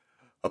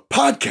a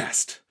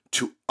podcast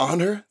to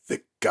honor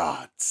the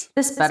gods.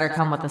 This better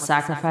come with a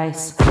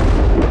sacrifice.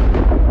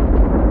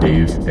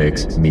 Dave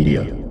X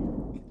Media.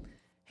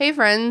 Hey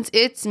friends,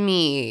 it's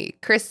me,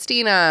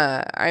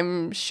 Christina.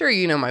 I'm sure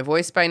you know my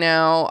voice by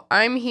now.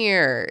 I'm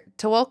here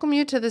to welcome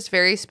you to this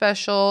very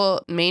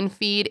special main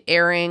feed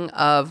airing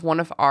of one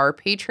of our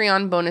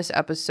Patreon bonus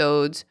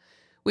episodes.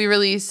 We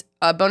release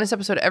a bonus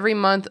episode every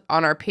month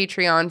on our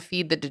Patreon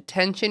feed, The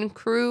Detention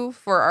Crew,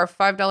 for our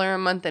 $5 a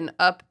month and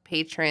up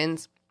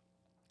patrons.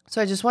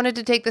 So I just wanted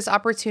to take this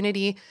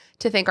opportunity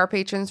to thank our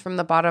patrons from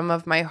the bottom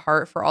of my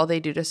heart for all they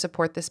do to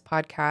support this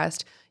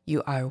podcast.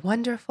 You are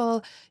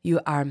wonderful, you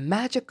are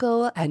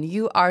magical, and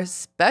you are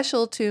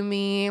special to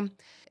me.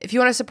 If you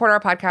want to support our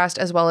podcast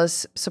as well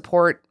as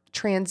support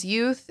trans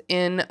youth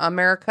in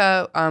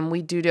America,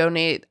 we do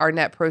donate our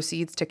net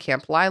proceeds to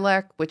Camp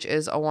Lilac, which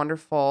is a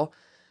wonderful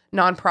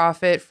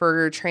nonprofit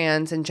for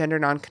trans and gender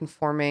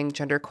nonconforming,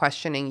 gender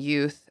questioning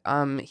youth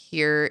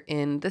here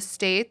in the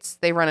States.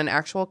 They run an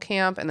actual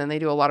camp, and then they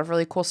do a lot of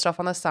really cool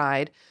stuff on the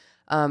side.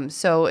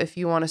 So if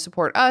you want to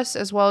support us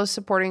as well as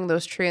supporting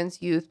those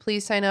trans youth,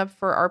 please sign up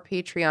for our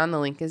Patreon. The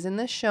link is in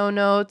the show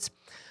notes.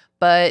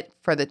 But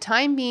for the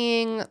time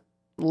being,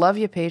 love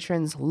you,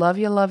 patrons. Love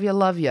you, love you,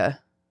 love you.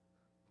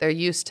 They're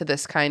used to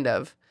this kind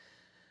of,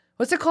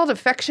 what's it called?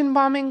 Affection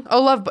bombing?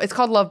 Oh, it's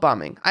called love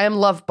bombing. I am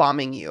love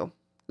bombing you.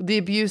 The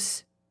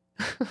abuse.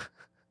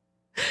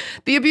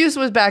 The abuse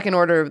was back in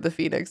Order of the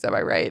Phoenix. Am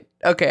I right?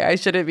 Okay, I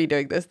shouldn't be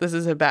doing this. This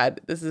is a bad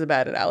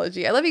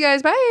analogy. I love you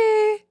guys.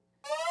 Bye.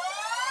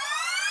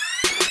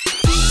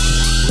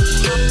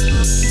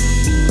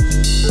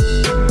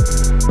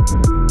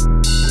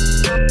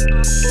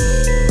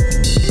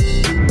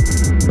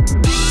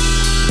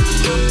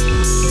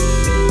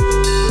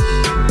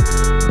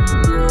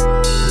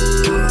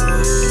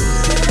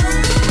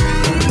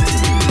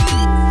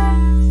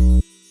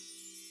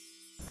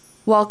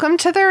 Welcome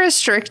to the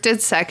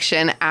restricted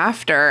section,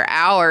 After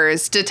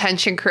Hours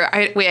Detention Crew.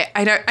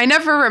 I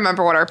never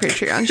remember what our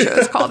Patreon show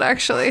is called,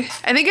 actually.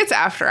 I think it's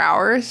After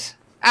Hours.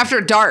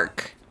 After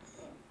Dark.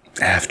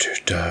 After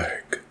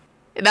Dark.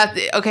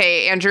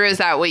 Okay, Andrew, is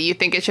that what you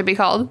think it should be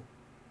called?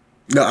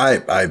 No,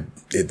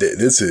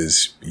 this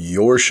is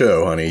your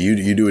show, honey.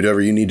 You do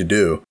whatever you need to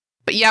do.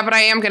 But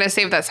I am going to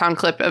save that sound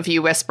clip of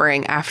you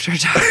whispering After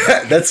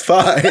Dark. That's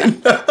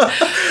fine.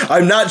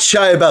 I'm not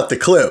shy about the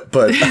clip,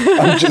 but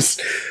I'm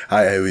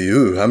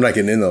not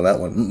getting in on that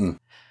one.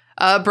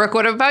 Brooke,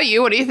 what about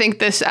you? What do you think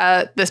this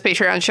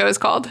Patreon show is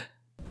called?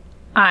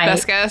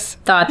 Best guess?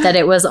 Thought that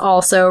it was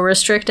also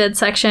restricted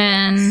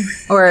section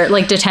or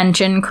like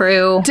detention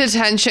crew.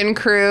 Detention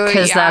crew,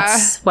 because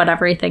that's what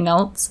everything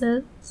else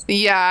is.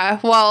 Yeah,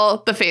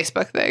 well, the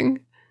Facebook thing.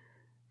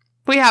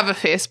 We have a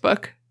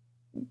Facebook.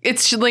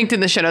 It's linked in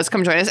the show notes.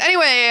 Come join us.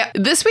 Anyway,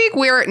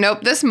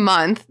 this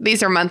month,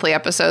 these are monthly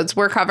episodes.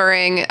 We're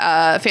covering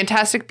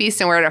Fantastic Beasts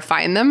and Where to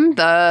Find Them,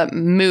 the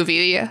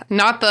movie,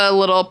 not the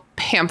little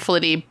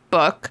pamphlet-y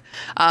book,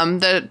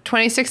 the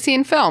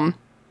 2016 film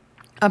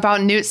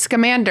about Newt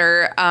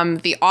Scamander,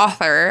 the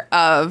author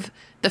of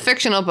the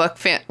fictional book,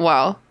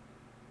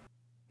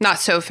 not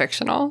so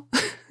fictional,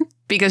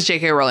 because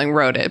J.K. Rowling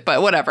wrote it,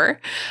 but whatever.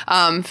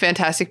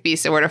 Fantastic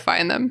Beasts and Where to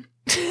Find Them.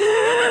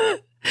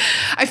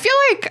 I feel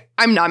like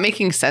I'm not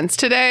making sense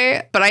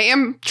today, but I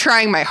am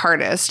trying my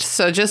hardest.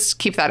 So just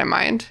keep that in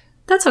mind.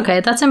 That's okay.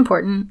 That's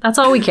important. That's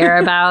all we care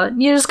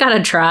about. You just got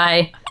to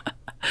try.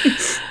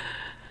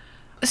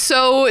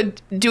 So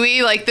do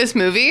we like this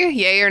movie?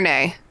 Yay or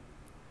nay?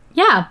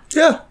 Yeah.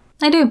 Yeah.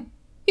 I do.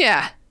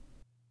 Yeah.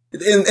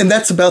 And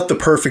that's about the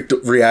perfect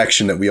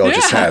reaction that we all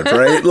just had,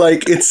 right?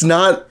 Like, it's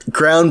not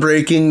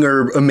groundbreaking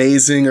or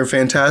amazing or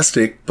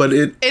fantastic, but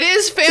it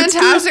is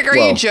fantastic. Are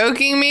you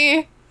joking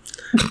me?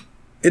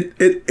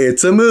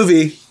 It's a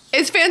movie.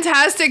 It's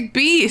Fantastic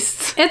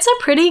Beasts. It's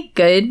a pretty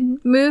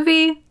good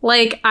movie.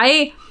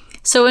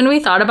 So when we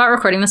thought about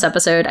recording this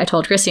episode, I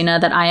told Christina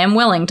that I am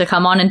willing to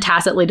come on and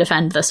tacitly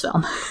defend this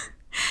film.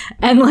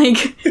 And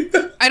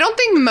I don't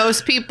think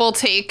most people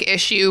take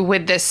issue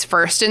with this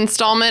first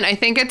installment. I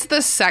think it's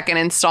the second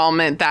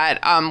installment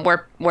that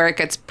where it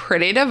gets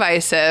pretty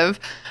divisive.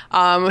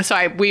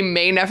 We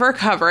may never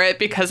cover it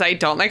because I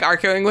don't like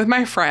arguing with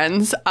my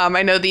friends.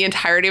 I know the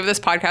entirety of this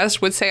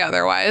podcast would say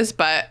otherwise,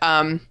 but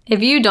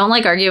if you don't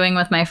like arguing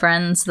with my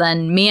friends,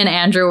 then me and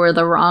Andrew were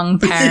the wrong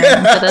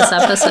parent for this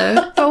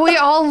episode. But we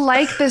all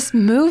like this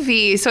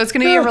movie, so it's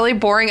going to be a really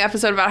boring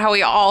episode about how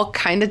we all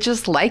kind of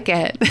just like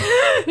it.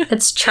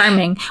 It's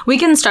charming. We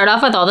can start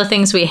off with all the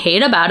things we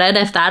hate about it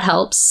if that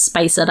helps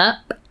spice it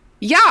up.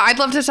 Yeah, I'd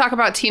love to talk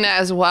about Tina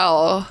as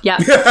well. Yep.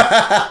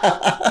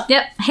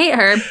 Yep. Hate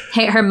her.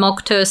 Hate her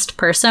milquetoast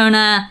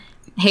persona.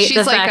 Hate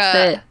the fact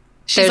that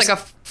she's like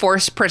a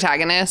forced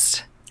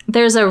protagonist.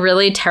 There's a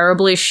really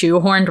terribly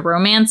shoehorned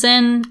romance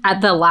in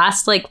at the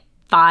last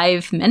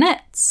 5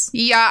 minutes.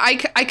 Yeah,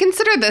 I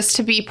consider this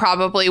to be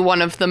probably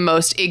one of the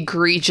most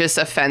egregious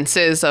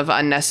offenses of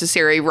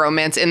unnecessary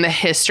romance in the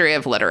history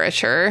of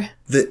literature.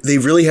 They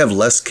really have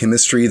less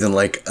chemistry than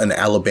an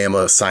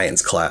Alabama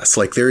science class.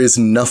 There is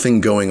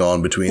nothing going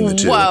on between the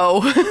two.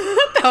 Whoa.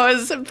 That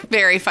was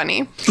very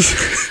funny.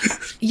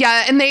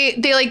 Yeah, and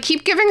they like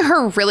keep giving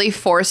her really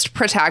forced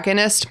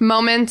protagonist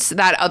moments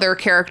that other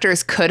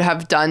characters could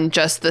have done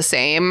just the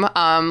same.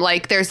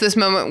 Like there's this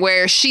moment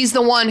where she's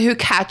the one who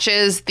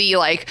catches the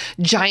like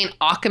giant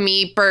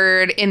Akami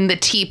bird in the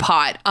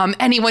teapot.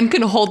 Anyone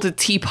can hold a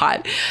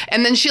teapot.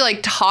 And then she like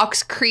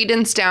talks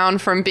Credence down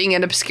from being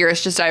an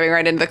obscurist, just diving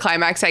right into the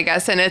climax, I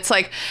guess. And it's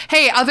like,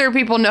 hey, other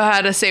people know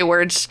how to say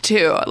words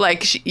too.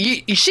 Like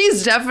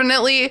she's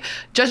definitely,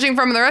 judging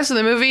from the rest of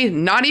the movie,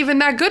 not even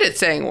that good at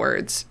saying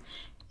words.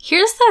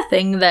 Here's the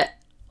thing that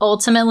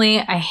ultimately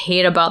I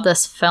hate about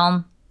this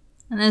film.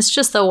 And it's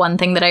just the one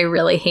thing that I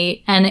really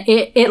hate. And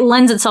it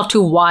lends itself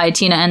to why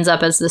Tina ends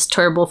up as this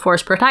terrible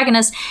force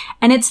protagonist.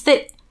 And it's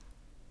that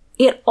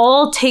it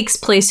all takes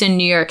place in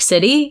New York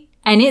City.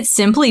 And it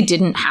simply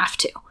didn't have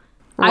to.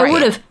 Right. I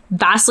would have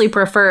vastly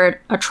preferred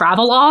a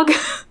travelogue.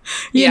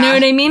 You know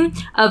what I mean?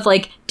 Of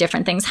like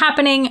different things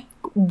happening.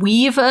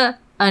 Weave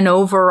an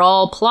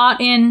overall plot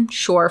in.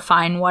 Sure,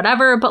 fine,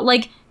 whatever. But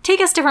like, take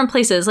us different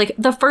places. Like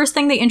the first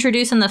thing they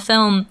introduce in the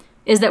film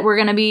is that we're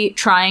going to be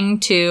trying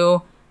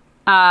to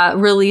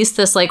release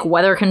this like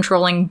weather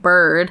controlling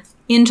bird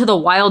into the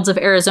wilds of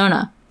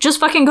Arizona. Just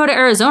fucking go to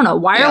Arizona.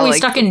 Why are we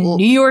stuck in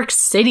New York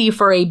City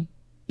for a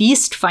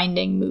beast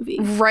finding movie?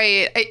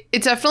 Right.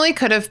 It definitely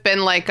could have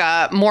been like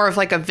more of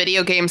like a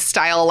video game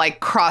style, like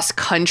cross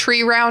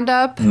country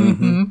roundup.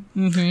 Mm-hmm.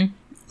 Mm-hmm.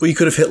 Well, you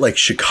could have hit like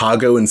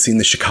Chicago and seen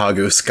the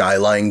Chicago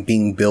skyline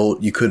being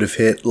built. You could have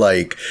hit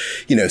like,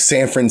 you know,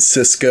 San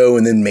Francisco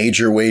and then made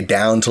your way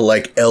down to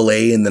like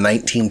LA in the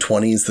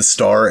 1920s, the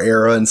Star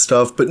era and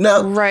stuff. But no,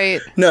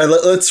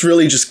 let's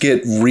really just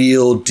get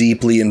real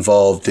deeply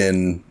involved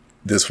in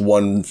this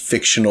one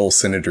fictional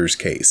senator's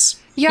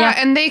case. Yeah,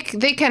 and they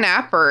can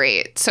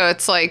apparate. So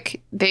it's like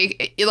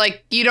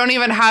you don't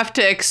even have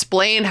to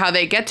explain how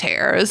they get to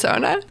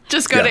Arizona.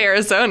 Just go to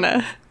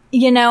Arizona.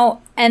 You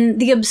know,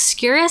 and the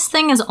obscurest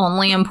thing is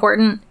only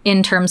important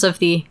in terms of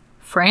the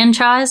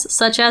franchise,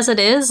 such as it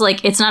is.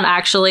 Like, it's not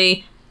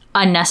actually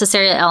a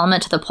necessary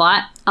element to the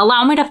plot.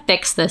 Allow me to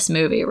fix this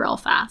movie real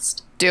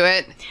fast. Do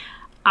it.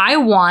 I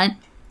want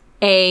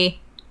a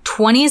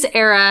 20s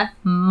era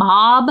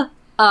mob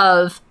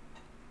of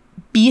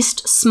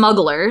beast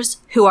smugglers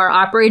who are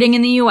operating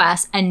in the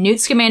US, and Newt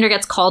Scamander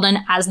gets called in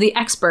as the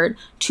expert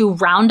to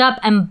round up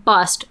and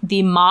bust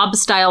the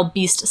mob-style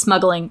beast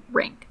smuggling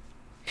ring.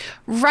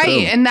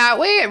 Right. And that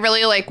way it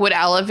really like would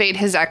elevate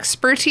his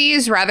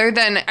expertise rather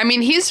than, I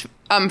mean, he's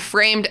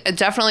framed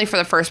definitely for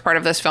the first part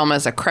of this film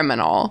as a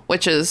criminal,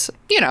 which is,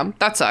 you know,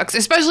 that sucks,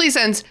 especially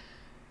since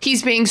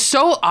he's being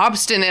so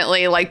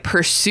obstinately like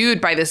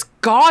pursued by this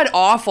god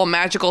awful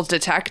magical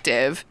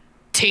detective,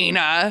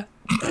 Tina.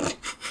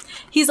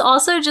 He's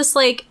also just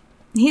like,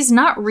 he's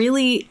not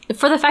really,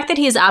 for the fact that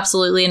he is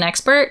absolutely an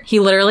expert, he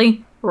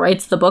literally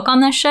writes the book on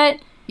this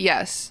shit.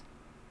 Yes.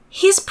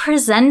 He's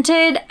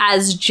presented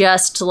as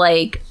just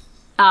like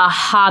a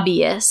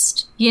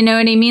hobbyist. You know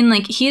what I mean?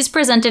 Like he's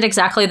presented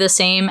exactly the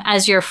same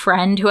as your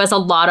friend who has a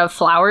lot of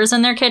flowers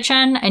in their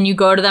kitchen and you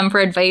go to them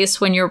for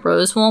advice when your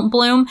rose won't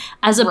bloom,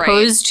 as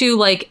opposed to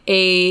like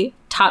a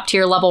top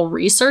tier level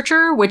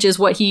researcher, which is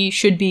what he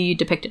should be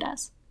depicted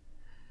as.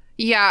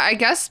 Yeah, I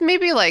guess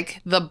maybe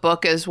like the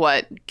book is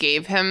what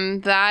gave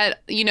him that,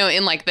 you know,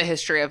 in like the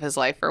history of his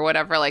life or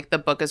whatever, like the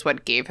book is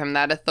what gave him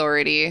that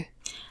authority.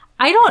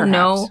 I don't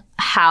know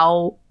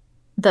how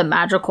the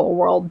magical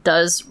world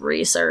does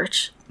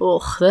research.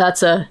 Ugh,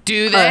 that's a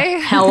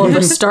hell of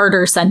a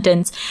starter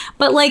sentence.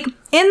 But like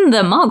in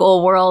the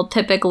Muggle world,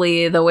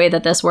 typically the way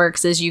that this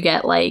works is you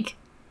get like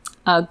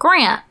a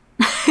grant.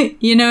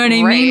 You know what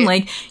I mean?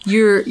 Like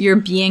you're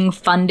being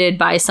funded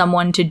by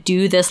someone to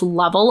do this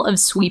level of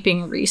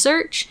sweeping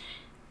research,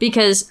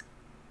 because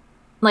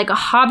like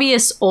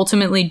hobbyists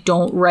ultimately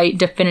don't write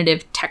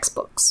definitive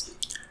textbooks.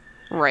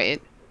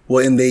 Right.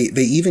 Well, and they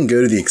even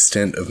go to the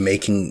extent of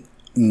making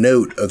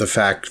note of the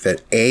fact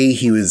that A,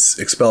 he was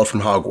expelled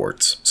from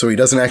Hogwarts, so he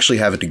doesn't actually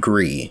have a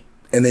degree.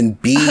 And then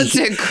B,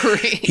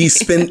 he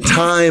spent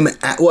time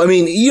at, well, I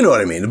mean, you know what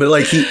I mean, but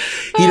like he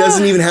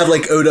doesn't even have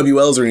like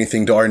OWLs or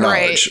anything to our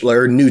knowledge,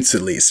 or Newts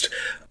at least.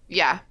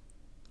 Yeah.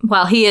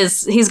 Well,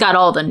 he's got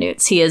all the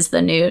Newts. He is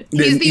the Newt.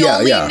 He's the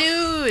only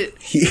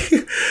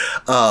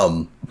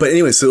Newt. But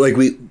anyway, so like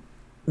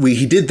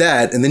he did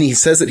that, and then he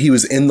says that he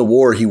was in the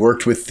war. He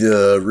worked with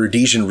the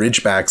Rhodesian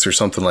Ridgebacks or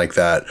something like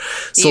that.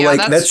 So yeah,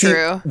 like that's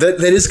true. That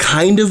is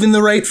kind of in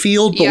the right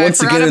field, but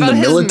once again in the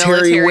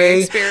military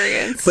way.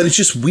 Experience. But it's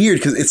just weird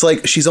because it's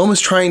like she's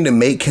almost trying to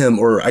make him,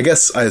 or I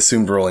guess I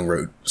assumed Rowling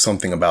wrote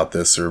something about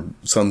this or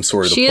some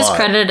sort of the plot. She is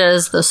credited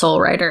as the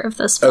sole writer of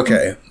this film.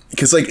 Okay.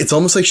 Because like it's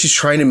almost like she's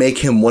trying to make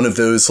him one of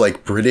those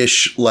like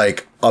British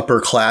like upper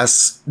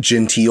class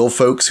genteel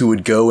folks who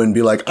would go and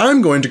be like,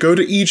 I'm going to go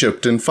to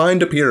Egypt and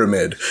find a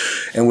pyramid,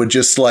 and would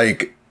just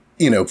like,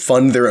 you know,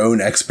 fund their own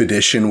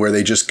expedition where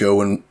they just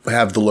go and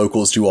have the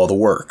locals do all the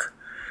work.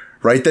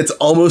 Right? That's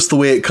almost the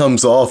way it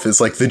comes off, as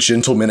like the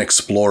gentleman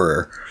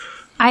explorer.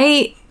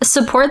 I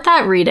support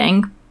that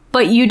reading,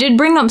 But you did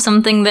bring up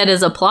something that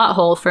is a plot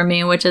hole for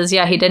me, which is,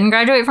 he didn't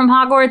graduate from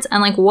Hogwarts.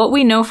 And, like, what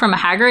we know from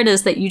Hagrid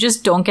is that you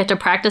just don't get to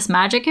practice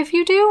magic if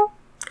you do.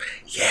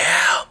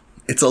 Yeah,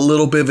 it's a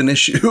little bit of an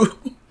issue.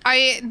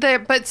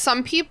 But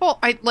some people,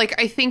 I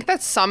think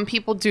that some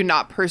people do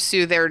not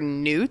pursue their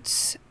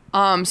newts.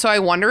 So I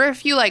wonder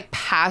if you, like,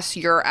 pass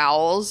your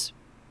owls,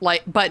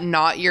 like, but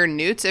not your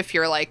newts, if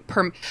you're, like,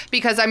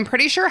 because I'm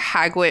pretty sure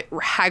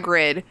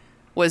Hagrid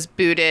was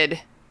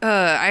booted.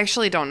 I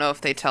actually don't know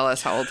if they tell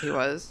us how old he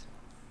was.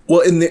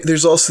 Well, and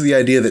there's also the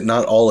idea that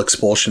not all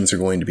expulsions are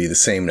going to be the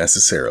same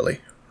necessarily,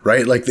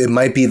 right? Like, it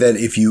might be that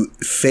if you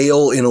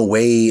fail in a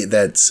way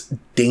that's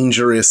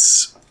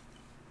dangerous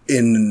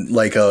in,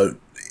 like, a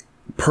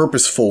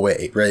purposeful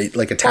way, right?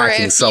 Like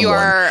attacking someone.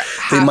 Or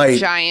if you're half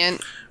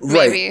giant,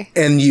 maybe. Right,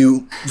 and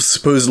you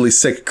supposedly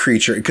sick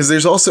creature. Because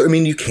there's also, I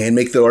mean, you can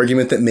make the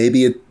argument that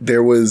maybe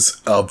there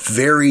was a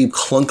very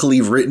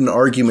clunkily written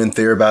argument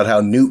there about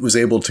how Newt was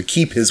able to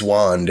keep his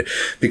wand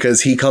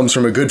because he comes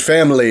from a good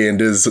family and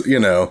his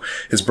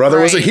brother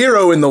was a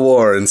hero in the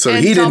war, and so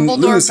he didn't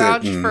lose it.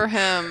 And Dumbledore vouched for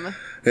him.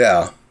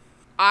 Yeah.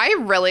 I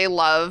really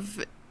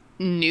love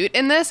Newt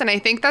in this, and I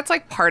think that's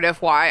like part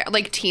of why,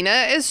 like,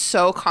 Tina is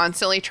so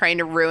constantly trying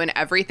to ruin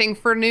everything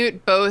for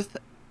Newt, both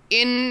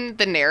in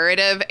the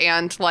narrative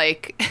and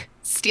like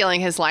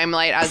stealing his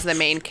limelight as the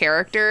main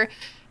character.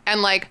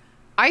 And like,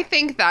 I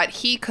think that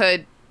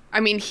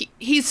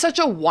he's such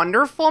a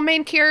wonderful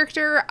main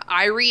character.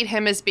 I read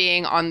him as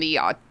being on the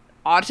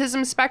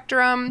autism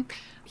spectrum.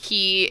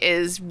 He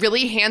is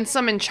really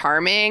handsome and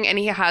charming, and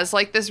he has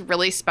like this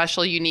really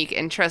special, unique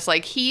interest.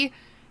 Like, he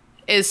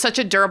is such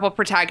a durable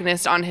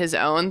protagonist on his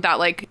own that,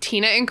 like,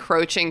 Tina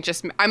encroaching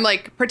I'm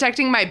like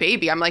protecting my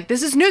baby. I'm like,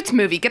 this is Newt's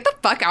movie. Get the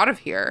fuck out of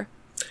here.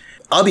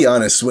 I'll be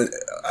honest. When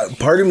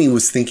part of me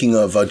was thinking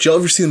of, did you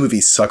ever see the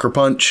movie Sucker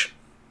Punch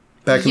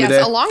back in the day?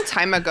 Yes, a long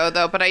time ago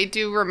though, but I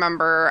do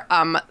remember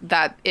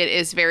that it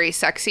is very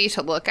sexy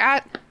to look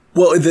at.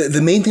 Well,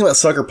 the main thing about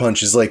Sucker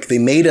Punch is, like, they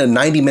made a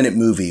 90-minute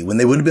movie when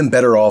they would have been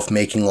better off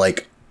making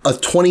like a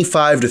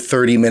 25 to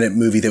 30-minute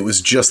movie that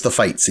was just the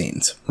fight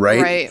scenes,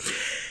 right? Right.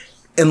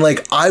 And,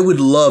 like, I would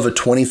love a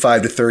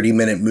 25 to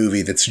 30-minute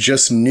movie that's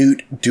just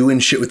Newt doing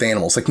shit with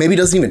animals. Like, maybe he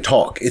doesn't even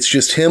talk. It's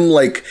just him,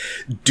 like,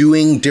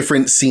 doing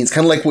different scenes.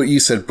 Kind of like what you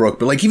said, Brooke.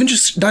 But, like, even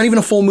just, not even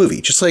a full movie.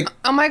 Just, like...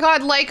 Oh, my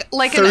God. Like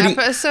 30... an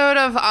episode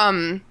of,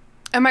 oh,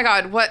 my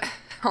God. What?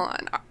 Hold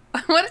on.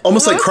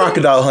 Almost like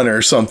Crocodile Hunter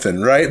or something,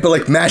 right? But,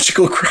 like,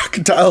 magical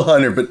Crocodile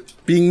Hunter, but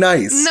being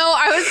nice. No,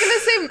 I was going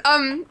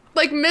to say,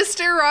 like,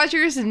 Mr.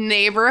 Rogers'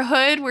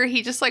 Neighborhood, where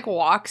he just, like,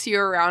 walks you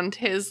around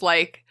his,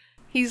 like...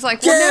 He's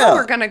like, well, now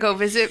we're going to go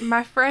visit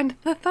my friend,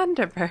 the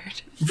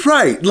Thunderbird.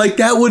 Right. Like,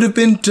 that would have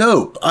been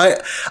dope.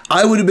 I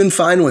would have been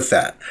fine with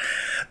that.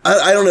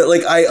 I don't know.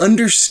 Like, I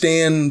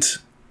understand,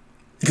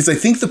 because I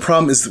think the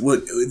problem is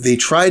what they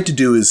tried to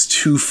do is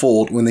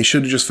twofold when they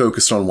should have just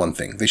focused on one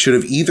thing. They should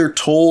have either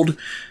told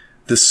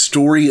the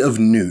story of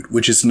Newt,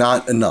 which is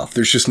not enough.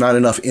 There's just not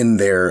enough in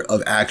there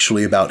of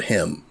actually about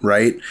him,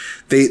 right?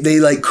 They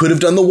like could have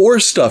done the war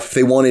stuff if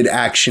they wanted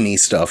action-y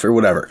stuff or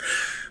whatever.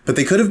 But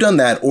they could have done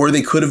that, or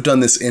they could have done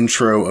this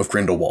intro of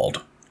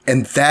Grindelwald.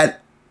 And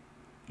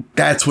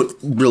that's what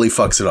really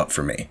fucks it up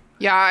for me.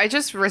 Yeah, I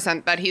just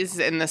resent that he's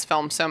in this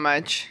film so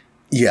much.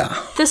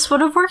 Yeah. This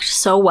would have worked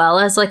so well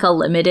as, like, a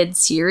limited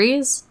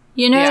series.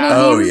 You know what I mean?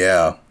 Oh,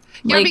 yeah.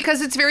 Yeah, Like,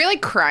 because it's very,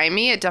 like,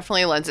 crimey. It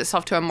definitely lends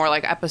itself to a more,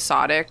 like,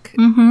 episodic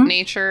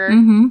nature.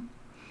 Mm-hmm.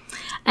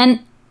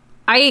 And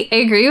I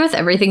agree with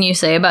everything you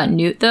say about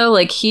Newt, though.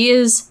 Like, he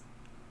is...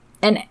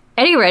 And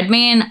Eddie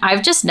Redmayne,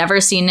 I've just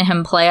never seen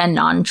him play a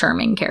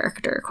non-charming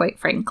character, quite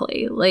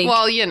frankly. Like,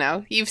 well, you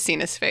know, you've seen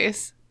his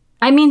face.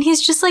 I mean,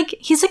 he's just, like,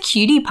 he's a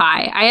cutie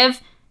pie. I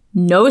have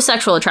no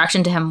sexual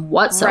attraction to him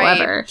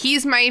whatsoever. Right.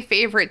 He's my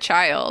favorite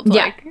child.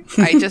 Yeah. Like,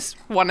 I just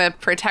want to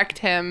protect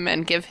him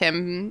and give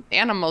him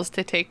animals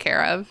to take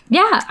care of.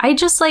 Yeah, I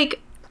just, like,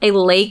 I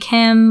like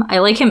him. I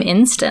like him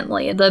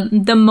instantly.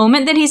 The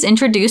moment that he's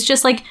introduced,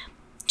 just, like,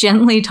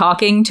 gently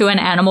talking to an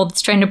animal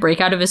that's trying to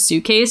break out of his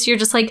suitcase, you're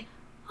just like,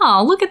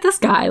 oh, look at this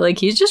guy. Like,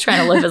 he's just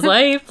trying to live his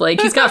life.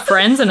 Like, he's got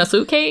friends in a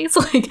suitcase.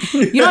 Like,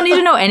 you don't need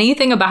to know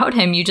anything about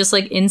him. You just,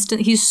 like,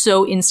 he's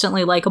so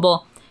instantly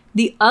likable.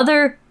 The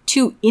other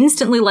two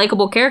instantly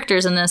likable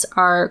characters in this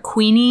are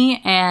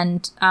Queenie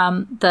and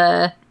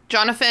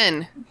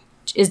Jonathan.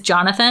 Is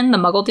Jonathan the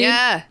Muggle dude?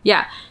 Yeah.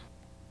 Yeah.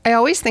 I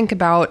always think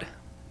about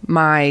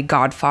my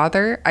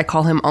godfather. I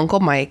call him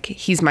Uncle Mike.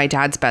 He's my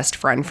dad's best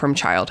friend from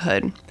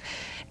childhood.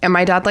 And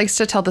my dad likes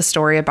to tell the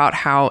story about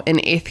how in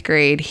 8th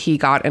grade, he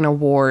got an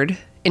award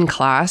in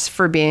class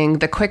for being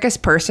the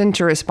quickest person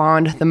to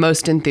respond the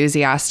most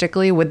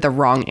enthusiastically with the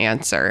wrong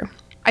answer.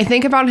 I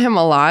think about him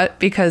a lot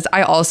because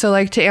I also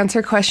like to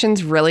answer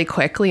questions really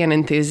quickly and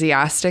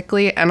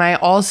enthusiastically, and I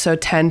also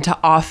tend to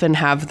often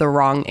have the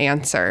wrong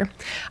answer.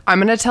 I'm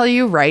going to tell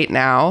you right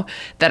now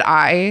that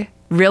I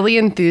really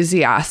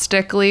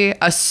enthusiastically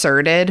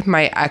asserted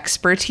my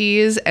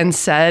expertise and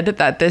said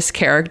that this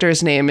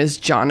character's name is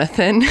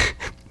Jonathan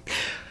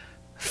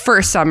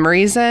for some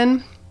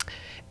reason.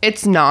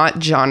 It's not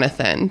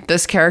Jonathan.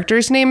 This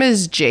character's name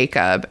is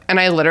Jacob, and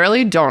I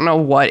literally don't know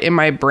what in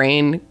my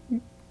brain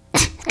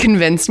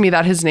convinced me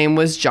that his name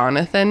was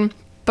Jonathan.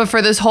 But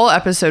for this whole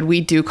episode,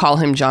 we do call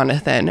him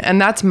Jonathan, and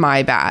that's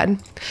my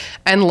bad.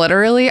 And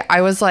literally,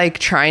 I was like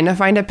trying to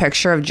find a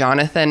picture of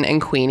Jonathan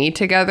and Queenie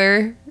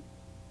together.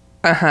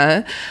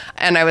 And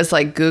I was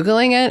like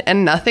Googling it,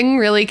 and nothing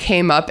really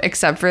came up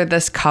except for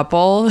this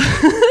couple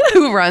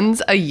who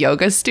runs a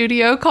yoga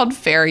studio called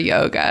Fair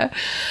Yoga.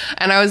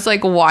 And I was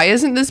like, why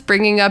isn't this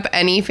bringing up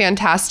any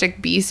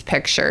Fantastic Beasts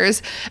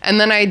pictures? And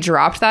then I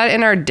dropped that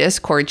in our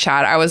Discord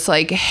chat. I was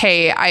like,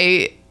 hey,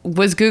 I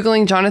was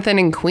Googling Jonathan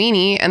and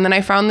Queenie, and then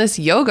I found this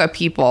yoga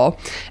people.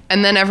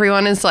 And then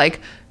everyone is like,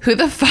 who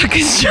the fuck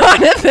is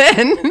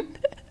Jonathan?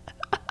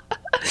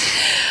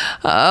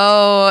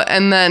 Oh,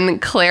 and then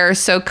Claire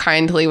so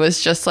kindly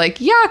was just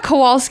like, yeah,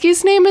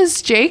 Kowalski's name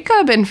is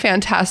Jacob in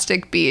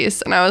Fantastic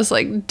Beasts. And I was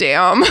like,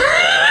 damn.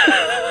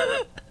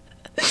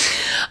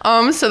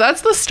 So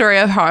that's the story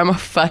of how I'm a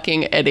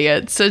fucking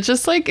idiot. So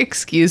just like,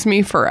 excuse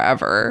me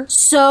forever.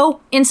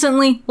 So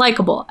instantly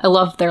likable. I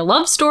love their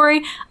love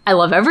story. I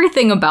love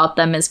everything about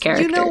them as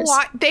characters. You know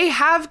what?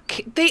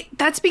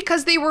 That's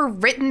because they were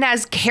written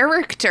as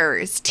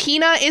characters.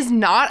 Tina is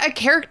not a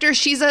character.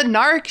 She's a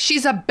narc.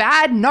 She's a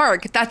bad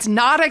narc. That's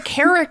not a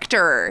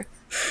character.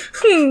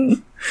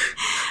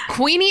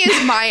 Queenie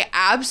is my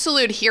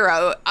absolute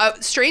hero.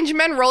 Strange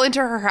men roll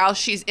into her house.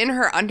 She's in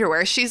her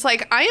underwear. She's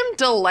like, I am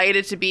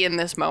delighted to be in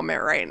this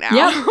moment right now.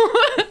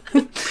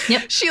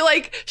 Yep.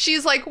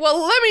 She's like,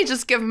 well, let me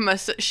just give him a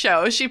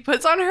show. She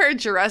puts on her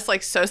dress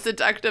like so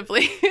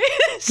seductively.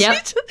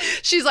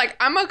 She's like,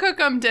 I'm gonna cook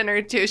him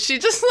dinner too. She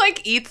just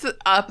like eats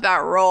up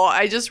that role.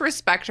 I just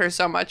respect her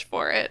so much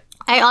for it.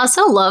 I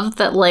also love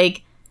that,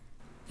 like,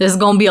 this is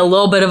gonna be a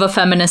little bit of a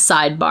feminist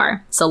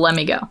sidebar. So let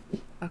me go.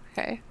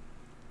 Okay.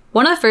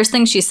 One of the first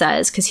things she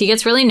says, because he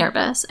gets really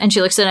nervous, and she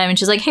looks at him and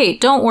she's like, hey,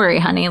 don't worry,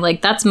 honey.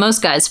 Like, that's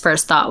most guys'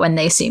 first thought when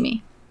they see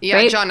me. Yeah,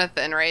 right?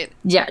 Jonathan, right?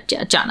 Yeah,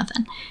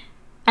 Jonathan.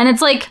 And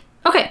it's like,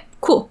 okay,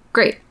 cool,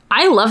 great.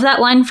 I love that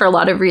line for a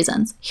lot of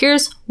reasons.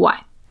 Here's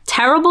why.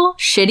 Terrible,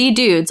 shitty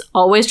dudes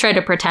always try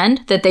to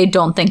pretend that they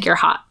don't think you're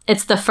hot.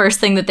 It's the first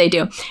thing that they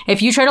do.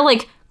 If you try to,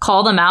 like,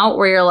 call them out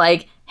where you're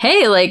like,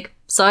 hey, like,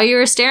 saw you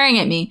were staring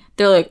at me.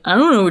 They're like, I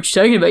don't know what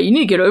you're talking about. You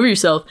need to get over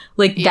yourself.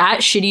 Like, that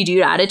shitty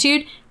dude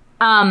attitude.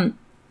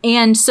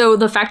 And so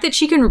the fact that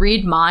she can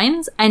read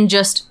minds and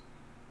just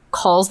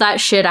calls that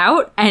shit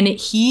out, and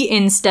he,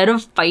 instead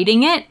of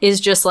fighting it,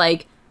 is just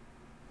like,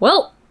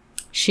 well,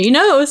 she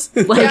knows.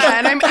 Like, yeah,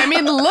 and I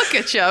mean, look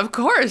at you, of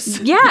course.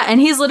 Yeah,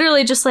 and he's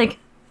literally just like,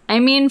 I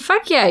mean,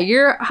 fuck yeah,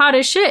 you're hot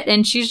as shit.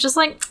 And she's just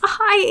like,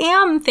 I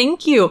am,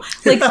 thank you.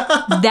 Like,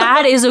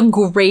 that is a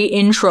great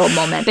intro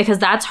moment, because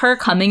that's her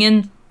coming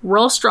in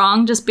real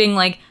strong, just being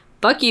like,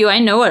 fuck you, I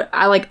know what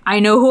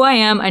I know who I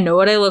am, I know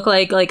what I look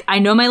like, I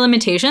know my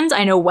limitations,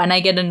 I know when I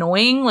get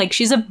annoying. Like,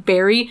 she's a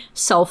very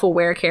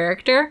self-aware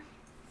character.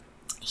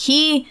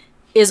 He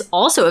is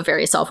also a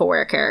very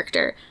self-aware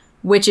character,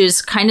 which is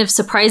kind of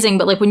surprising,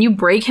 but like, when you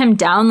break him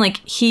down,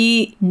 like,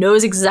 he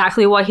knows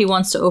exactly why he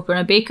wants to open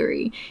a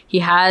bakery. He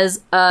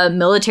has a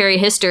military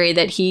history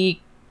that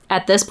he,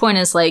 at this point,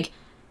 is like,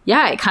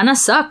 yeah, it kind of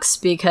sucks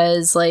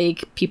because,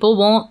 like, people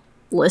won't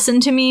listen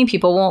to me,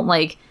 people won't,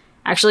 like,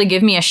 actually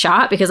give me a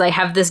shot because I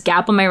have this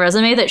gap on my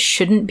resume that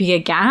shouldn't be a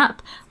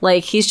gap.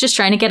 Like, he's just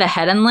trying to get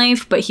ahead in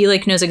life, but he,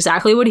 like, knows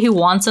exactly what he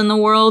wants in the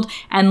world.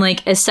 And,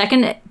 like, as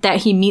second that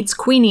he meets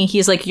Queenie,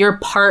 he's like, you're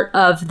part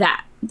of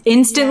that.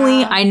 Instantly,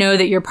 yeah. I know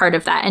that you're part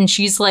of that. And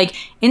she's like,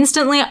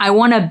 instantly, I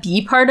want to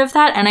be part of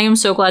that. And I am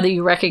so glad that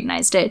you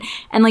recognized it.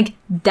 And, like,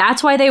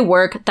 that's why they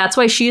work. That's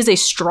why she is a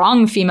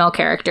strong female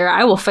character.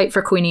 I will fight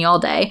for Queenie all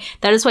day.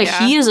 That is why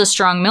he is a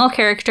strong male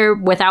character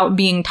without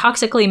being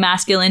toxically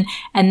masculine.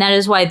 And that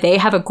is why they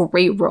have a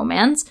great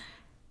romance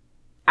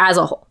as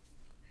a whole.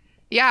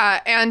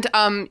 Yeah, and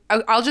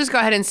I'll just go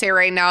ahead and say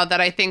right now that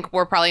I think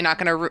we're probably not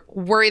going to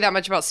worry that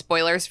much about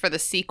spoilers for the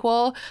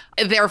sequel.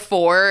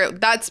 Therefore,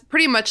 that's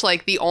pretty much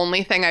like the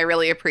only thing I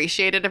really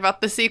appreciated about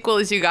the sequel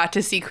is you got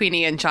to see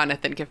Queenie and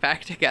Jonathan get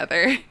back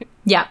together.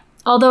 Yeah,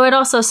 although it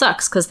also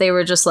sucks because they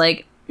were just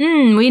like,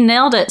 we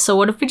nailed it. So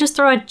what if we just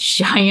throw a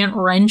giant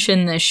wrench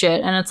in this shit?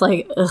 And it's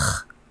like,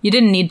 ugh, you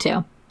didn't need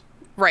to.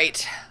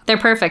 Right. They're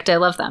perfect. I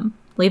love them.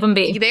 Leave them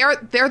be.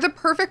 They're the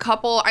perfect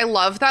couple. I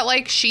love that,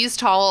 like, she's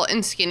tall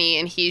and skinny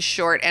and he's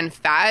short and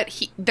fat.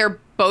 They're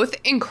both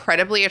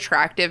incredibly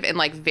attractive in,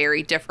 like,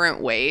 very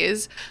different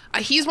ways.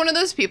 He's one of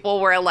those people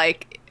where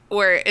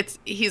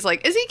he's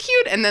like, is he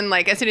cute? And then,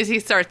 like, as soon as he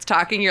starts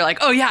talking, you're like,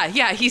 oh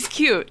yeah, he's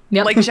cute.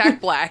 Yep. Like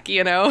Jack Black,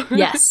 you know?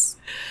 Yes.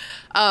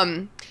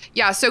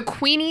 Yeah, so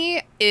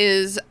Queenie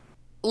is,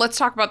 let's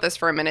talk about this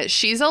for a minute.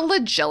 She's a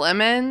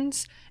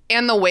Legilimens.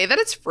 And the way that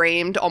it's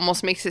framed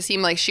almost makes it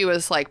seem like she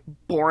was, like,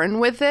 born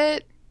with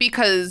it,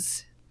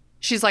 because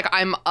she's like,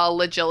 I'm a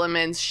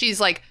Legilimens.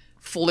 She's, like,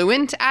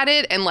 fluent at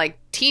it. And, like,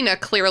 Tina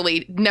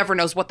clearly never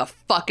knows what the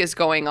fuck is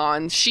going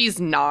on.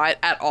 She's not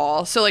at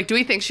all. So, like, do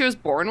we think she was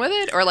born with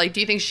it? Or, like, do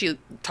you think she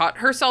taught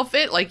herself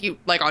it, like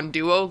on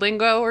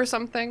Duolingo or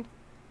something?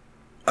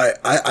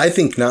 I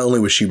think not only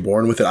was she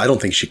born with it, I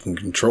don't think she can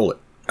control it.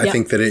 I Yeah.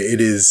 think that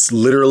it is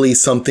literally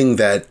something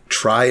that,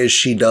 try as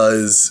she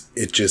does,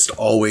 it just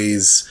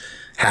always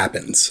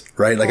happens,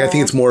 right? Like, I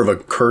think it's more of a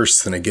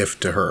curse than a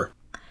gift to her.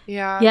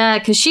 Yeah. Yeah,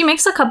 because she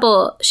makes a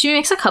couple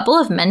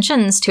of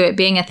mentions to it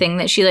being a thing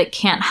that she like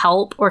can't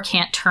help or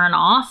can't turn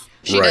off.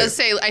 She Right. does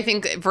say, I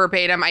think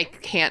verbatim, I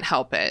can't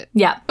help it.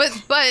 Yeah. But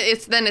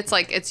it's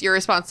like, it's your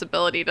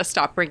responsibility to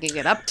stop bringing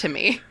it up to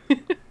me.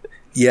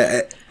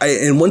 Yeah,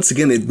 and once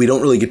again, we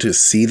don't really get to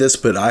see this,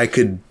 but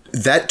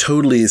that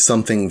totally is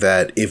something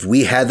that if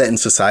we had that in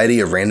society,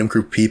 a random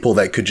group of people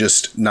that could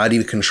just not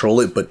even control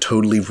it, but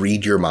totally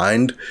read your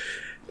mind,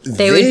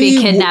 They would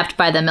be kidnapped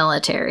by the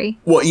military.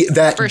 Well,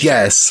 that, For sure.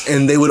 yes.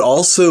 And they would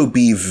also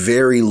be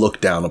very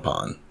looked down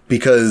upon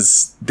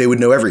because they would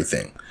know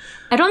everything.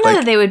 I don't know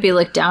that they would be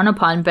looked down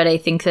upon, but I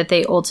think that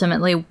they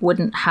ultimately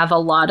wouldn't have a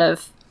lot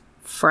of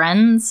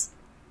friends.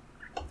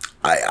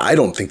 I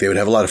don't think they would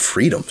have a lot of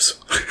freedoms.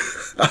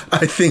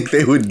 I think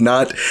they would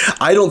not.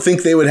 I don't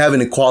think they would have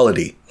an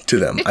equality to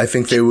them. I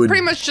think they would.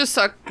 Pretty much just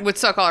would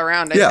suck all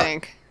around, Yeah. I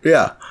think.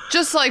 Yeah.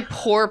 Just like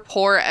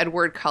poor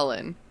Edward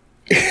Cullen.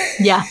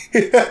 Yeah.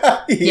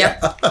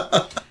 Yeah.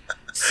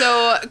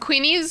 So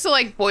Queenie's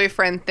like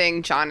boyfriend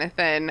thing,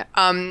 Jonathan,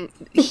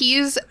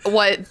 he's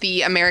what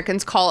the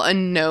Americans call a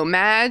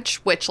nomad,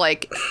 which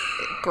like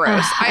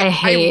gross. I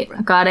hate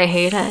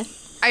it.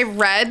 I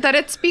read that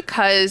it's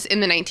because in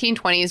the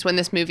 1920s when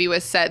this movie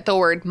was set, the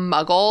word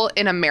muggle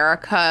in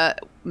America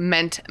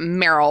meant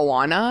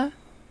marijuana.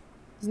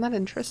 Isn't that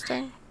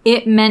interesting?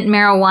 It meant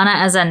marijuana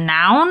as a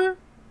noun?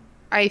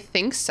 I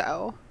think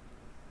so.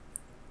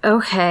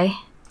 Okay.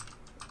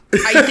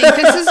 I think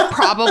this is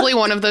probably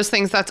one of those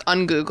things that's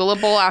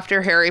ungoogleable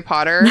after Harry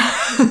Potter.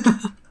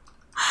 I'm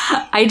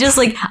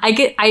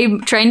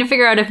trying to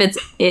figure out if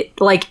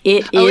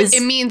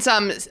it means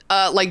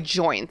like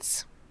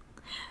joints.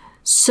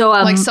 So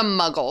Like some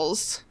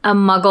muggles. a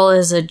muggle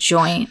is a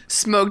joint.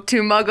 Smoke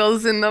 2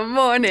 muggles in the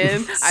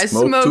morning. I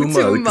smoke two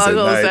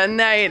muggles at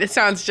night. It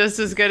sounds just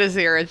as good as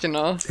the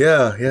original.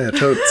 Yeah,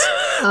 totes.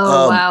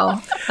 Oh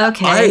wow.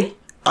 Okay.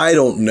 I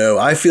don't know.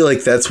 I feel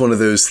like that's one of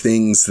those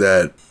things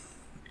that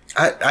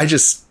I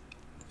just.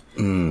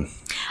 I'm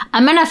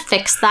gonna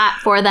fix that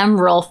for them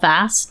real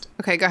fast.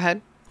 Okay, go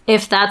ahead.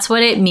 If that's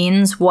what it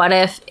means, what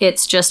if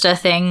it's just a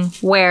thing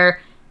where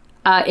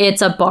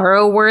it's a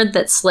borrow word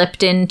that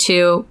slipped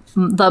into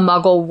the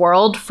muggle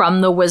world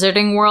from the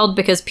wizarding world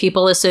because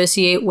people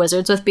associate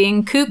wizards with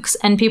being kooks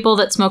and people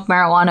that smoke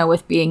marijuana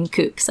with being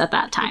kooks at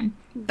that time.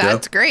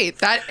 That's great.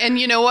 And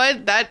you know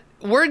what? That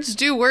words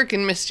do work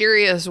in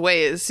mysterious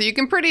ways. So you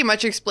can pretty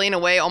much explain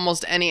away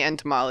almost any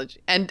etymology.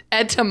 And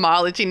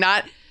etymology,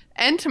 not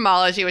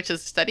entomology, which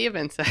is the study of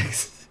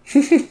insects.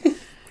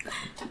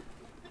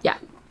 Yeah.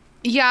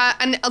 Yeah,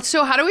 and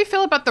so how do we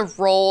feel about the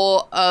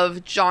role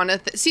of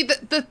Jonathan? See,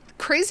 the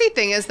crazy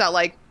thing is that,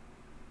 like,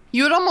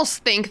 you would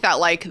almost think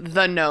that, like,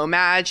 the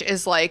nomad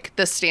is, like,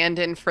 the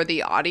stand-in for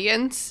the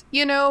audience,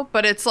 you know?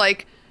 But it's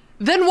like,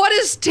 then what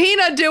is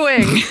Tina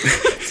doing?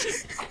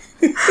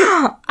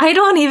 I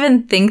don't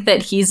even think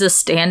that he's a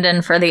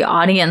stand-in for the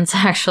audience,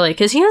 actually,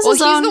 because he has his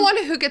own... He's the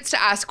one who gets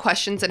to ask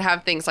questions and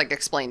have things, like,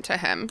 explained to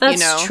him,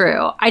 That's you know?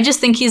 true. I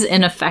just think he's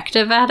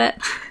ineffective at it.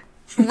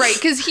 Right,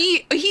 because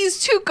he's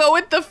too go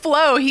with the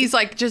flow. He's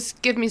like, just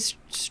give me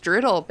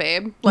strudel,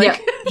 babe. Like,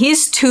 Yeah,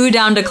 he's too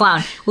down to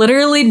clown.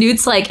 Literally,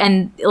 Newt's like,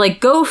 and like,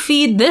 go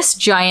feed this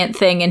giant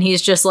thing, and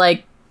he's just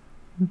like,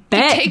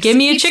 bet, give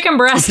me a chicken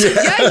breast.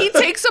 yeah, he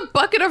takes a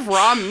bucket of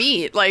raw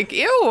meat. Like,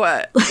 ew,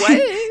 what?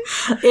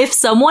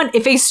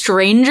 If a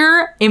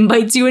stranger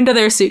invites you into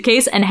their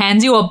suitcase and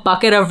hands you a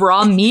bucket of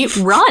raw meat,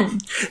 run.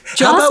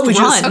 How about we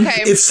run.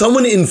 Okay. if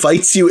someone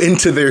invites you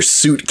into their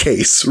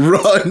suitcase,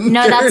 run.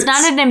 No, that's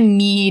not an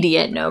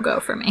immediate no-go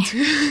for me.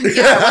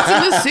 Yeah, what's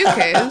in the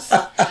suitcase?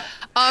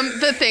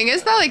 The thing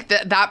is that, like,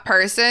 that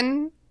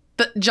person,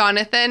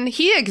 Jonathan,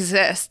 he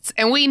exists,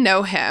 and we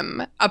know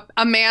him.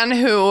 A man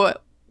who,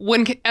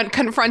 when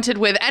confronted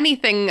with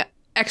anything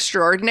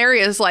extraordinary,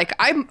 is like,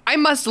 I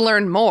must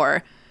learn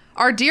more.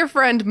 Our dear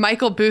friend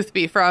Michael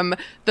Boothby from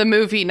the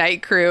movie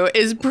Night Crew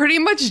is pretty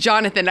much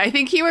Jonathan. I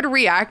think he would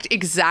react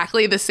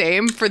exactly the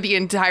same for the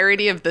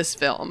entirety of this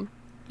film.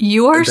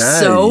 You are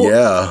so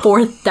yeah.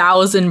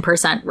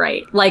 4,000%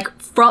 right. Like,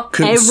 from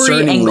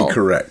every angle. Concerningly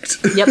correct.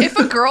 Yep. If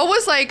a girl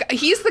was like,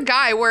 he's the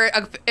guy where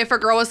if a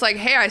girl was like,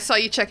 hey, I saw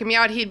you checking me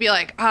out, he'd be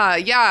like,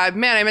 yeah,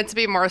 man, I meant to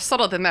be more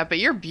subtle than that, but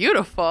you're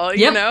beautiful,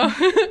 you Yep. know?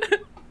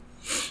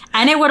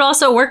 And it would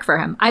also work for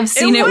him. I've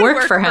seen it would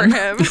work for him.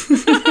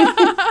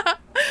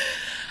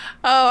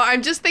 Oh,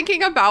 I'm just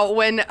thinking about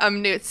when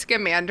Newt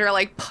Scamander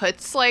like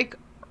puts like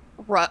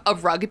a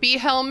rugby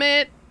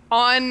helmet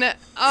on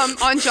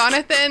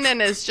Jonathan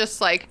and is just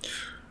like,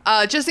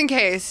 just in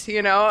case,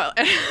 you know.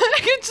 I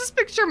can just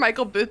picture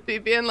Michael Boothby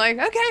being like,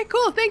 okay,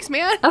 cool, thanks,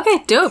 man.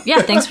 Okay, dope.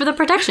 Yeah, thanks for the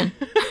protection.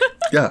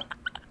 Yeah.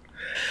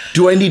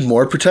 Do I need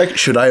more protection?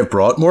 Should I have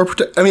brought more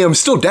protection? I mean, I'm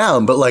still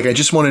down, but like, I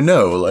just want to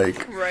know.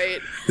 Like, Right.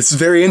 this is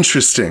very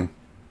interesting.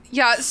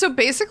 Yeah, so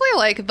basically,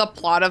 like, the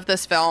plot of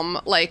this film,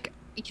 like,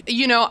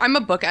 you know, I'm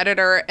a book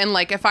editor, and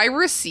like if I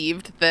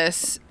received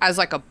this as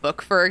like a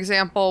book, for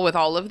example, with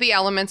all of the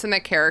elements and the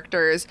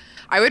characters,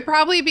 I would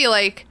probably be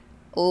like,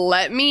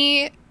 let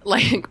me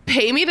like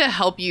pay me to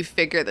help you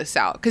figure this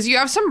out, because you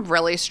have some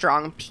really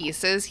strong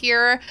pieces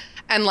here.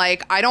 And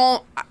like, I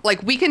don't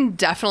like, we can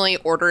definitely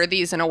order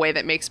these in a way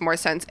that makes more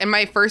sense. And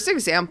my first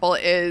example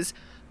is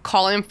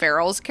Colin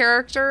Farrell's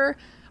character.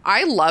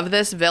 I love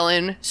this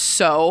villain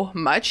so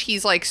much.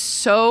 He's like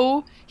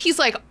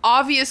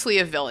obviously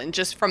a villain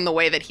just from the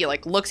way that he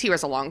like looks. He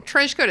wears a long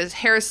trench coat, his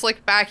hair is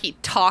slicked back, he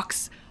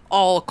talks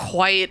all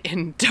quiet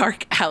in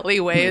dark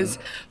alleyways.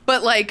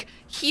 But like,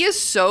 he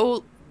is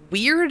so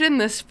weird in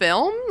this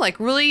film, like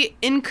really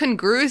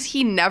incongruous.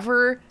 He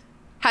never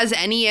has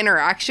any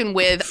interaction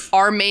with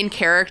our main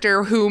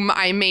character, whom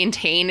I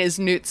maintain is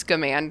Newt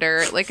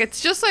Scamander. Like, it's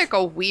just like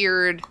a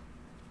weird...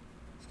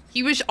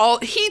 He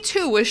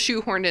too was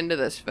shoehorned into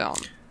this film.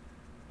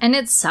 And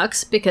it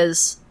sucks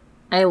because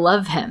I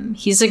love him.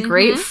 He's a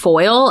great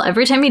foil.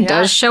 Every time he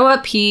does show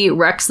up, he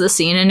wrecks the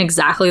scene in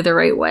exactly the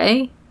right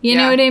way. You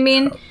know what I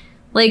mean?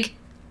 Like,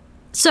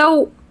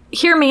 so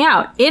hear me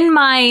out. In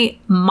my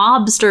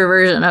mobster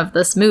version of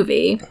this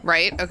movie...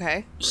 Right,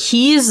 okay.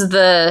 He's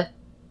the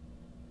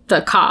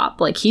cop,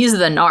 like he's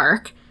the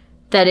narc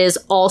that is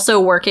also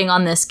working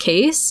on this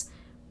case,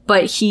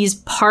 but he's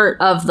part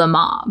of the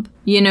mob.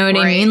 You know what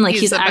I mean? Like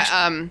he's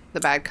actually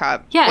the bad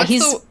cop. Yeah,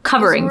 he's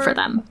covering for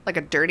them. Like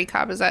a dirty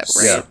cop, is that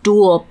right? Yeah.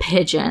 Stool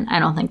pigeon. I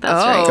don't think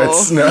that's right.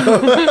 That's no.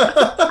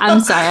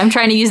 I'm sorry. I'm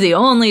trying to use the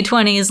only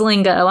 20s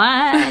lingo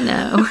I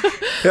know.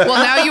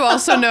 Well, now you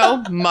also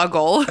know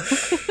Muggle.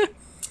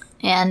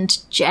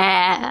 And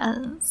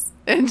jazz.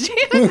 And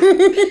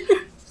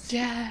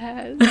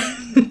jazz.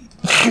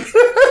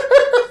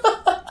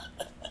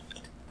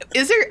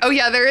 Is there? Oh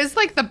yeah, there is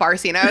like the bar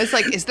scene. I was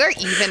like, is there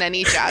even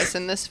any jazz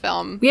in this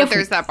film? But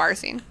there's that bar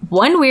scene.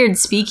 One weird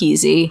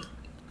speakeasy.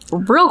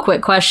 Real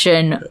quick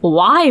question: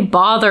 why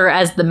bother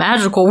as the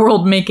magical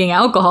world making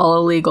alcohol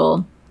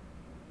illegal?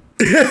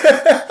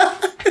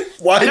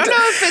 Why? I don't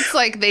know if it's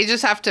like they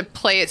just have to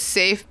play it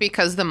safe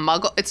because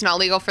it's not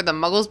legal for the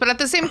Muggles, but at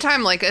the same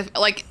time, like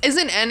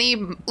isn't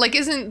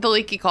the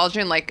Leaky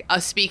Cauldron like a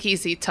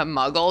speakeasy to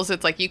Muggles?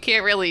 It's like you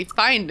can't really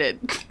find it.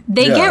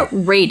 They get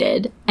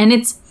raided, and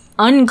it's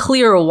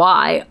unclear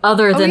why,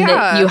 other than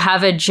that you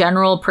have a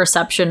general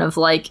perception of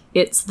like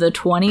it's the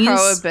 20s.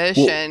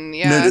 Prohibition,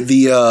 No,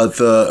 the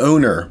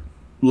owner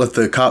let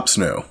the cops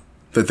know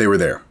that they were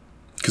there.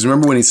 Because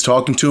remember when he's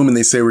talking to him and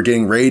they say we're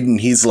getting raided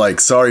and he's like,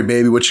 sorry,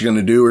 baby, what you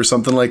gonna do or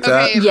something like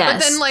that? Okay,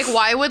 yes. But then like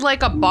why would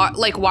like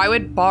why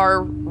would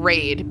bar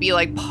raid be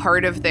like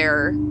part of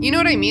their, you know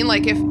what I mean?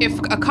 Like if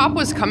a cop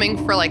was coming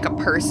for like a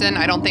person,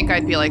 I don't think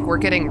I'd be like, we're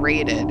getting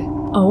raided.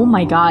 Oh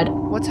my god.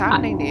 What's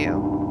happening to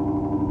you?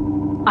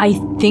 I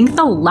think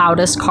the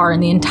loudest car in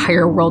the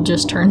entire world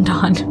just turned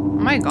on.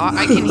 Oh my god,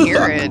 I can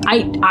hear it.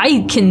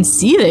 I can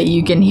see that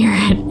you can hear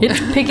it. It's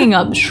picking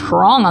up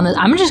strong on this.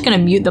 I'm just gonna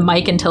mute the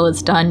mic until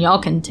it's done.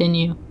 Y'all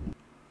continue.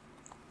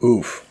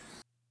 Oof.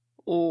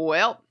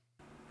 Well.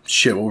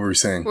 Shit, what were we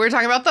saying? We were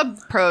talking about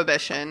the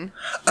prohibition.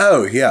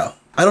 Oh, yeah.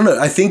 I don't know.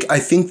 I think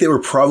they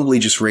were probably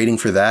just raiding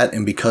for that,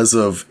 and because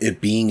of it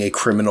being a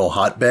criminal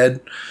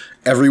hotbed,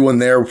 everyone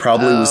there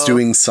probably was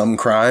doing some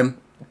crime.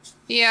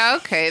 Yeah,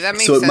 okay, that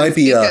makes sense. So it might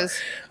be a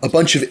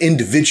bunch of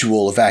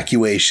individual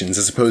evacuations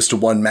as opposed to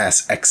one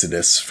mass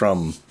exodus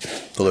from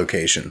the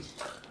location.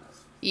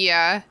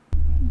 Yeah.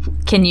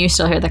 Can you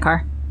still hear the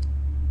car?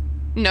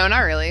 No, not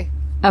really.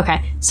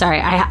 Okay,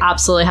 sorry. I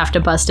absolutely have to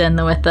bust in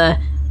with the...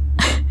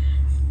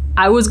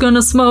 I was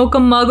gonna smoke a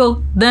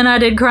Muggle, then I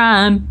did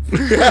crime.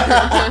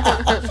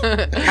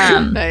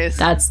 Nice.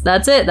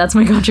 That's it. That's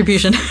my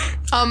contribution.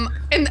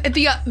 And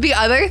the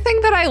other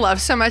thing that I love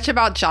so much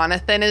about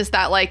Jonathan is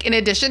that, like, in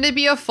addition to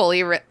being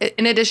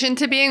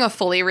a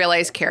fully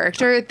realized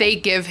character, they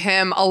give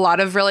him a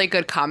lot of really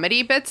good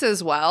comedy bits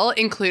as well,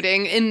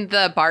 including in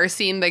the bar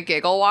scene. The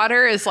giggle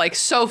water is like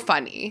so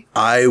funny.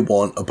 I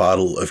want a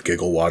bottle of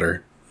giggle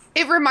water.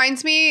 It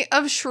reminds me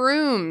of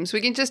shrooms. We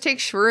can just take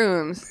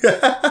shrooms.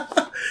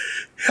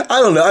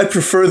 I don't know. I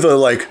prefer the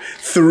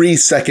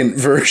 3-second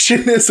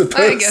version as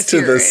opposed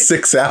to the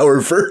 6-hour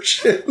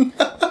version.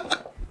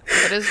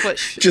 That is what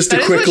just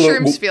a quick little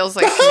shrooms feels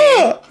like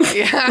to me.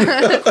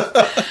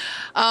 Yeah.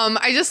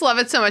 I just love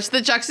it so much. The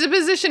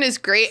juxtaposition is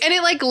great, and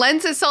it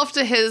lends itself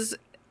to his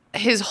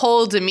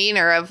whole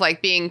demeanor of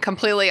being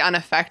completely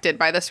unaffected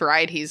by this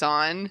ride he's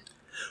on.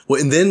 Well,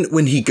 and then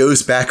when he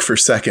goes back for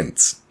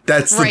seconds.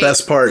 That's the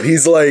best part.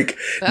 He's like,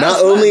 not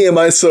fun. only am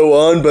I so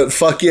on, but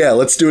fuck yeah,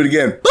 let's do it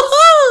again.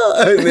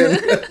 And then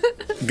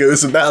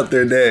goes about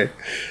their day.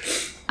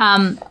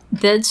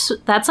 That's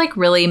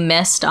really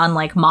missed on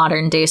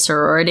modern day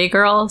sorority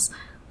girls.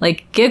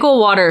 Giggle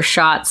water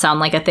shots sound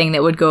like a thing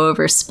that would go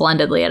over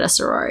splendidly at a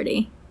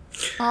sorority.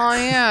 Oh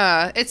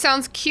yeah, it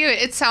sounds cute.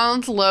 It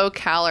sounds low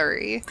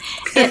calorie.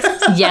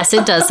 Yes,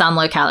 it does sound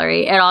low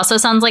calorie. It also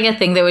sounds like a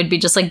thing that would be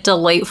just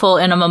delightful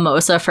in a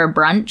mimosa for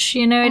brunch.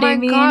 You know what I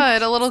mean? Oh my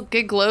god, a little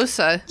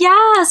giglosa.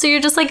 Yeah, so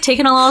you're just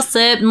taking a little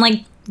sip and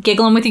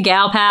giggling with your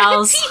gal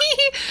pals.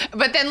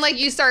 But then, like,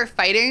 you start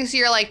fighting, so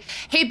you're like,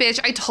 hey, bitch,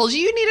 I told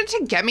you needed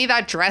to get me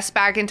that dress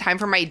back in time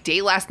for my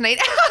date last night.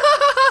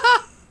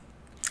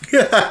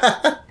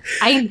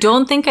 I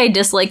don't think I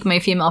dislike my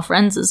female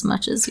friends as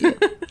much as you.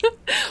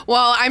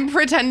 Well, I'm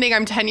pretending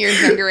I'm 10 years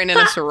younger and in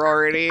a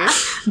sorority.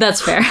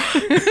 That's fair.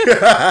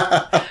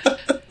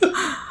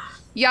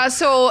 Yeah,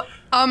 so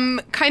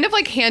kind of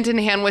like hand in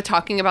hand with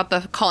talking about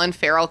the Colin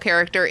Farrell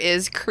character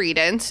is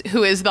Credence,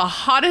 who is the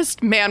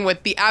hottest man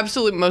with the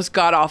absolute most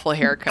god-awful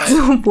haircut.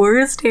 The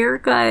worst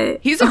haircut.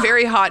 He's a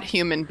very hot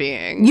human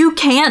being. You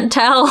can't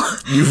tell.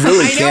 You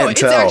really I know, can't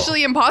it's tell.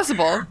 actually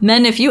impossible.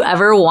 Men, if you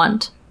ever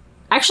want,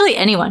 actually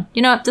anyone,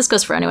 you know what, this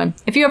goes for anyone.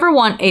 If you ever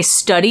want a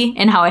study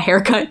in how a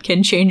haircut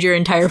can change your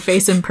entire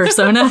face and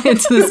persona,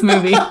 it's this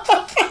movie.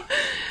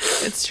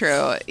 It's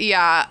true.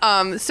 Yeah.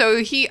 So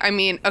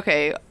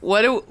okay,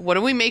 what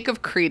do we make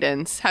of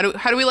Credence? How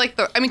do we like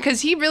because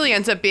he really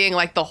ends up being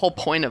like the whole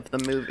point of the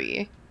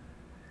movie.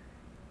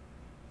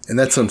 And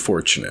that's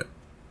unfortunate.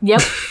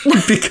 Yep.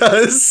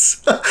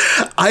 Because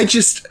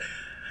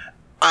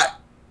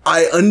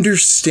I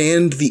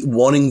understand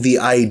wanting the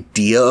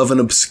idea of an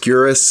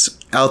Obscurus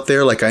out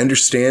there. Like, I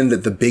understand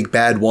that the big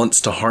bad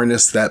wants to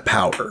harness that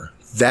power.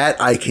 That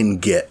I can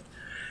get.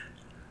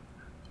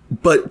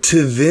 But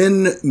to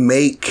then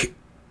make...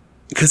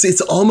 Because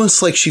it's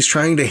almost like she's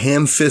trying to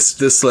ham-fist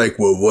this, like,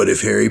 well, what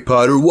if Harry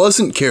Potter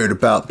wasn't cared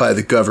about by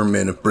the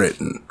government of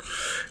Britain?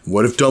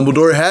 What if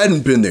Dumbledore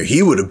hadn't been there?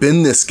 He would have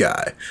been this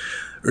guy.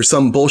 Or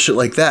some bullshit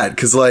like that.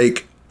 Because,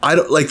 like,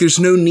 there's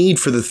no need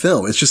for the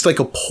film. It's just like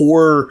a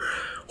poor,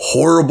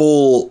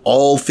 horrible,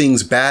 all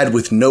things bad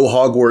with no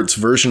Hogwarts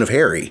version of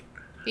Harry.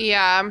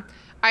 Yeah.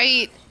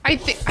 I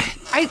think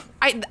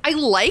I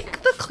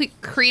like the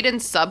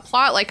Credence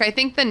subplot. Like, I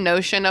think the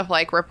notion of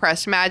like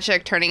repressed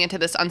magic turning into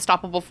this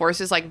unstoppable force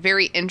is like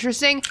very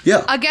interesting.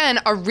 Yeah. Again,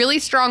 a really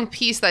strong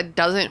piece that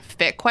doesn't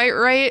fit quite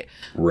right.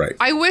 Right.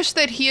 I wish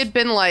that he had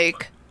been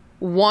like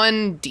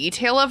one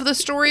detail of the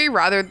story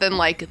rather than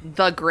like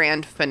the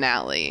grand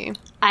finale.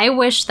 I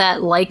wish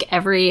that, like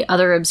every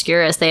other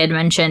Obscurus they had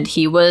mentioned,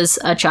 he was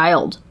a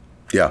child.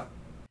 Yeah.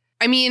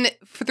 I mean,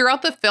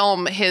 throughout the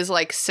film, his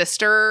like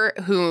sister,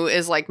 who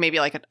is like maybe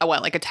like a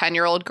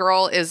 10-year-old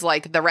girl, is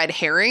like the red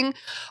herring.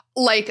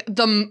 Like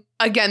the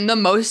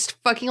most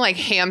fucking like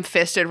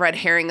ham-fisted red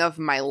herring of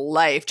my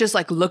life. Just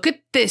like, look at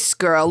this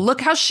girl.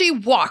 Look how she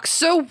walks.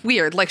 So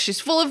weird. Like, she's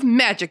full of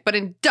magic, but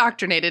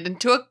indoctrinated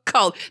into a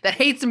cult that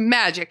hates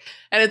magic.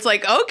 And it's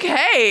like,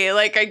 okay,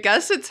 like, I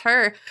guess it's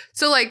her.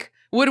 So like,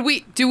 would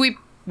we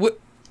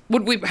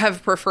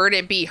have preferred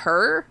it be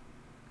her?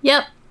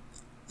 Yep.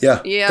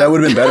 Yeah, that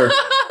would have been better.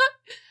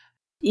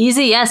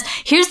 Easy, yes.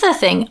 Here's the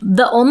thing.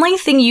 The only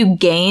thing you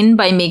gain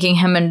by making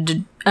him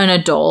an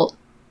adult,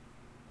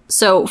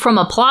 so from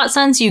a plot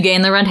sense, you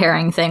gain the red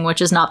herring thing,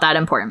 which is not that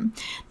important.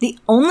 The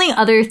only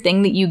other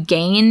thing that you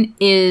gain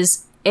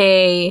is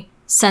a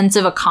sense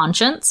of a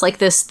conscience, like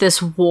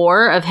this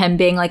war of him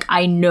being like,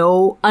 I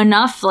know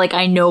enough, like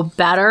I know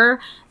better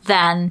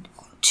than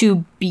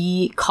to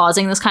be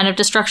causing this kind of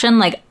destruction.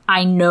 Like,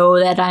 I know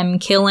that I'm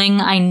killing.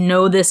 I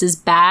know this is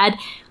bad.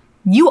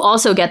 You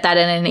also get that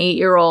in an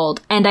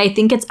 8-year-old. And I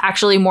think it's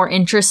actually more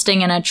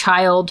interesting in a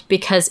child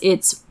because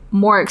it's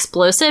more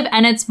explosive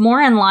and it's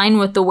more in line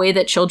with the way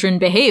that children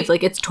behave.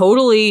 Like, it's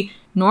totally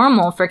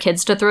normal for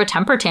kids to throw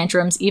temper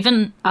tantrums,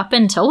 even up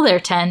until they're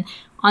 10,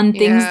 on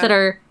things that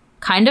are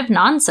kind of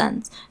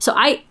nonsense. So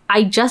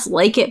I just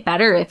like it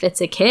better if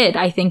it's a kid.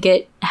 I think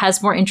it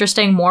has more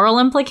interesting moral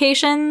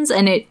implications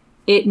and it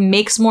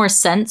makes more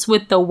sense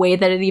with the way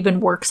that it even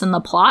works in the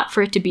plot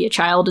for it to be a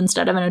child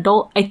instead of an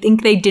adult. I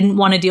think they didn't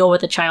want to deal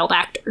with a child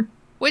actor.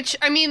 Which,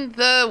 I mean,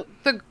 the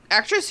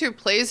actress who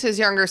plays his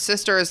younger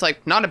sister is,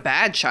 like, not a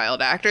bad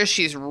child actress.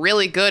 She's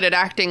really good at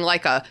acting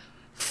like a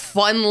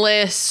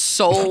funless,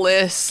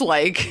 soulless,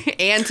 like,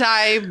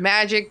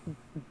 anti-magic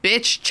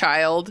bitch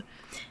child.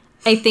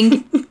 I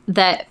think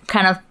that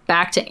kind of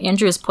back to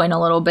Andrew's point a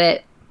little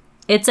bit,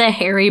 it's a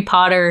Harry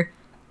Potter,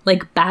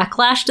 like,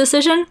 backlash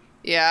decision.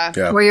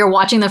 Yeah. Where you're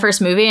watching the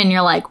first movie and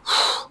you're like,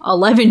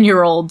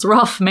 11-year-olds,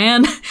 rough,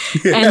 man.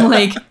 And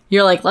like,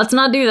 you're like, let's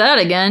not do that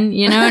again.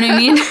 You know what I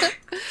mean?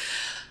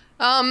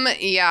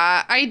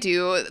 Yeah, I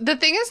do. The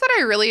thing is that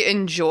I really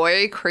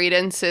enjoy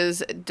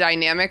Credence's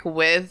dynamic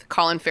with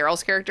Colin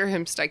Farrell's character,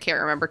 whom I can't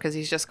remember because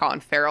he's just Colin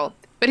Farrell.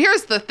 But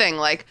here's the thing,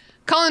 like,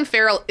 Colin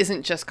Farrell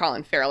isn't just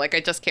Colin Farrell. Like, I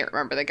just can't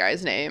remember the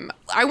guy's name.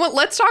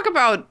 Let's talk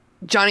about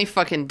Johnny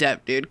fucking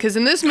Depp, dude. Because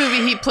in this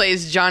movie, he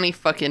plays Johnny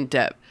fucking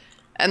Depp.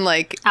 And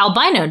like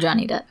albino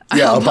Johnny Depp.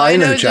 Yeah,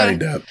 albino Johnny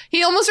Depp.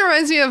 He almost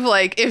reminds me of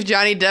like if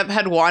Johnny Depp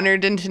had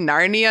wandered into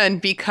Narnia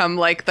and become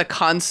like the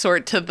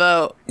consort to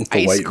the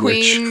Ice White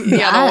Queen. Witch.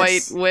 Yeah, the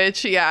White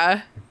Witch.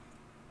 Yeah.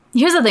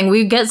 Here's the thing: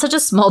 we get such a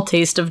small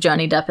taste of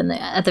Johnny Depp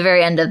at the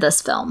very end of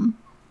this film.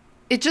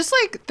 It just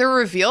like the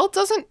reveal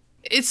doesn't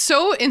It's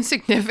so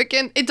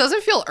insignificant. It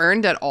doesn't feel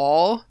earned at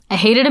all. I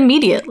hate it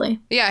immediately.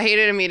 Yeah, I hate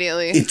it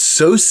immediately. It's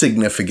so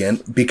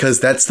significant because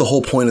that's the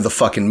whole point of the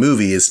fucking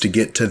movie, is to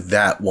get to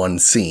that one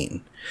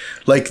scene.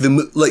 Like the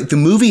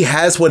movie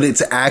has what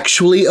it's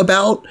actually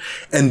about,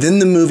 and then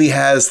the movie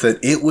has that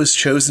it was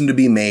chosen to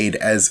be made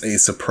as a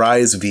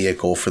surprise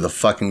vehicle for the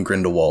fucking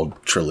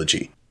Grindelwald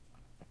trilogy.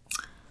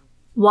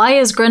 Why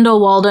is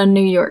Grindelwald in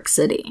New York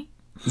City?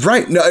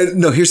 Right.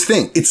 No, here's the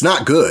thing. It's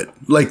not good.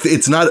 Like,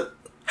 it's not...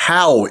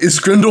 How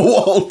is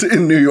Grindelwald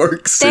in New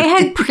York City? They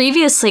had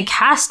previously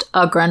cast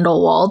a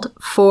Grindelwald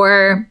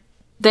for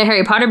the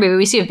Harry Potter movie.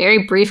 We see a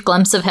very brief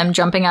glimpse of him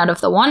jumping out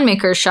of the wand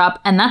maker's shop,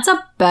 and that's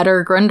a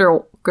better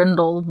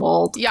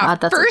Grindelwald. Yeah,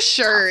 God, that's for a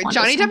sure. tough one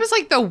Johnny to say. Depp is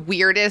like the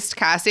weirdest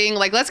casting.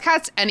 Like, let's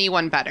cast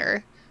anyone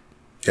better.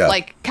 Yeah.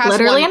 Like, cast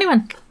Literally one-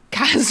 anyone.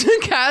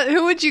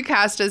 Who would you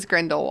cast as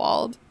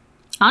Grindelwald?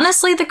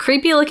 Honestly, the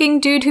creepy looking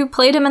dude who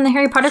played him in the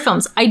Harry Potter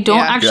films. I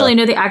don't actually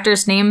know the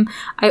actor's name.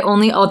 I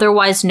only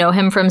otherwise know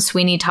him from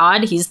Sweeney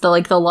Todd. He's the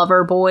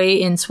lover boy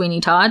in Sweeney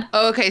Todd.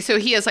 Oh, okay, so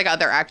he has like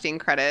other acting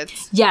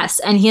credits.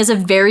 Yes, and he has a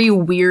very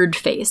weird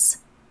face.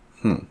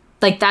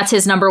 Like, that's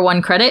his number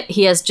one credit.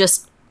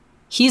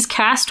 He's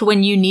cast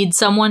when you need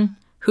someone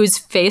whose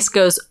face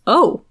goes,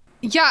 oh.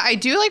 Yeah, I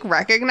do like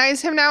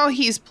recognize him now.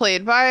 He's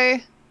played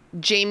by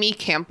Jamie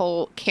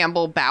Campbell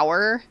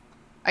Bower,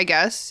 I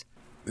guess.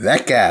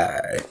 That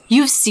guy.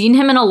 You've seen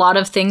him in a lot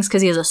of things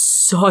because he has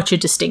such a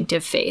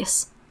distinctive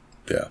face.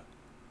 Yeah.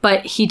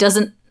 But he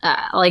doesn't,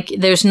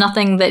 there's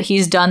nothing that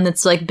he's done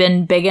that's, like,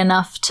 been big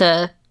enough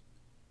to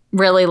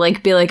really,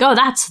 like, be like, oh,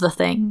 that's the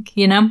thing,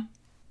 you know?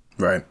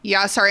 Right.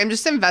 Yeah, sorry, I'm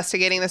just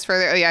investigating this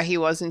further. Oh, yeah, he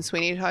was in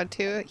Sweeney Todd,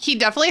 too. He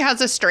definitely has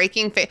a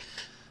striking face.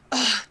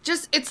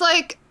 It's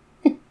like,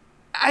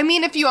 I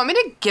mean, if you want me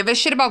to give a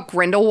shit about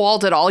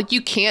Grindelwald at all, you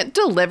can't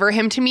deliver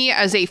him to me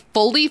as a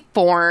fully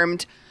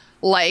formed,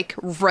 like,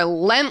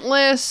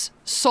 relentless,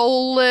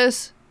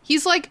 soulless.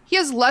 He's like, he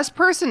has less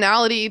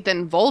personality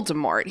than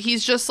Voldemort.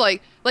 He's just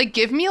like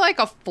give me like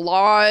a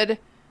flawed,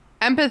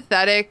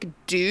 empathetic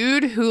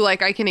dude who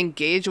like I can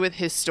engage with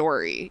his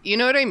story. You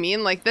know what I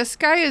mean? Like, this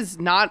guy is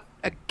not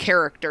a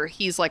character.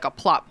 He's like a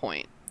plot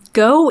point.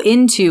 Go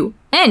into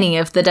any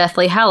of the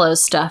Deathly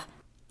Hallows stuff.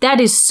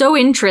 That is so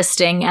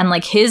interesting, and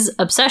like his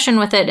obsession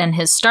with it and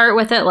his start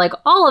with it, like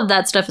all of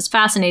that stuff is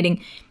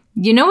fascinating.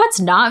 You know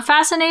what's not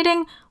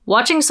fascinating?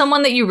 Watching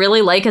someone that you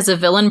really like as a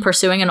villain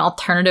pursuing an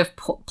alternative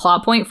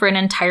plot point for an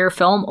entire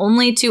film,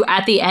 only to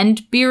at the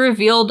end be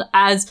revealed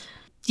as,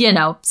 you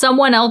know,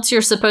 someone else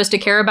you're supposed to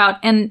care about,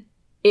 and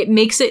it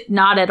makes it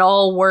not at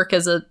all work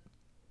as a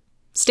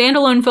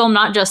standalone film,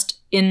 not just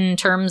in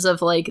terms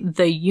of like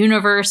the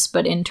universe,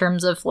 but in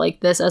terms of like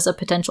this as a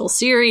potential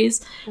series.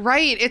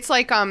 Right. It's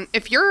like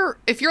if you're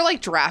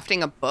like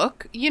drafting a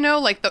book, you know,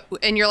 like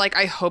and you're like,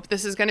 I hope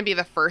this is going to be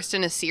the first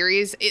in a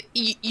series.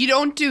 You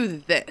don't do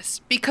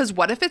this, because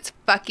what if it's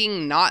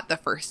fucking not the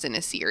first in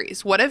a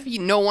series? What if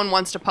no one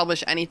wants to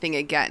publish anything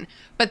again?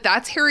 But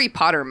that's Harry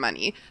Potter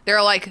money.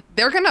 They're like,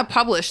 they're going to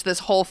publish this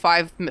whole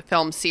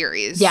 5-film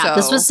series. Yeah, so.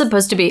 This was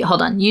supposed to be,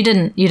 hold on, you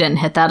didn't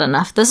hit that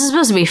enough. This is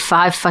supposed to be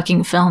 5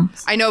 fucking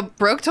films. I know,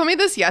 Brooke told me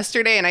this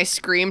yesterday and I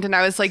screamed and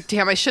I was like,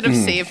 damn, I should have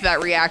saved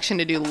that reaction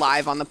to do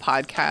live on the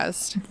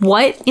podcast.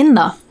 What in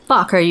the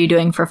fuck are you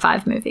doing for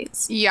 5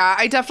 movies? Yeah,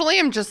 I definitely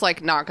am just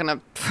like not gonna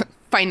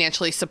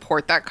financially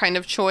support that kind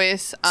of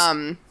choice.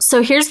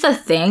 So here's the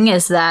thing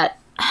is that,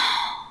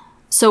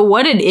 so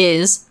what it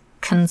is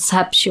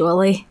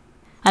conceptually,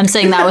 I'm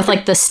saying that with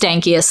like the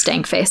stankiest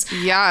stank face.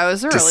 Yeah, it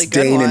was a really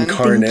Disdain good one.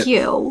 incarnate. Thank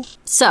you.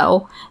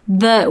 So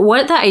the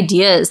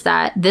idea is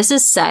that this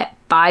is set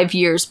 5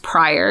 years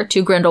prior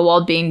to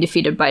Grindelwald being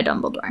defeated by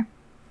Dumbledore.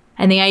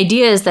 And the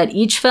idea is that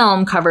each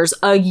film covers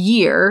a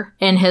year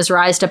in his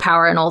rise to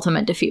power and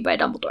ultimate defeat by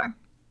Dumbledore.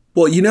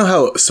 Well, you know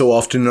how so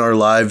often in our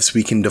lives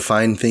we can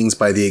define things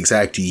by the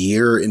exact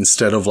year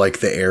instead of like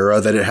the era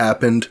that it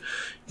happened?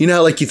 You know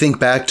how like you think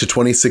back to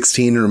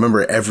 2016 and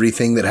remember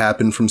everything that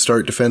happened from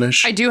start to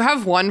finish? I do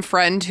have one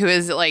friend who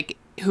is like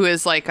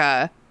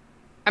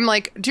I'm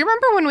like, do you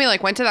remember when we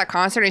like went to that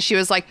concert and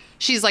she's like,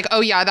 oh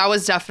yeah, that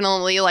was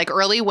definitely like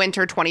early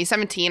winter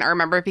 2017. I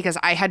remember it because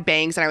I had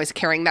bangs and I was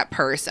carrying that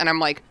purse, and I'm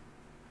like,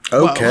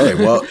 whoa. Okay,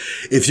 well,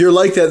 if you're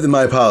like that, then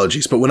my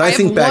apologies. But when I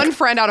think have back, one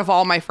friend out of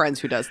all my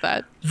friends who does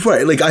that.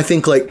 right, like I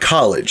think like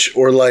college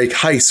or like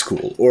high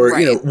school or,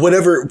 you know, Right.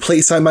 whatever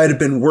place I might have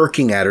been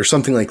working at or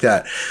something like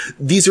that.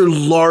 These are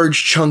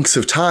large chunks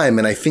of time.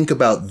 And I think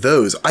about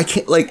those. I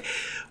can't like,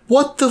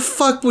 what the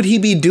fuck would he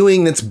be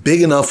doing that's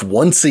big enough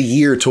once a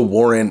year to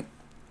warrant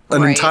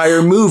an Right.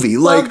 entire movie?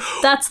 Like,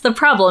 Well, that's the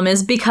problem,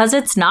 is because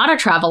it's not a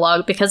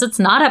travelogue, because it's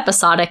not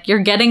episodic, you're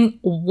getting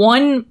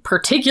one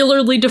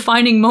particularly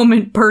defining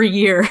moment per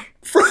year.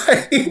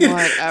 right.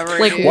 Whatever.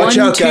 Like dude. Watch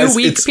one out, guys.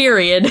 2-week It's-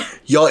 period.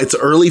 Y'all, it's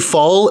early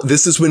fall.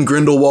 This is when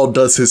Grindelwald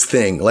does his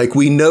thing. Like,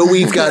 we know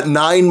we've got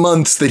 9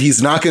 months that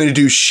he's not going to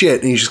do shit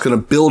and he's just going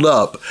to build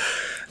up.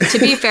 To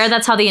be fair,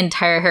 that's how the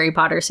entire Harry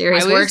Potter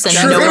series I was works, and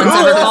just no True. one's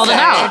ever called it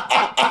out.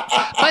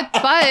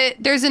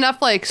 But there's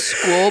enough like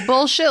school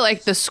bullshit.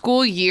 Like the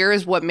school year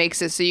is what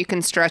makes it so you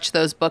can stretch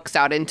those books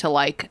out into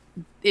like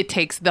it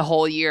takes the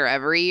whole year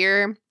every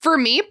year. For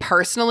me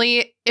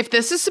personally, if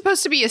this is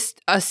supposed to be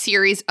a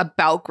series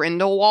about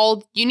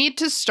Grindelwald, you need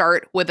to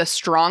start with a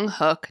strong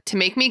hook to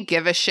make me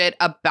give a shit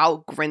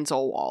about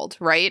Grindelwald,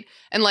 right?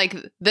 And like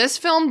this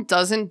film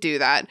doesn't do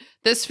that.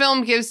 This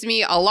film gives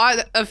me a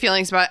lot of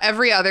feelings about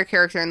every other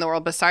character in the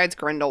world besides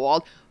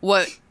Grindelwald.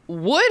 What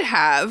would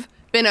have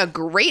been a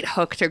great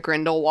hook to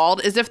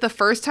Grindelwald is if the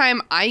first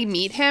time I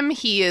meet him,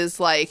 he is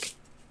like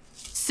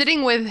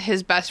sitting with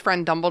his best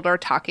friend Dumbledore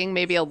talking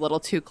maybe a little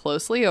too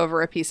closely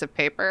over a piece of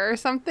paper or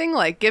something.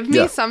 Like, give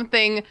me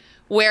something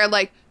where,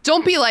 like,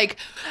 don't be like,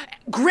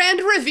 grand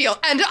reveal,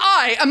 and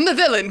I am the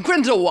villain,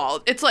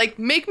 Grindelwald. It's like,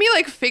 make me,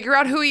 like, figure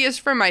out who he is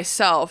for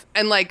myself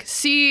and, like,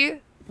 see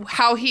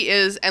how he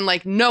is and,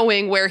 like,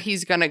 knowing where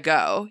he's gonna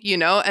go, you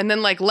know? And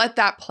then, like, let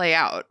that play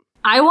out.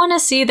 I want to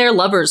see their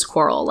lovers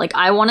quarrel. Like,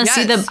 I want to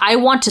see them. I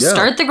want to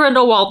start the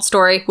Grindelwald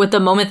story with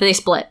the moment they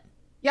split.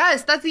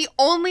 Yes, that's the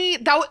only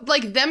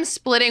like them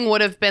splitting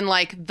would have been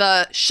like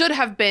should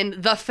have been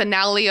the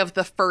finale of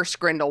the first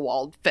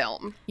Grindelwald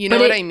film. You know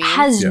what I mean? It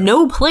has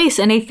no place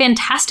in a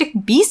Fantastic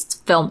Beasts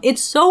film.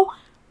 It's so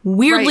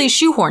weirdly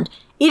shoehorned.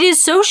 It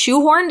is so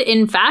shoehorned,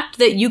 in fact,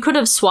 that you could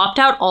have swapped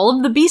out all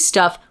of the Beast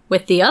stuff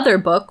with the other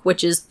book,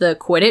 which is the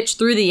Quidditch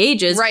Through the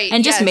Ages,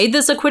 and just made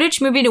this a Quidditch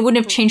movie and it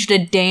wouldn't have changed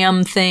a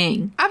damn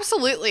thing.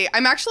 Absolutely.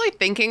 I'm actually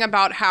thinking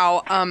about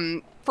how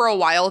for a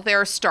while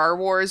there, Star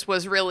Wars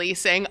was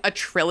releasing a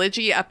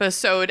trilogy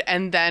episode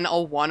and then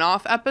a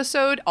one-off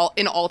episode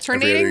in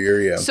alternating. Every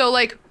other year, So,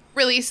 like,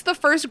 release the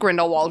first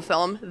Grindelwald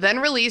film, then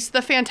release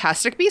the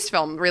Fantastic Beasts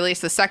film,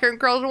 release the second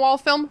Grindelwald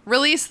film,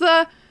 release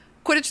the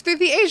Quidditch Through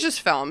the Ages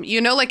film.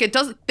 You know, like,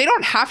 they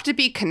don't have to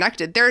be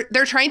connected.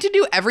 They're trying to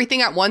do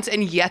everything at once,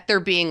 and yet they're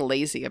being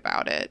lazy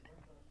about it.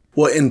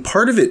 Well, and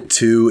part of it,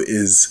 too,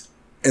 is,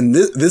 and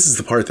this is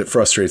the part that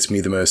frustrates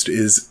me the most,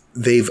 is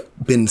they've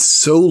been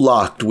so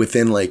locked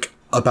within like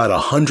about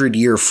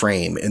 100-year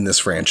frame in this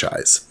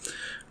franchise,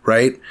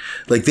 right?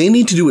 Like they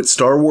need to do what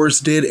Star Wars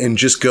did and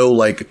just go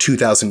like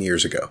 2,000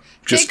 years ago.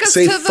 Just Take us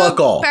say to fuck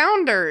the all.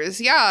 Founders.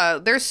 Yeah,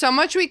 there's so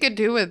much we could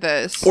do with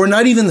this. Or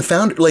not even the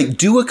founder. Like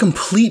do a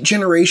complete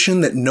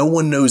generation that no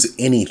one knows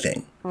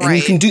anything. Right. And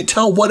you can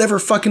tell whatever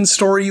fucking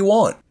story you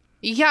want.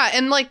 Yeah,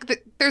 and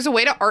like there's a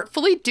way to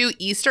artfully do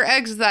Easter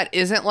eggs that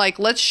isn't like,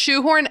 let's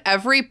shoehorn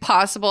every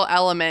possible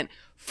element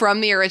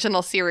from the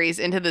original series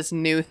into this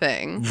new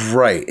thing.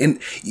 Right.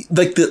 And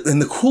like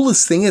the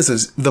coolest thing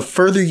is the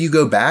further you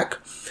go back,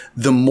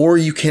 the more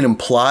you can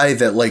imply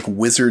that like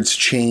wizards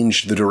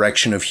changed the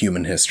direction of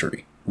human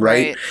history.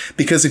 Right?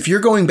 Because if you're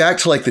going back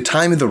to like the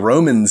time of the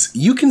Romans,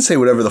 you can say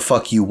whatever the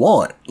fuck you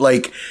want.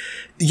 Like,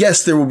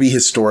 yes, there will be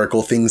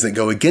historical things that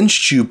go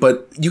against you,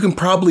 but you can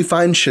probably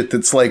find shit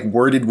that's like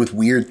worded with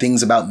weird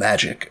things about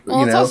magic. Well,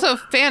 you know? It's also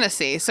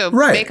fantasy, so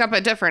make up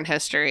a different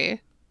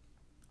history.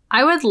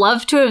 I would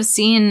love to have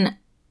seen,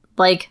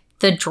 like,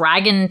 the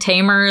dragon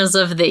tamers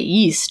of the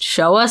East.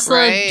 Show us,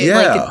 like,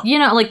 you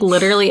know, like,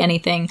 literally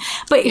anything.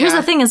 But here's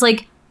the thing is,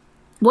 like,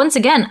 once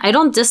again, I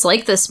don't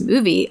dislike this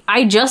movie.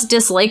 I just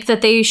dislike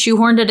that they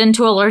shoehorned it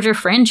into a larger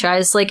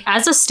franchise. Like,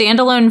 as a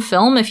standalone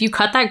film, if you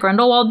cut that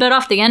Grindelwald bit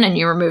off the end and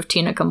you remove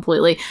Tina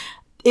completely,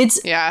 it's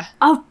a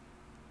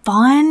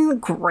fun,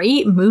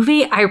 great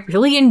movie. I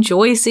really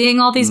enjoy seeing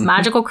all these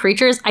magical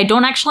creatures. I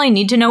don't actually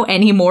need to know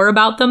any more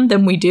about them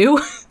than we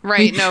do.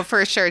 Right, no,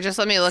 for sure. Just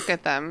let me look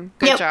at them.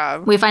 Good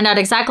job. We find out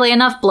exactly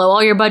enough. Blow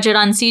all your budget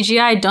on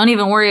CGI. Don't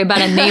even worry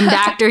about a named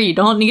actor. You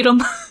don't need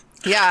them.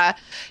 Yeah.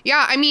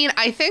 Yeah, I mean,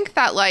 I think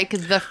that, like,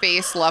 the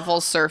face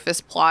level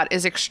surface plot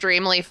is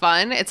extremely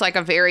fun. It's, like,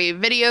 a very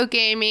video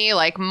gamey,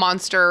 like,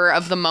 monster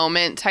of the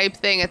moment type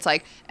thing. It's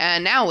like,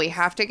 and now we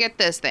have to get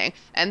this thing.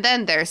 And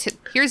then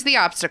here's the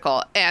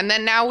obstacle. And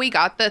then now we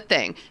got the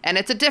thing. And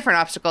it's a different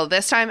obstacle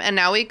this time. And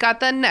now we got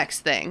the next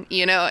thing,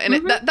 you know?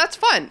 And that's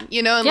fun,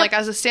 you know? And, like,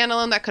 as a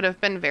standalone, that could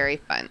have been very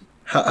fun.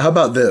 How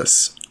about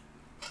this?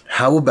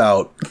 How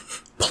about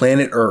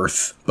Planet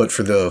Earth, but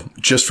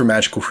just for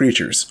magical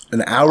creatures?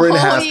 An hour and a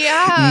half,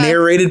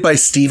 narrated by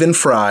Stephen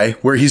Fry,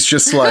 where he's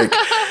just like,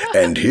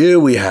 and here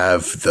we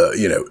have the,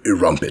 you know,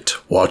 Erumpet.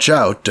 Watch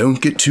out, don't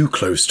get too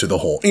close to the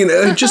hole. You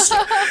know, just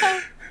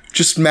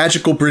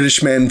magical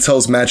British man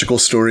tells magical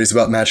stories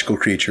about magical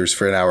creatures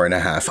for an hour and a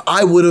half.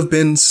 I would have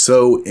been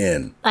so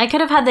in. I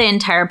could have had the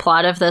entire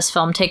plot of this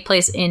film take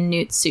place in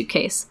Newt's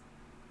suitcase.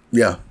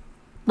 Yeah.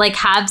 Like,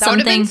 have something.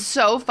 That would have been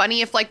so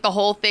funny if, like, the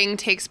whole thing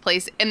takes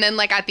place and then,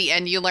 like, at the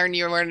end you learn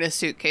you were in a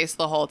suitcase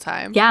the whole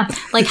time. Yeah.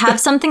 Like, have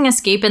something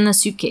escape in the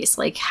suitcase.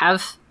 Like,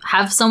 have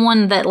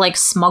someone that, like,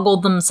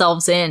 smuggled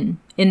themselves in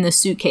the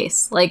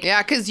suitcase. Like,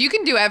 yeah, because you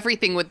can do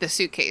everything with the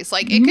suitcase.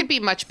 Like, it could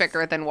be much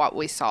bigger than what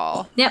we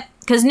saw. Yep.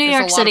 Because New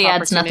York City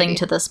adds nothing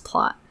to this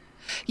plot.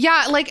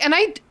 Yeah, like, and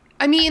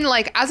I mean,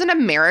 like, as an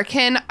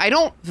American, I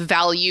don't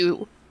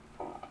value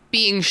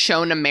being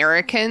shown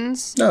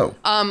Americans. No.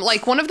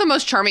 Like, one of the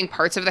most charming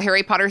parts of the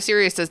Harry Potter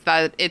series is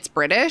that it's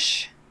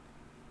British.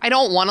 I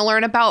don't want to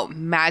learn about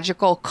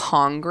magical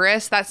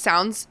Congress.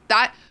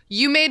 That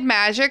you made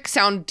magic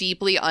sound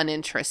deeply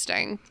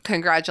uninteresting.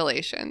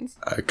 Congratulations.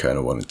 I kind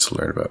of wanted to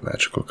learn about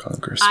Magical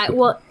Congress.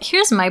 Well,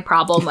 here's my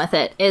problem with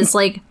it is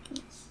like,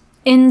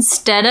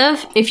 instead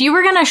of, if you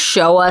were going to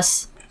show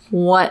us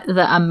what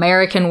the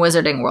American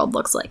wizarding world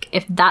looks like,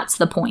 if that's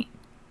the point,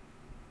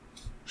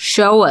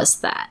 show us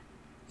that.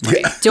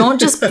 Yeah. Don't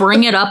just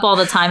bring it up all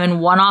the time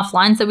in one-off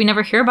lines that we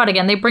never hear about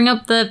again. They bring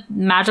up the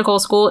magical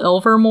school,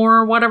 Ilvermore,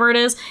 or whatever it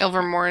is.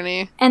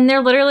 Ilvermorny. And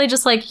they're literally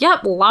just like,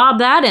 yep, lob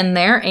that in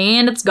there,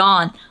 and it's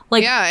gone.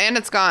 Like, Yeah, and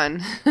it's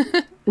gone.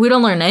 we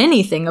don't learn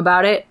anything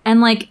about it.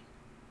 And, like,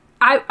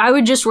 I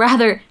would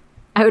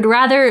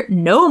rather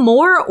know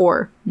more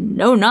or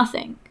know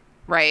nothing.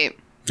 Right.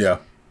 Yeah.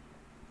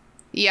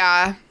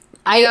 Yeah.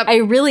 I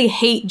really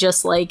hate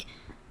just, like,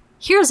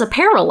 here's a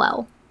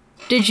parallel.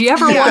 Did you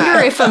ever wonder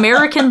if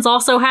Americans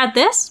also had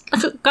this?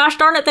 Gosh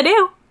darn it, they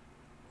do.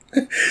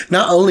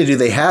 Not only do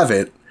they have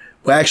it,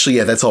 well, actually,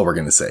 yeah, that's all we're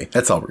going to say.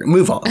 That's all we're going to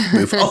move on.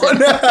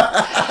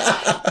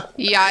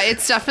 Yeah,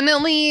 it's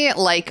definitely,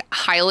 like,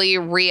 highly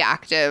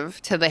reactive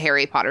to the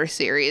Harry Potter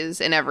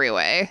series in every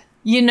way.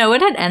 You know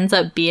what it ends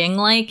up being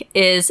like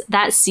is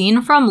that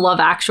scene from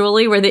Love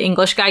Actually where the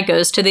English guy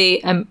goes to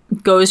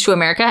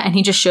America and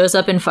he just shows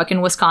up in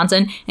fucking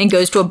Wisconsin and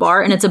goes to a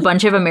bar and it's a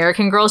bunch of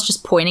American girls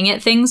just pointing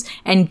at things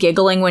and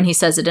giggling when he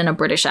says it in a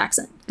British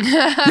accent.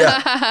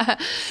 Yeah.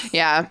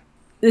 Yeah.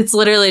 It's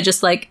literally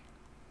just like,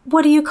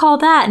 what do you call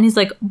that? And he's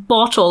like,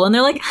 bottle. And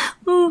they're like,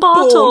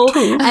 bottle.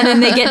 And then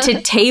they get to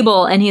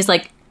table and he's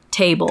like,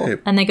 table.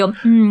 And they go,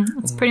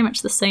 it's pretty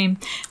much the same.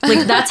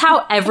 Like, that's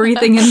how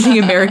everything in the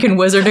American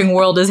wizarding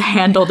world is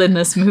handled in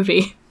this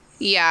movie.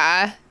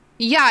 Yeah.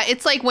 Yeah,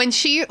 it's like when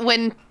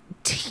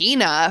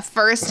Tina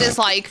first is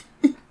like,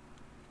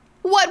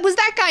 what, was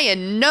that guy a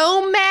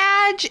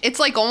nomad? It's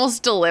like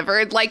almost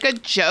delivered like a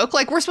joke.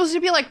 Like, we're supposed to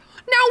be like,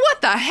 now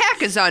what the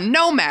heck is a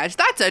nomad?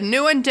 That's a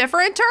new and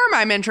different term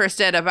I'm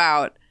interested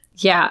about.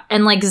 Yeah,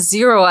 and like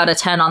 0 out of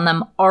 10 on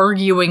them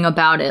arguing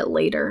about it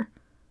later.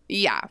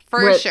 Yeah,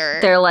 for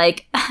sure. They're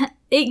like,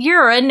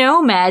 you're a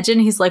nomad.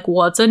 And he's like,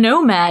 what's a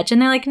nomad?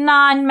 And they're like,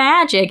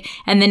 non-magic.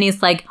 And then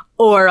he's like,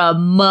 or a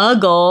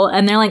muggle.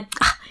 And they're like,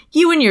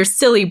 you and your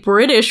silly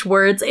British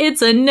words.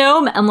 It's a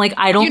nomad. I'm like,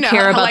 I don't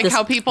care about like this.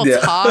 how people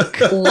talk.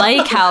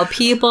 Like how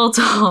people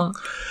talk.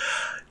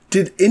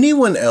 Did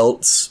anyone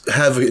else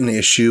have an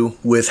issue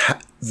with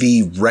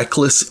the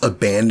reckless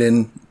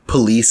abandon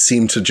police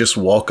seem to just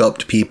walk up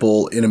to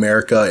people in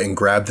America and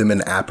grab them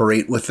and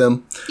apparate with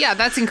them? Yeah,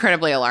 that's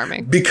incredibly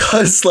alarming.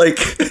 Because, like,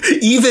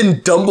 even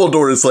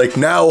Dumbledore is like,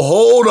 now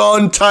hold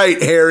on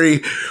tight,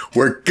 Harry.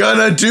 We're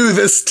gonna do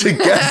this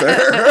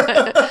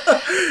together.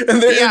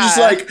 And they're just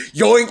like,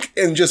 yoink,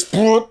 and just,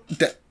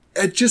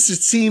 it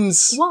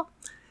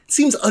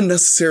seems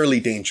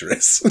unnecessarily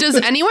dangerous. Does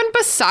anyone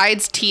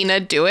besides Tina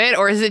do it,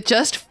 or is it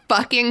just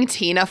fucking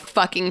Tina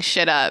fucking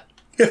shit up?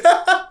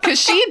 Because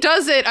she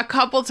does it a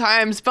couple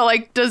times, but,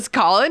 like, does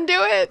Colin do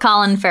it?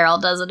 Colin Farrell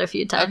does it a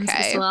few times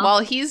as well.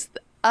 He's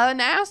an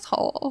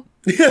asshole.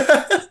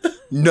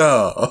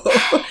 No.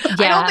 I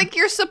don't think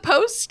you're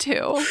supposed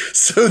to.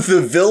 So the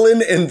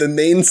villain and the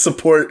main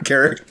support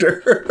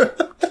character.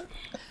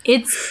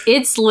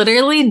 It's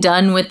literally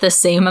done with the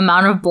same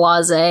amount of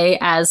blasé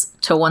as,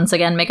 to once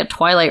again make a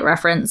Twilight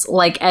reference,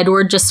 like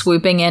Edward just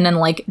swooping in and,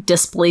 like,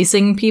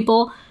 displacing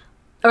people.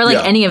 Or,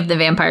 like, any of the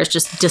vampires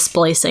just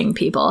displacing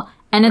people.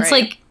 And it's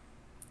like,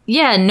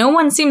 yeah, no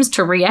one seems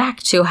to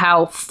react to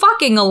how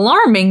fucking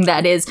alarming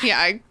that is.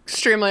 Yeah,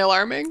 extremely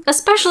alarming.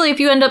 Especially if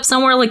you end up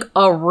somewhere like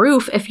a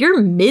roof. If you're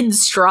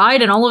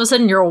mid-stride and all of a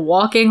sudden you're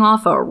walking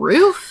off a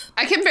roof.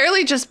 I can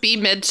barely just be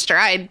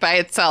mid-stride by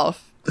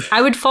itself.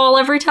 I would fall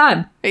every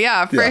time.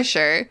 Yeah, for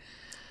sure.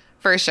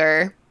 For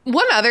sure.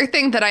 One other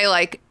thing that I,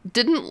 like,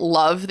 didn't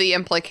love the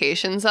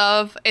implications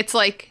of, it's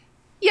like,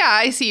 yeah,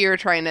 I see you're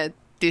trying to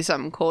do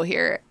something cool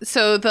here.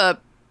 So the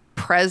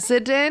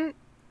president,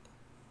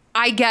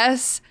 I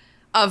guess,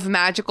 of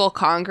Magical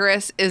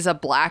Congress is a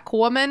black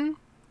woman.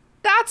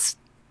 That's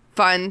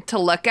fun to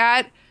look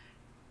at.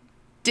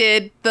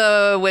 Did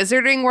the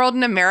wizarding world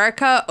in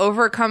America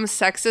overcome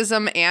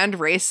sexism and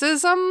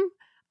racism?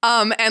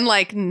 And,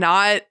 like,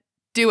 not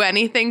do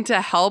anything to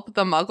help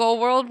the Muggle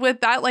world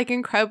with that, like,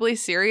 incredibly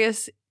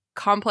serious,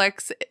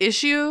 complex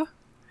issue?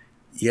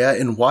 Yeah,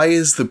 and why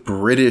is the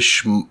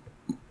British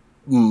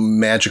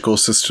magical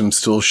system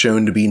still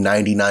shown to be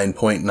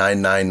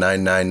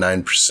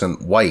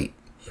 99.99999% white,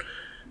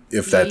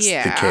 if that's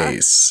the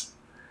case?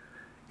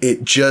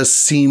 It just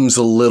seems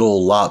a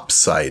little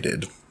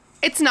lopsided.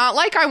 It's not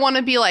like I want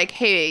to be like,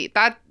 hey,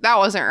 that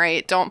wasn't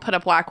right, don't put a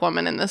black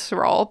woman in this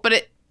role, but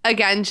it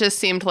again just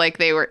seemed like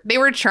they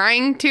were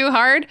trying too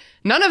hard.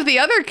 None of the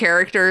other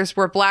characters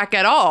were black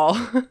at all.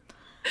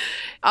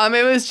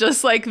 It was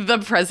just like the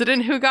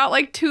president who got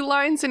like 2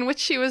 lines in which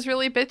she was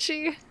really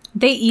bitchy.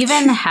 They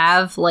even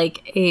have,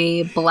 like,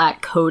 a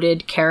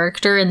black-coated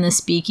character in the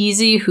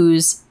Speakeasy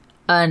who's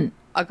a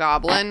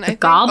goblin, I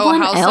think.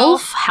 Goblin?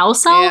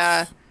 House elf?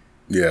 Yeah.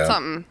 Yeah.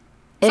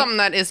 Something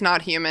that is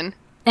not human.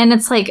 And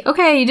it's like,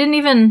 okay, you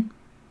didn't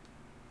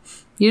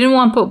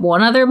want to put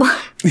one other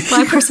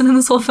black person in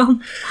this whole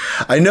film?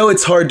 I know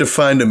it's hard to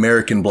find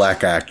American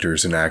black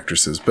actors and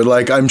actresses, but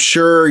like I'm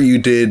sure you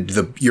did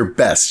your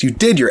best. You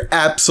did your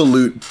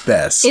absolute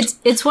best.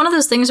 It's one of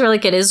those things where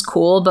like it is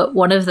cool, but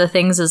one of the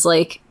things is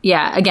like,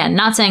 yeah, again,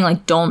 not saying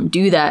like don't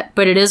do that,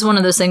 but it is one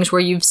of those things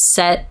where you've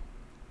set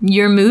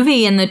your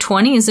movie in the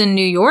 20s in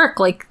New York.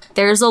 Like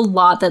there's a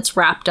lot that's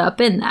wrapped up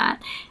in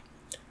that.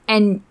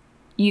 And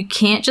you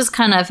can't just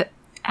kind of,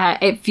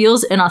 it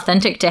feels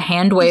inauthentic to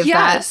hand wave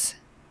that.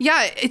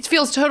 Yeah, it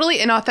feels totally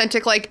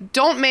inauthentic. Like,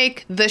 don't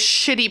make the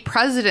shitty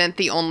president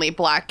the only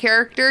black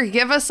character.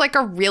 Give us like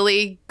a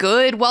really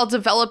good,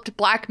 well-developed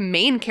black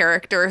main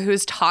character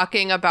who's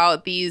talking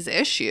about these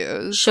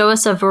issues. Show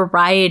us a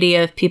variety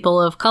of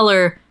people of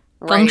color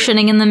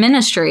functioning in the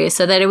ministry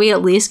so that we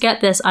at least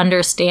get this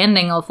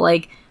understanding of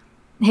like,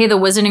 hey, the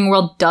Wizarding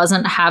World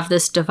doesn't have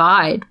this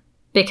divide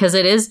because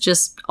it is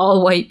just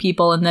all white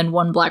people and then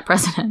one black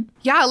president.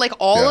 Yeah, like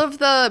all of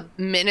the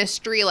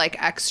ministry like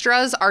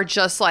extras are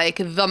just like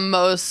the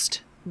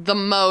most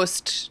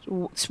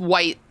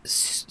white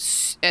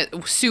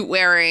suit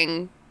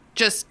wearing,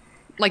 just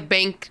like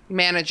bank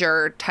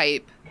manager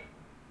type.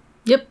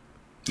 Yep.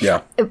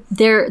 Yeah.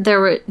 There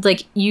were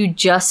like, you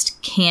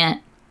just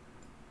can't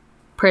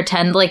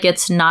pretend like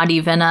it's not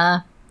even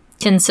a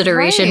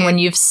consideration when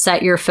you've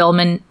set your film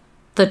in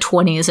the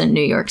 20s in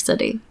New York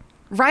City.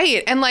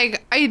 Right. And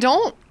like, I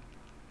don't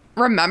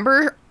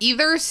remember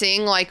either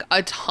seeing like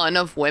a ton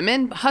of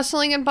women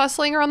hustling and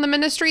bustling around the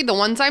ministry. The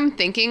ones I'm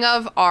thinking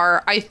of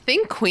are, I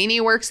think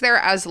Queenie works there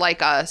as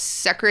like a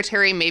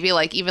secretary, maybe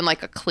like even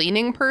like a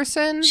cleaning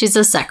person. She's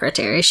a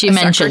secretary. She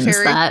mentions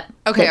that.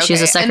 Okay. That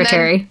she's a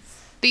secretary.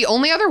 The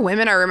only other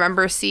women I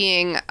remember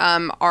seeing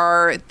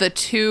are the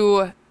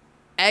two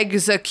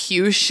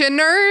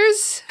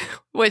executioners,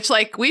 which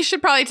like we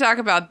should probably talk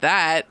about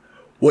that.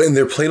 Well, and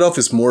they're played off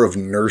as more of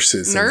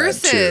nurses.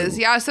 Nurses,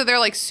 yeah. So they're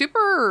like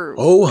super.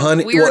 Oh,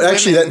 honey. Well,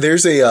 actually, women.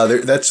 there's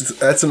a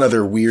that's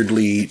another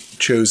weirdly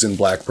chosen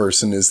black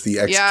person is the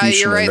executioner. Yeah,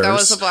 you're right. Nurse. That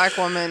was a black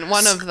woman.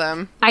 One of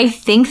them. I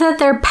think that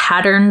they're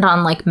patterned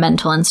on like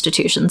mental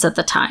institutions at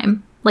the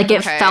time. Like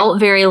it felt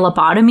very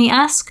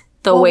lobotomy-esque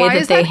the way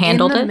that they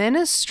handled it.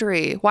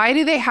 Ministry. Why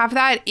do they have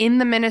that in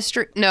the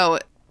ministry? No,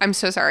 I'm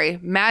so sorry.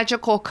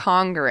 Magical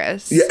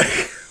Congress. Yeah.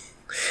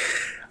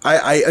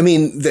 I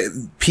mean,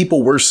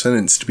 people were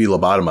sentenced to be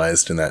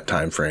lobotomized in that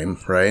time frame,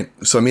 right?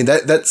 So, I mean,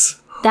 that's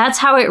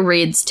how it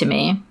reads to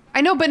me. I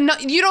know, but no,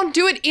 you don't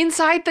do it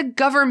inside the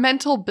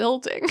governmental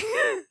building.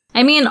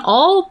 I mean,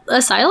 all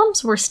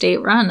asylums were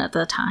state-run at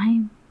the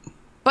time.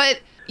 But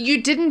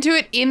you didn't do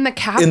it in the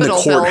Capitol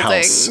building. In the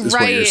courthouse building, is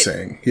what you're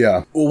saying.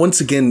 Yeah. Well, once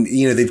again,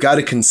 they've got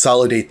to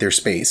consolidate their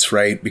space,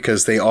 right?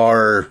 Because they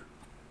are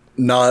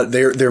not,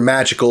 they're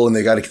magical and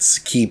they got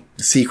to keep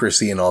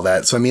secrecy and all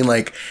that. So, I mean,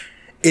 like,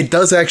 it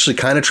does actually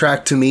kind of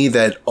track to me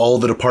that all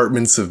the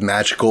departments of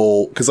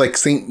magical, because like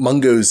St.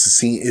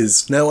 Mungo's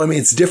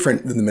it's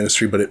different than the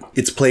ministry, but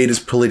it's played as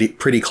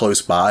pretty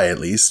close by at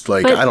least.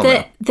 Like, but I don't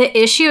know. The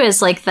issue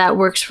is like that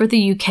works for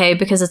the UK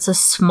because it's a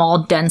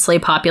small, densely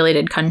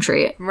populated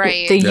country.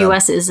 Right. The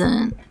US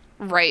isn't.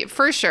 Right,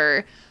 for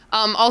sure.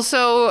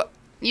 Also,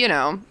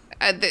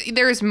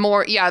 there's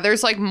more,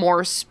 there's like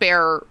more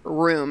spare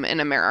room in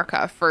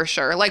America for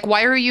sure. Like,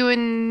 why are you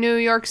in New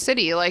York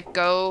City? Like,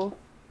 go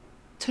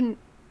to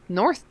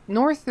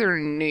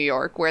northern New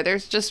York where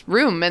there's just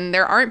room and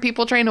there aren't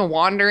people trying to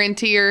wander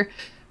into your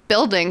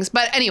buildings.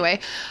 But anyway,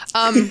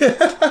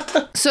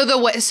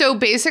 so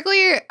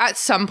basically at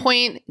some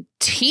point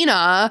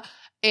Tina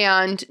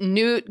and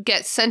Newt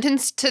get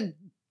sentenced to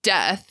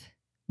death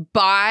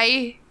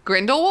by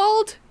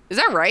Grindelwald. Is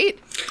that right?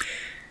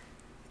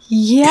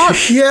 Yep.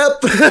 Yep.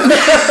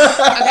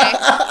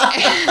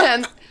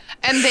 Okay.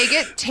 And they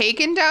get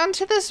taken down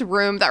to this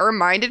room that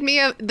reminded me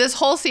of, this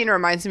whole scene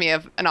reminds me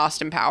of an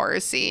Austin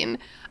Powers scene,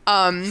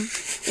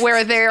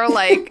 where they're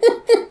like,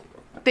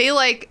 they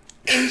like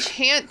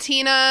enchant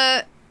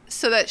Tina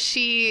so that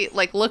she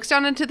like looks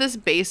down into this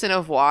basin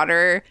of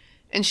water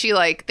and she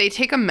like, they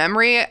take a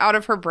memory out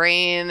of her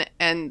brain.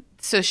 And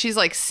so she's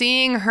like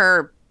seeing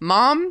her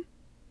mom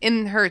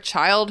in her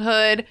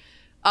childhood.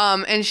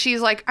 And she's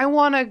like, I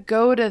want to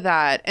go to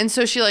that. And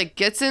so she like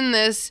gets in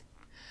this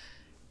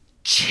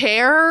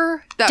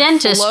chair that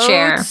dentist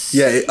floats. chair.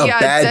 Yeah, a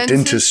bad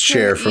dentist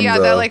chair from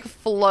that like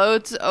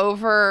floats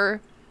over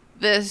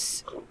the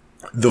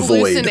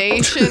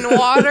hallucination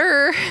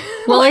water.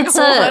 Well, like, it's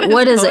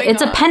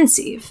It's a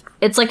pensieve.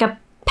 It's like a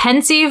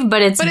pensieve,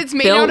 but it's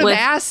made built out of with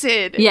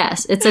acid.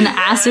 Yes, it's an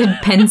acid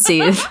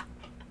pensieve.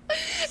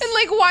 And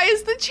like, why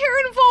is the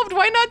chair involved?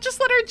 Why not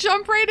just let her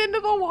jump right into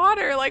the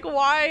water? Like,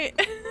 why?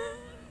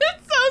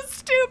 It's so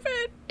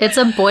stupid. It's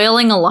a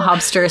boiling a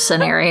lobster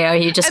scenario.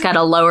 You just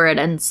gotta lower it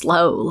in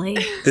slowly.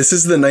 This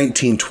is the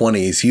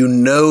 1920s. You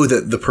know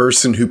that the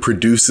person who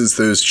produces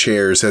those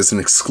chairs has an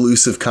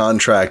exclusive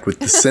contract with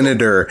the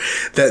senator,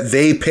 that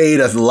they paid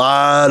a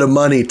lot of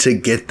money to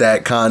get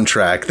that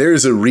contract.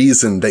 There's a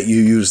reason that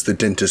you use the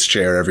dentist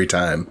chair every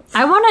time.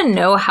 I want to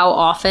know how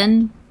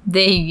often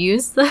they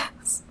use the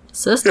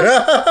system.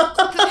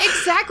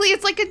 Exactly.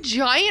 It's like a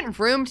giant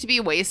room to be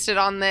wasted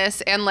on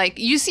this. And like,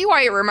 you see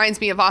why it reminds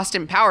me of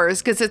Austin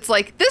Powers, because it's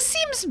like, this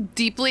seems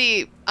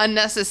deeply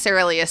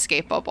unnecessarily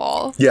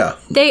escapable. Yeah.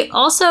 They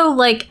also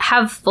like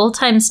have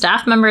full-time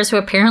staff members who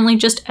apparently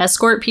just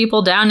escort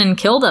people down and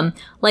kill them.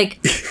 Like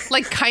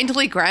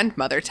Kindly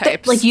grandmother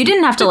types. like you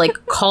didn't have to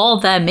like call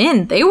them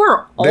in. They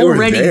were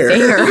already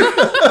there.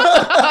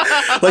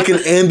 Like an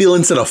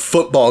ambulance at a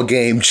football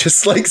game,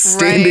 just like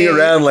standing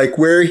around like,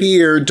 we're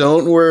here,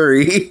 don't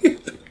worry.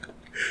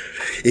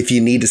 If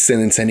you need to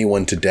sentence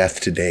anyone to death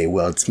today,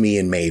 well, it's me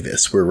and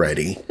Mavis. We're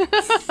ready.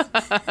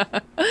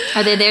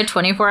 Are they there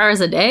 24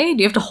 hours a day?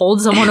 Do you have to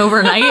hold someone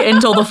overnight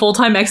until the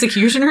full-time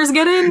executioners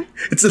get in?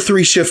 It's a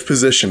 3-shift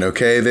position,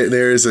 okay?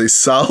 There is a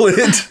solid...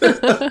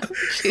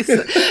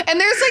 Jesus. And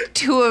there's like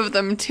 2 of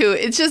them, too.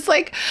 It's just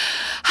like,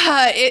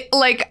 that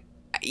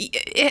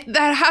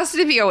has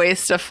to be a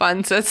waste of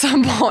funds at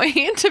some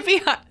point to be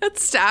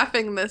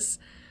staffing this.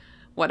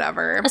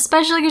 Whatever.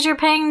 Especially because you're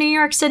paying New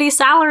York City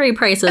salary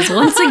prices.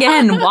 Once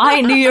again,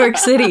 why New York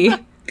City?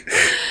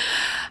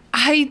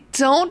 I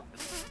don't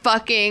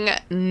fucking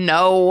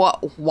know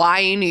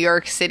why New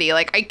York City.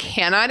 Like, I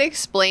cannot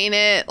explain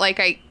it.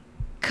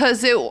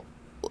 Because it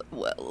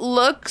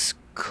looks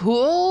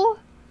cool.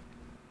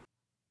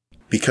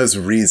 Because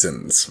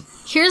reasons.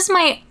 Here's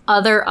my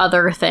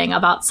other thing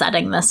about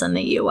setting this in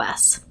the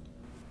U.S.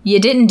 You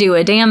didn't do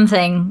a damn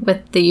thing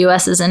with the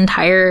U.S.'s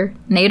entire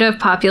native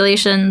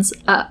populations,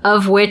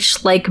 of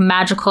which, like,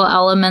 magical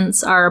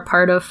elements are a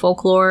part of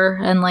folklore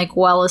and, like,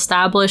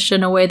 well-established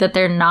in a way that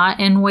they're not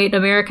in white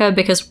America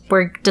because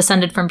we're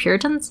descended from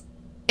Puritans.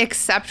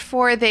 Except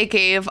for they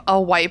gave a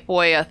white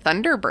boy a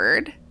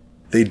Thunderbird.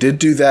 They did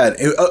do that.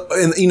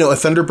 And, you know, a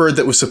Thunderbird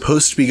that was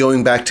supposed to be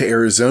going back to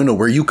Arizona,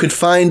 where you could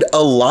find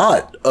a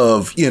lot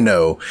of, you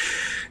know,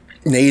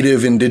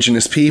 native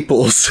indigenous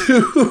peoples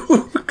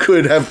who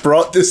could have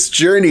brought this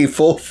journey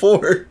full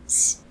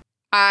force.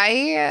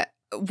 I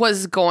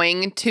was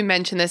going to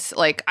mention this,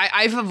 like,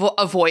 I've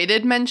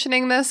avoided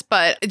mentioning this,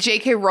 but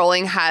J.K.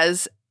 Rowling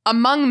has,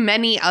 among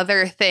many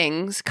other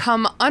things,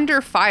 come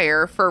under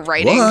fire for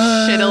writing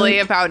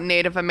shittily about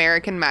Native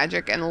American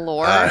magic and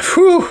lore.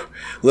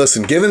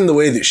 Listen, given the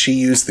way that she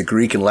used the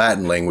Greek and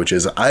Latin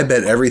languages, I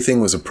bet everything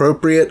was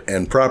appropriate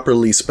and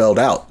properly spelled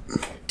out.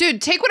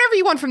 Dude, take whatever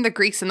you want from the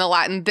Greeks and the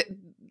Latin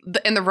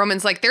and the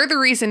Romans. Like, they're the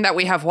reason that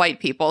we have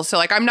white people. So,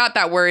 like, I'm not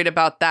that worried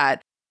about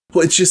that.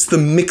 Well, it's just the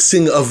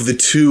mixing of the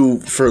two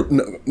for...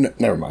 No,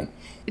 never mind.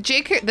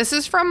 This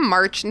is from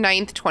March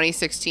 9th,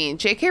 2016.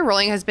 J.K.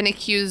 Rowling has been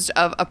accused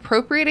of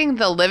appropriating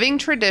the living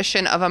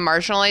tradition of a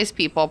marginalized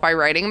people by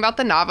writing about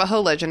the Navajo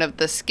legend of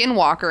the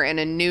Skinwalker in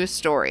a new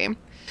story.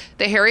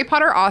 The Harry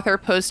Potter author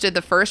posted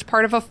the first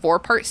part of a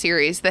 4-part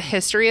series, The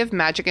History of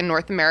Magic in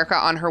North America,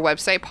 on her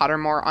website,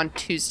 Pottermore, on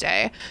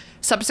Tuesday,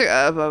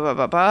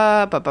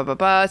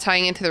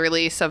 tying into the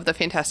release of the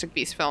Fantastic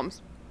Beasts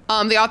films.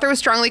 The author was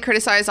strongly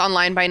criticized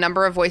online by a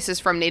number of voices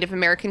from Native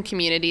American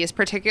communities,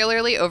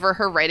 particularly over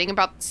her writing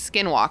about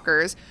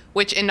skinwalkers,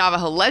 which in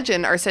Navajo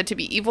legend are said to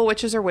be evil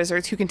witches or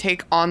wizards who can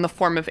take on the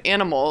form of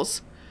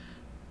animals.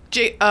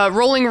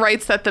 Rowling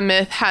writes that the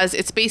myth has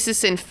its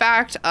basis in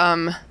fact.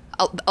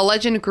 A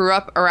legend grew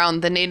up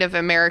around the Native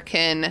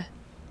American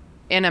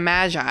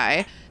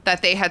Animagi,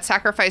 that they had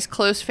sacrificed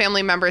close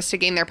family members to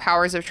gain their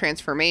powers of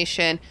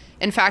transformation.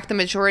 In fact, the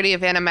majority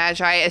of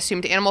Animagi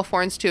assumed animal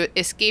forms to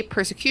escape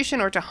persecution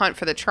or to hunt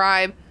for the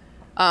tribe.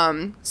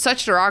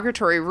 Such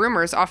derogatory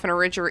rumors often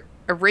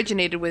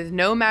originated with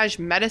no-maj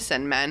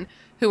medicine men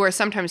who were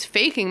sometimes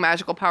faking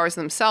magical powers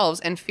themselves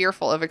and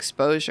fearful of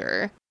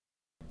exposure.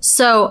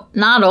 So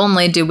not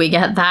only do we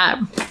get that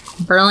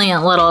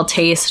brilliant little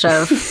taste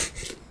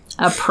of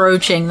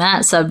approaching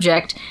that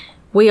subject,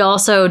 we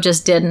also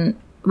just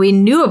we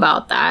knew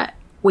about that.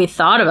 We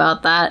thought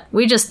about that.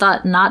 We just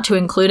thought not to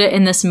include it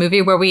in this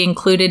movie where we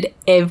included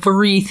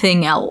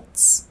everything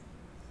else.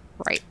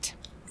 Right.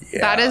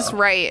 Yeah. That is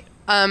right.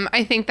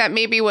 I think that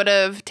maybe would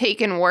have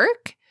taken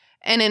work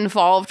and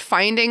involved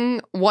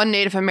finding one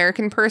Native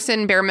American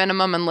person, bare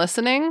minimum, and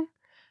listening.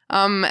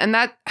 And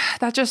that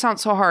just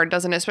sounds so hard,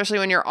 doesn't it? Especially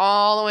when you're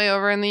all the way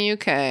over in the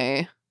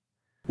UK.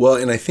 Well,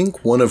 and I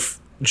think one of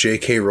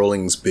J.K.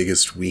 Rowling's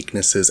biggest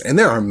weaknesses, and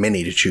there are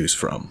many to choose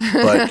from,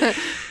 but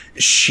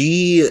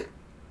she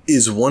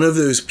is one of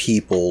those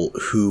people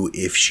who,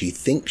 if she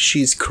thinks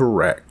she's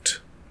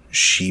correct,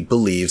 she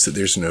believes that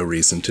there's no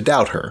reason to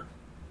doubt her.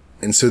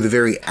 And so the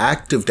very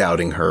act of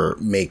doubting her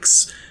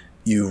makes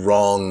you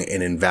wrong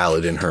and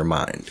invalid in her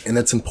mind. And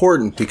that's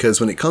important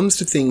because when it comes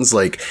to things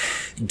like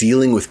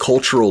dealing with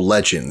cultural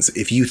legends,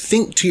 if you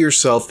think to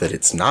yourself that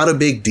it's not a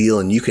big deal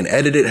and you can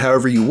edit it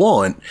however you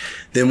want,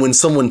 then when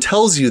someone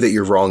tells you that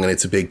you're wrong and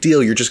it's a big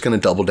deal, you're just going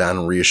to double down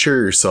and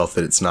reassure yourself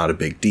that it's not a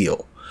big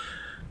deal.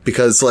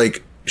 Because,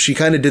 like, she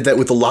kind of did that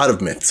with a lot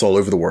of myths all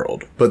over the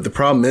world. But the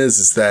problem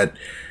is that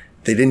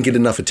they didn't get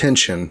enough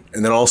attention.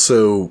 And then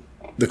also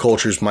the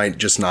cultures might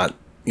just not,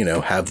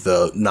 have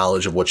the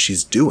knowledge of what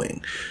she's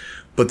doing.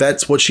 But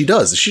that's what she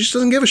does. She just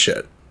doesn't give a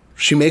shit.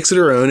 She makes it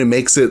her own and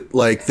makes it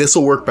like, this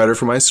will work better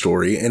for my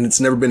story. And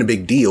it's never been a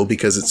big deal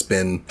because it's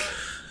been,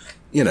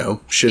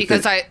 shit.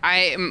 Because I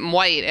am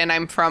white and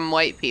I'm from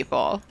white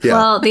people. Yeah.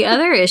 Well, the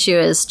other issue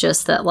is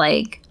just that,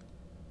 like,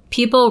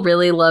 people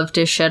really love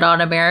to shit on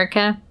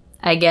America.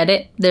 I get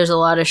it. There's a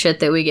lot of shit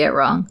that we get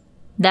wrong.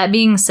 That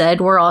being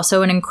said, we're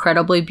also an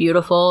incredibly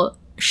beautiful,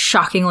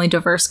 shockingly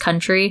diverse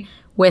country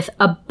with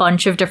a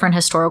bunch of different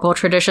historical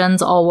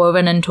traditions all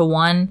woven into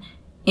one.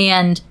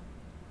 And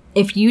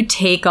if you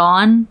take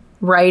on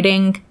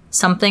writing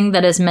something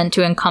that is meant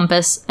to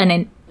encompass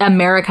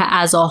America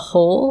as a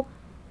whole,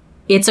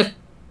 it's a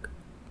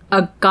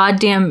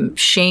goddamn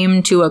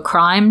shame to a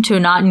crime to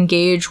not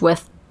engage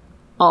with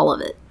all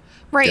of it.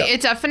 Right.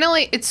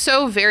 Yeah. It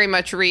so very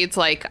much reads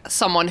like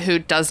someone who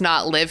does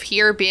not live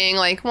here being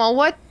like, well,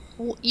 what,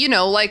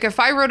 like if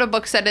I wrote a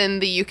book set in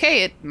the UK,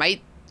 it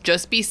might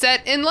just be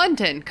set in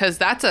London because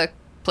that's a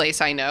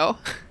place I know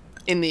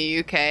in the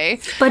UK.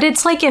 But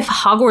it's like if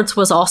Hogwarts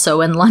was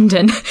also in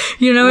London.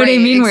 You know what I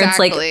Right, mean?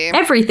 exactly. Where it's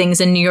like everything's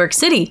in New York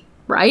City,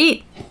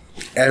 right?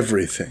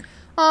 Everything.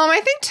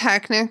 I think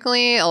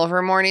technically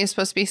Ilvermorny is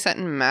supposed to be set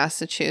in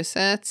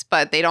Massachusetts,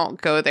 but they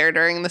don't go there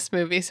during this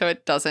movie, so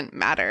it doesn't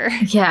matter.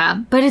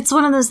 Yeah, but it's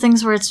one of those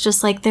things where it's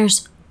just like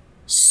there's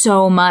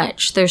so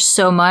much. There's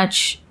so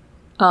much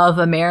of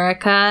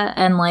America,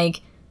 and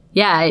like,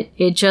 yeah,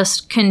 it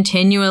just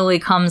continually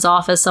comes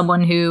off as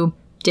someone who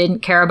didn't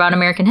care about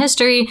American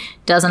history,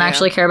 doesn't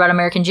actually care about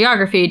American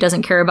geography,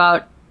 doesn't care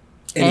about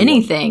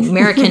anything.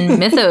 American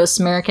mythos,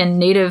 American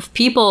native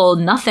people,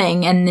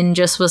 nothing. And then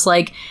just was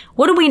like,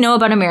 what do we know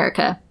about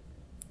America?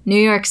 New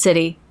York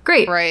City.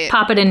 Great. Right.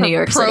 Pop it in New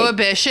York City.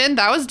 Prohibition.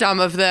 That was dumb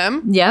of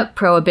them. Yep.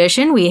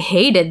 Prohibition. We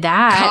hated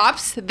that.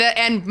 Cops,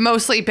 and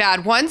mostly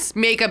bad ones.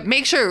 Make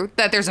sure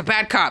that there's a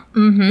bad cop.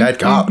 Bad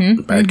cop.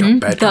 Bad cop.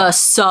 Bad The cop.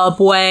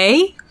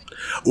 subway.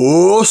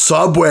 Oh,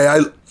 Subway.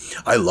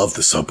 I love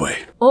the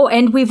Subway. Oh,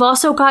 and we've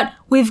got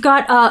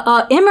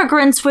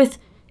immigrants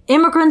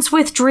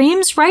with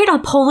dreams, right? A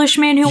Polish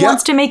man who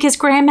wants to make his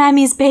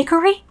grandmammy's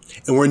bakery.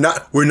 And we're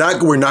not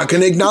going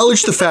to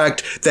acknowledge the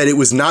fact that it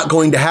was not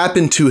going to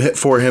happen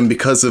for him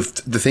because of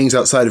the things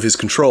outside of his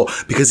control,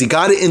 because he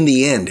got it in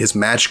the end. His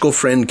magical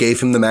friend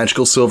gave him the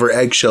magical silver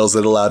eggshells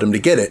that allowed him to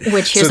get it.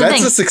 Which, here's so the that's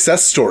thing. a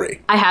success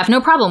story. I have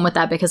no problem with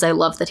that because I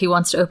love that he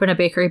wants to open a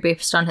bakery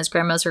based on his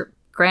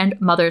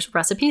grandmother's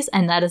recipes,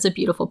 and that is a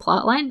beautiful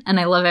plot line, and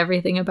I love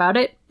everything about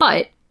it.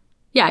 But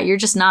yeah, you're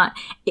just not.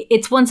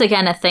 It's once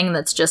again a thing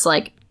that's just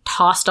like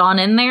tossed on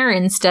in there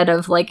instead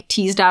of like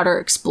teased out or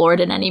explored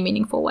in any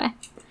meaningful way.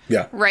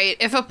 Yeah. Right.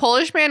 If a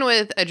Polish man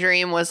with a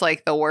dream was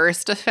like the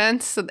worst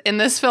offense in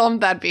this film,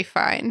 that'd be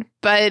fine.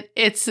 But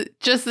it's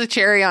just the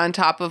cherry on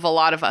top of a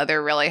lot of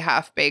other really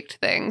half-baked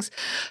things.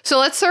 So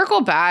let's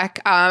circle back.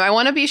 I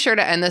want to be sure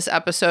to end this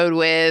episode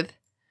with,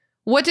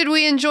 what did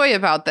we enjoy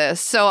about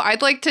this? So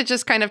I'd like to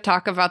just kind of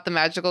talk about the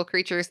magical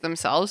creatures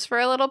themselves for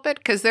a little bit,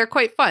 because they're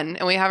quite fun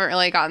and we haven't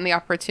really gotten the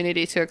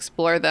opportunity to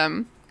explore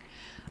them.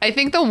 I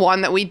think the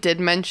one that we did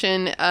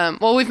mention,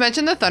 we've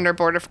mentioned the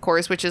Thunderbird, of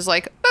course, which is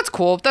like, that's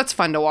cool. That's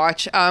fun to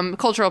watch.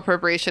 Cultural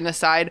appropriation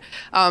aside,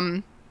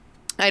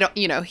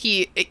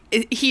 he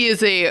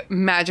is a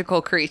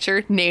magical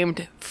creature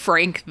named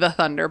Frank the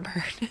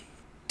Thunderbird.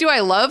 Do I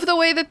love the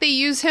way that they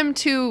use him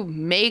to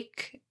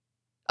make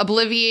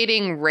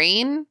obliviating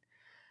rain?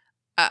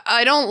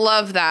 I don't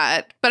love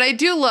that, but I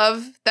do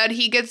love that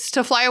he gets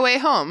to fly away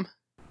home.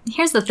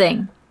 Here's the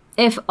thing.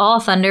 If all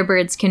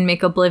Thunderbirds can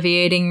make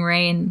obliviating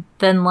rain,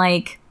 then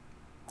like,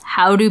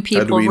 how do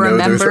people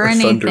remember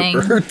anything?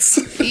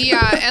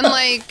 Yeah, and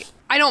like,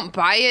 I don't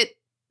buy it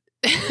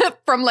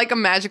from like a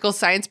magical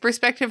science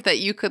perspective that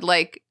you could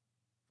like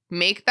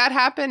make that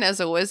happen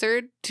as a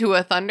wizard to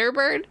a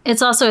Thunderbird.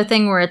 It's also a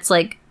thing where it's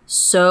like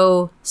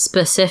so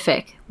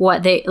specific.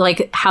 What they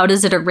like, how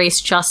does it erase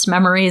just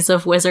memories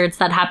of wizards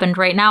that happened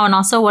right now? And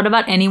also, what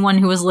about anyone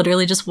who was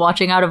literally just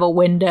watching out of a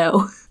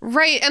window?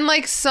 Right, and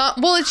like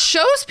it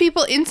shows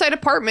people inside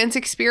apartments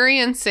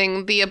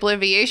experiencing the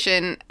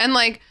obliviation, and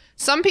like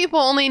some people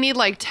only need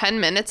like 10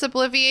 minutes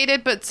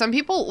obliviated, but some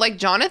people like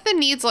Jonathan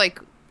needs like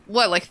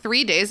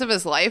 3 days of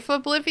his life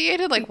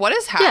obliviated. Like, what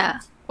is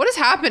What is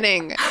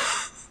happening?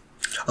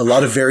 A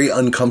lot of very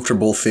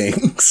uncomfortable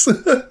things.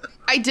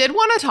 I did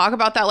want to talk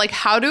about that. Like,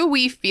 how do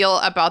we feel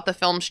about the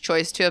film's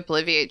choice to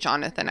obliviate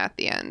Jonathan at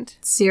the end?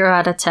 0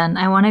 out of 10.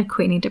 I wanted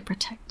Queenie to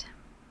protect him.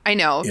 I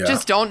know. Yeah.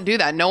 Just don't do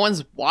that. No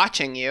one's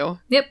watching you.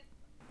 Yep.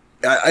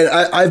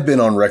 I've been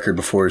on record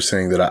before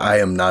saying that I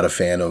am not a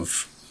fan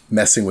of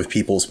messing with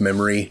people's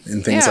memory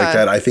and things like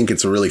that. I think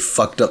it's a really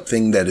fucked up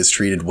thing that is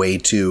treated way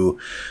too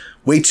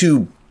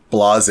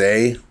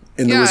blasé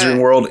in the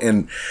Wizarding world.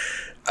 And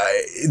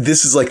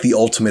this is like the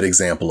ultimate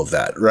example of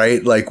that,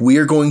 right? Like, we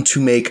are going to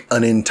make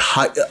an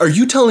entire... Are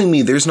you telling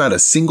me there's not a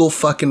single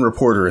fucking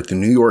reporter at the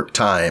New York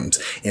Times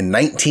in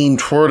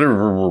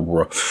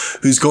 1920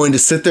 who's going to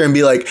sit there and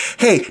be like,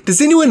 hey,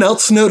 does anyone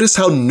else notice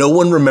how no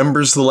one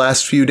remembers the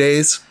last few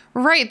days?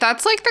 Right,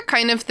 that's like the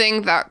kind of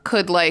thing that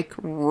could like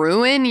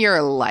ruin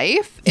your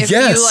life if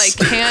Yes. you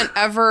like can't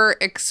ever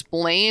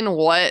explain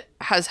what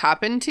has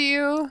happened to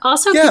you.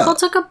 Also, Yeah. people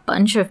took a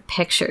bunch of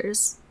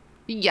pictures.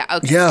 Yeah,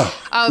 okay. Yeah.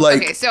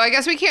 Like, Okay, so I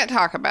guess we can't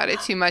talk about it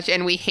too much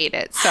and we hate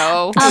it.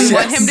 So we Yes.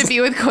 want him to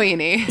be with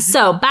Queenie.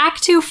 So back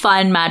to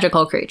fun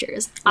magical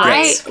creatures.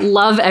 Right. I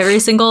love every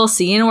single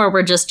scene where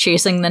we're just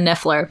chasing the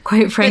Niffler.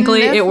 Quite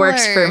frankly, it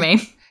works for Niffler.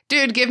 me.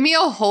 Dude, give me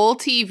a whole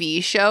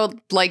TV show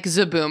like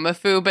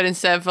Zaboomafoo, but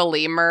instead of a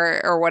lemur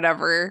or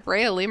whatever,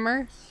 right? A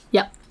lemur?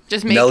 Yep.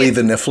 Just make Nelly it,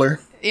 the Niffler.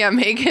 yeah,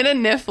 make it a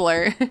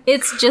Niffler.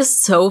 It's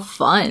just so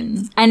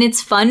fun. And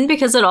it's fun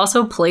because it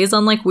also plays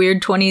on like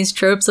weird 20s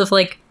tropes of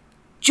like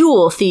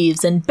jewel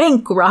thieves and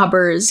bank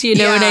robbers. You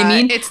know what I Yeah,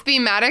 mean? It's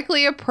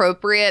thematically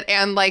appropriate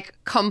and like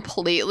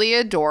completely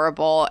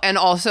adorable and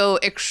also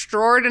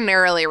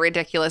extraordinarily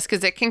ridiculous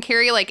because it can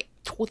carry like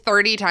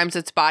 30 times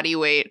its body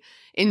weight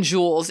in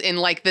jewels in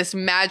like this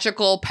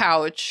magical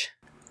pouch.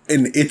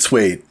 And its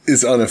weight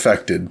is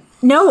unaffected.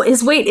 No,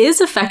 his weight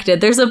is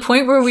affected. There's a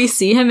point where we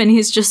see him and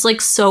he's just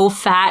like so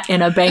fat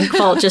in a bank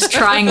vault, just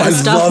trying to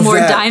stuff love more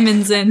that.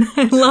 diamonds in.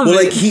 I love Well,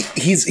 it. like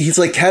he's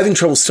like having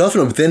trouble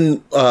stuffing him, but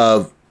then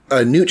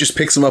Newt just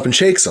picks him up and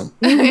shakes him,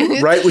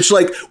 right? Which,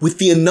 like, with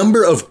the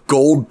number of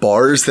gold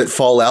bars that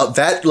fall out,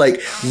 that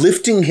like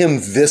lifting him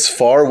this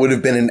far would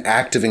have been an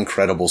act of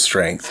incredible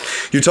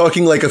strength. You're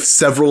talking like of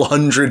several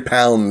hundred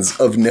pounds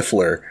of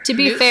Niffler. To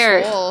be Newt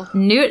fair, Swole.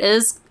 Newt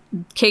is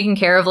taking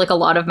care of like a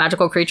lot of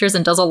magical creatures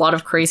and does a lot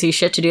of crazy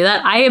shit to do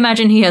that. I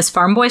imagine he has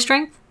farm boy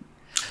strength.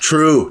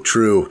 True.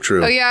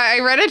 Oh yeah, I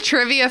read a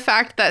trivia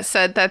fact that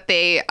said that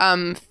they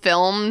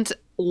filmed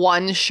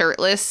one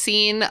shirtless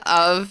scene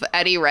of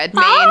Eddie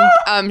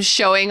Redmayne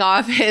showing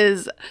off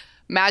his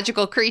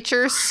magical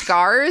creature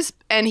scars,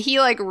 and he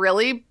like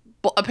really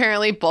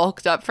apparently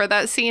bulked up for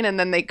that scene, and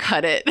then they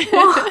cut it.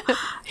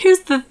 Here's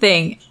the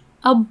thing.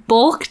 A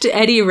bulked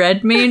Eddie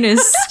Redmayne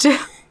is still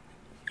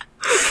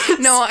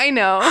No, I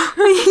know.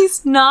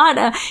 he's not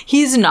a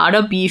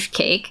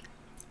beefcake.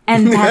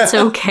 And that's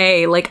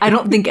okay. Like I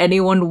don't think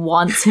anyone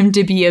wants him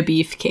to be a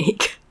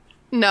beefcake.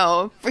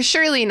 No, for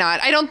surely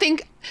not. I don't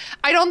think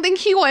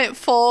he went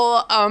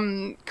full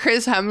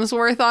Chris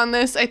Hemsworth on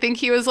this. I think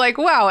he was like,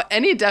 wow,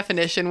 any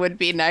definition would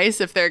be nice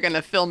if they're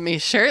gonna film me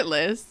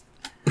shirtless.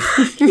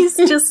 He's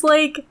just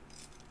like,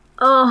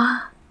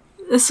 oh,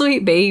 a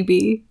sweet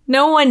baby.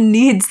 No one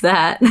needs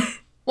that.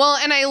 Well,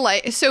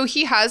 and so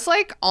he has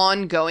like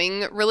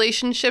ongoing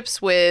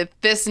relationships with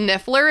this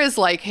Niffler is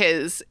like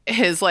his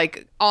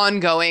like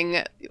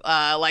ongoing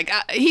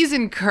he's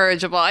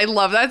incorrigible. I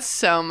love that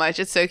so much.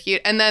 It's so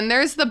cute. And then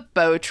there's the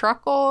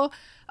Bowtruckle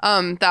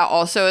that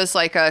also is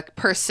like a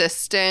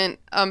persistent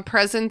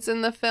presence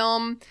in the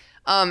film.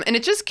 And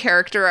it just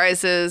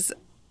characterizes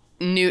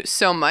Newt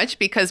so much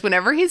because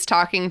whenever he's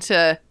talking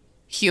to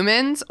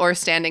humans or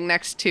standing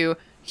next to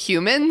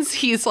humans,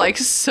 he's like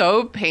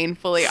so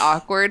painfully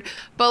awkward,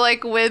 but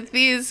like with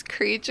these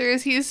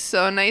creatures he's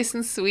so nice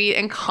and sweet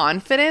and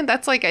confident.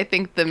 That's like I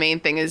think the main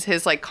thing is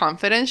his like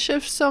confidence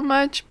shifts so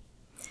much.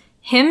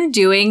 Him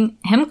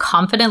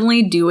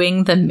confidently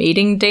doing the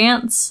mating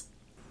dance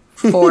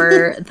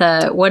for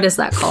the what is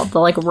that called? The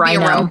like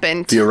rhino.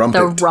 Erumpent. The Erumpent.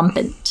 The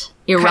rumpant.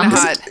 Kinda Erumpent.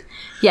 hot.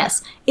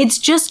 Yes. It's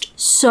just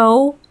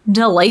so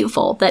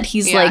delightful that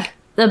he's Yeah. like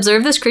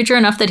observed this creature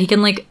enough that he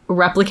can like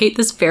replicate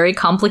this very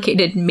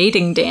complicated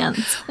mating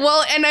dance.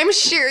 Well, and I'm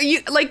sure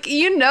you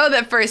know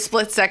that for a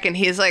split second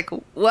he's like,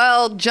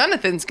 well,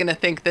 Jonathan's gonna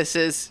think this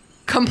is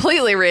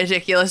completely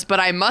ridiculous, but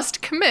I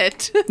must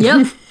commit.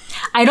 Yep.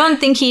 I don't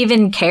think he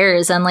even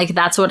cares, and like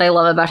that's what I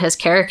love about his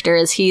character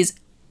is he's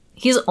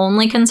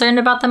only concerned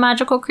about the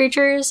magical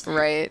creatures.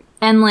 Right.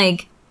 And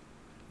like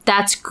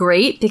that's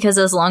great because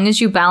as long as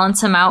you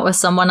balance him out with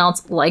someone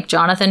else like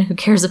Jonathan who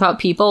cares about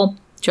people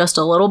just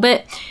a little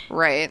bit,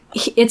 Right.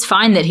 it's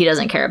fine that he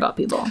doesn't care about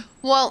people.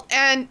 Well,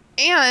 and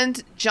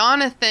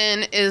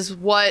Jonathan is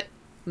what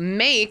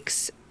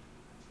makes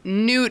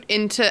Newt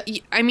into.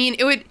 I mean,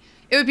 it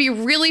would be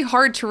really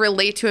hard to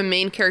relate to a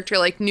main character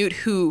like Newt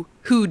who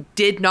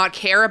did not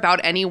care about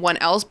anyone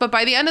else. But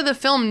by the end of the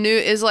film,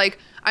 Newt is like,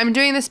 I'm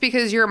doing this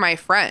because you're my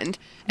friend.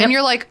 And Yep.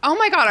 you're like, oh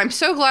my God, I'm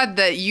so glad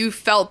that you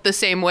felt the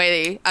same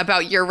way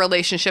about your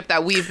relationship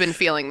that we've been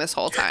feeling this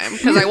whole time.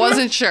 Because I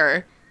wasn't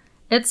sure.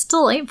 It's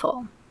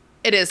delightful.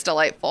 It is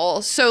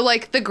delightful. So,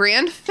 like, the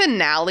grand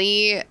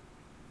finale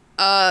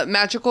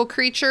magical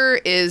creature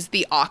is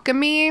the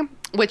Akami,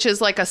 which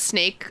is like a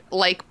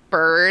snake-like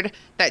bird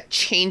that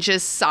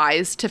changes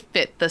size to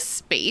fit the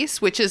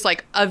space, which is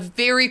like a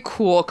very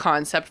cool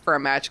concept for a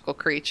magical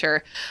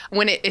creature.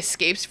 When it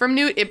escapes from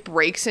Newt, it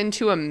breaks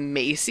into a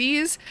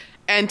Macy's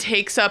and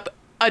takes up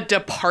a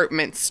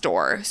department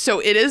store. So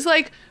it is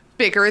like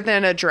bigger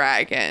than a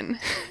dragon.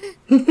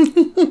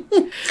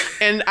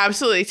 And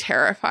absolutely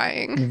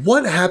terrifying.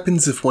 What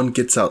happens if one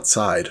gets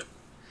outside?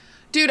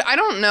 Dude, I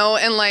don't know.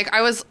 And like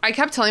I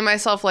kept telling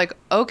myself like,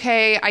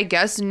 okay, I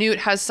guess Newt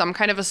has some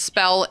kind of a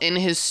spell in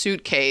his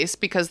suitcase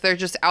because they're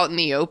just out in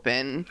the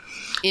open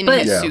in But-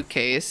 his Yeah.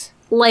 suitcase.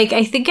 Like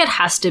I think it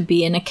has to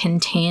be in a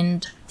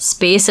contained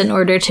space in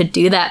order to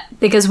do that,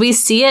 because we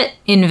see it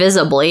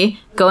invisibly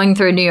going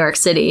through New York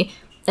City,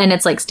 and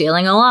it's like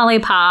stealing a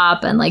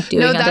lollipop and like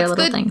doing other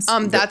little things.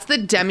 That's the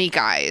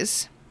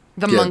demi-guys,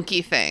 the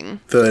monkey thing.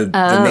 The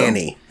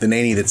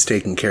nanny that's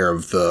taking care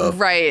of the...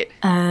 Right.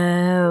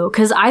 Oh,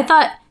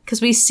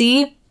 because we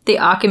see the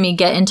Akemi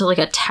get into like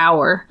a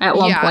tower at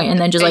one point and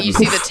then just like... you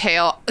see the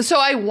tail. So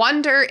I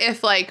wonder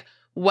if like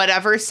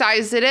whatever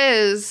size it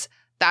is,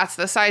 that's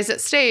the size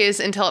it stays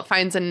until it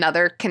finds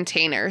another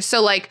container.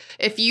 So like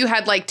if you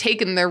had like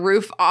taken the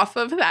roof off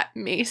of that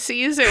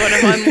Macy's, it would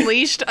have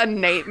unleashed a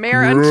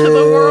nightmare into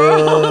the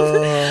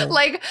world.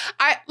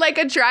 like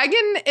a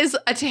dragon is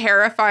a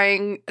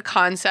terrifying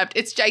concept.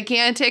 It's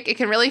gigantic. It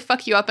can really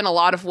fuck you up in a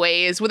lot of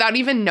ways without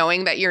even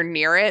knowing that you're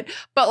near it.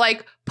 But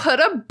like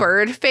put a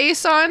bird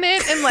face on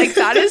it and like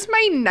that is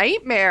my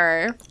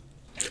nightmare.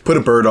 Put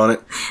a bird on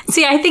it.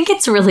 See, I think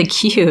it's really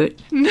cute.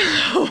 No,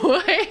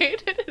 I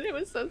hated it. It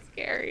was so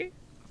scary.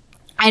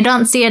 I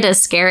don't see it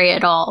as scary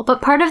at all.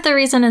 But part of the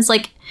reason is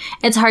like,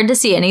 it's hard to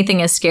see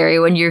anything as scary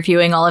when you're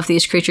viewing all of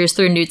these creatures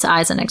through Newt's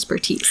eyes and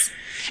expertise.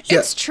 Yeah.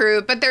 It's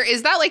true, but there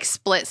is that like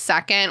split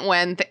second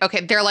when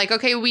they're like,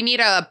 okay, we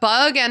need a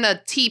bug and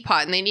a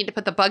teapot, and they need to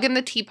put the bug in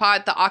the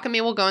teapot. The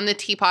Akemi will go in the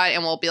teapot,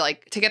 and we'll be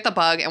like to get the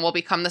bug, and we'll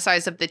become the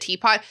size of the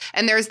teapot.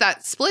 And there's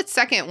that split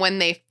second when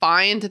they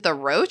find the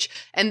roach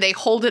and they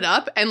hold it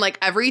up, and like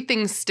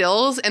everything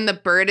stills, and the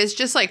bird is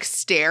just like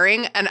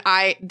staring, and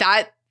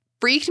that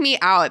freaked me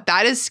out.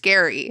 That is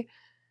scary.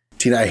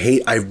 Tina,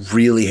 I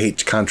really hate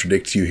to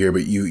contradict you here,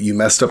 but you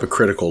messed up a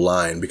critical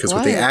line, because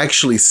what they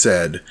actually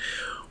said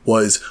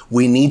was,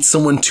 we need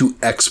someone to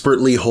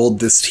expertly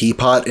hold this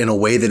teapot in a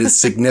way that is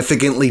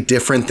significantly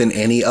different than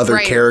any other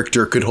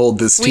character could hold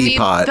this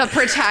teapot. We need the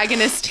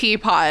protagonist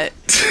teapot.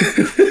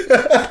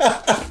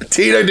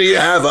 Tina, do you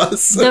have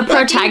us? The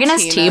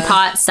protagonist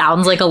teapot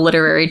sounds like a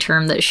literary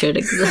term that should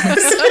exist.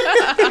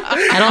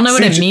 I don't know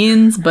what it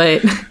means,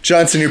 but...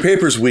 Johnson, your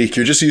paper's weak.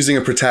 You're just using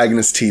a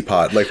protagonist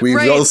teapot. Like, we've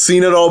all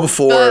seen it all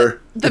before.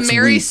 The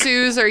Mary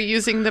Sues are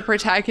using the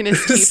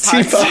protagonist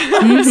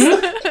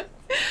teapot.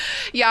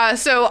 Yeah,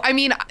 so, I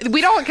mean,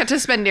 we don't get to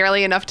spend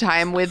nearly enough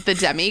time with the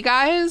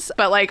demi-guys,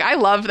 but, like, I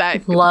love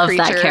that creature.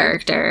 That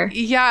character.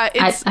 Yeah,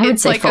 I would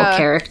say like full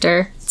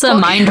character. It's a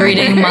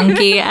mind-reading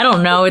monkey. I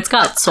don't know. It's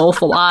got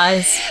soulful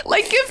eyes.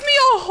 Like, give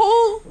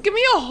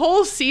me a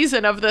whole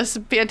season of this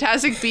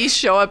Fantastic Beasts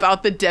show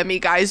about the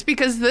demi-guys,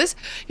 because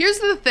here's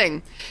the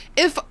thing.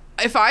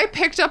 If I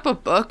picked up a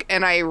book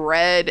and I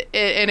read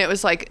it and it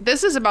was like,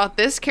 this is about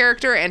this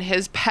character and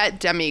his pet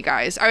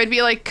demi-guys, I would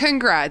be like,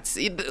 congrats,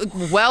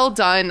 well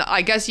done.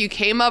 I guess you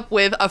came up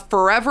with a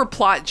forever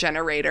plot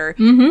generator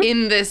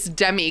in this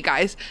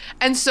demi-guys.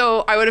 And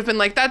so I would have been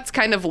like, that's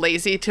kind of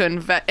lazy to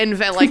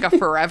invent like a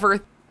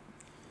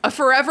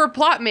forever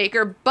plot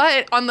maker.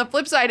 But on the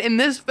flip side, in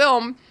this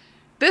film,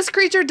 this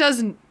creature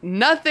does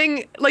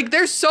nothing. Like,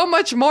 there's so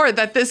much more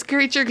that this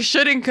creature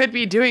should and could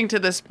be doing to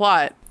this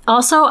plot.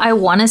 Also, I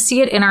want to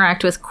see it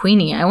interact with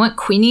Queenie. I want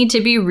Queenie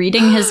to be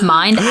reading his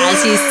mind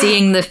as he's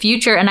seeing the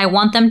future, and I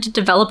want them to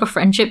develop a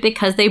friendship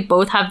because they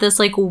both have this,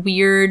 like,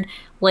 weird,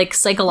 like,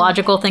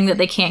 psychological thing that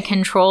they can't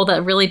control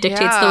that really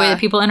dictates the way that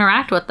people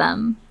interact with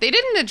them. They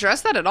didn't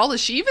address that at all. Is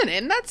she even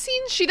in that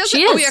scene? She doesn't.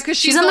 She is. Oh, yeah, because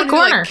she's in the the one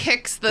corner. Who, like,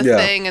 kicks the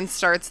thing and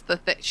starts the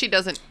thing. She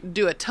doesn't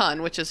do a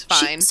ton, which is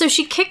fine. So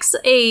she kicks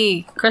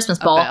a Christmas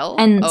ball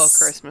and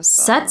Christmas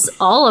ball. Sets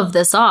all of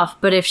this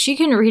off, but if she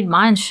can read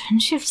minds,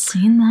 shouldn't she have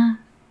seen that?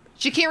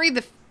 She can't read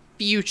the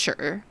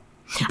future.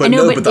 But I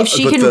know, but if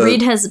she can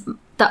read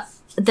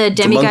the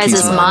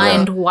demi-guys'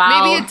 mind,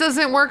 wow. Maybe it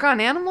doesn't work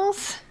on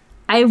animals?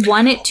 I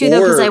want it to,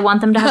 though, because I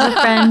want them to have a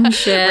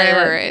friendship.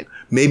 Right.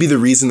 Maybe the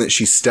reason that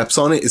she steps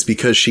on it is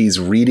because she's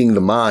reading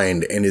the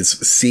mind and is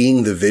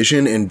seeing the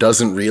vision and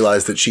doesn't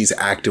realize that she's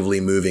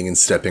actively moving and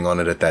stepping on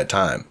it at that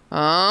time.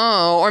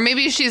 Oh, or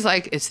maybe she's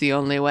like, it's the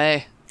only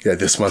way. Yeah,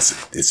 this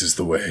is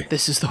the way.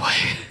 This is the way.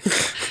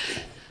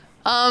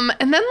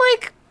 And then,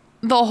 like,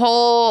 the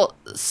whole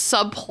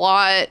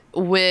subplot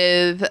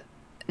with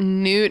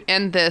Newt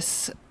and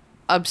this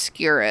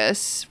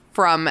Obscurus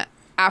from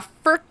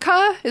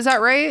Africa, is that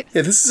right?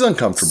 Yeah, this is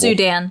uncomfortable.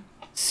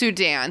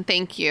 Sudan,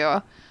 thank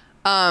you.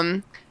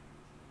 Yeah,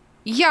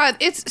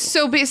 it's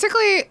so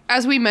basically,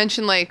 as we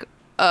mentioned, like,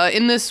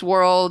 in this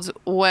world,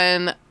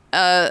 when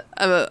a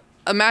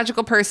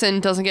magical person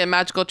doesn't get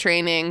magical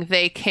training,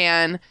 they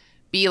can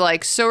be,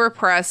 like, so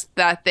repressed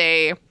that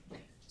they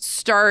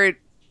start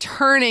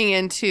turning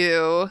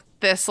into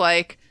this,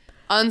 like,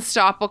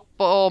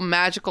 unstoppable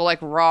magical, like,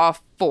 raw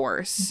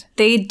force.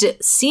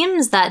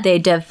 Seems that they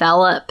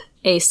develop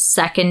a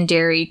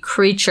secondary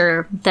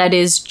creature that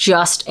is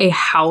just a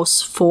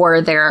house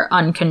for their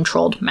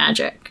uncontrolled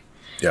magic.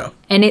 Yeah.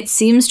 And it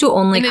seems to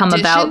only come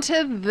about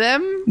to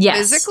them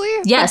physically?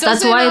 Yes,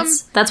 that's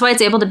why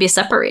it's able to be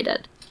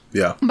separated.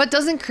 Yeah. But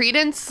doesn't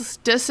Credence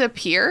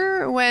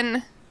disappear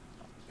when...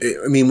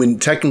 I mean,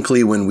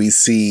 when we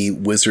see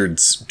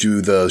wizards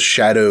do the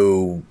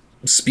shadow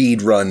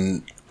speed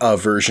run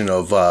version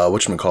of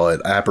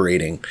whatchamacallit,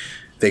 apparating,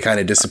 they kind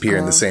of disappear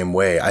in the same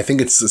way. I think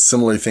it's a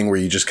similar thing where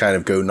you just kind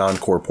of go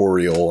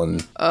non-corporeal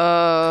and...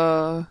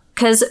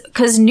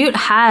 Because Newt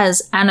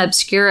has an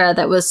Obscura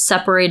that was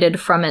separated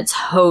from its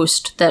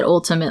host that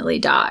ultimately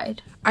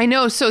died. I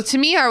know. So to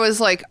me, I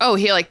was like, oh,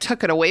 he like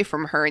took it away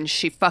from her and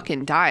she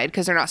fucking died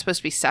because they're not supposed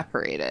to be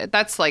separated.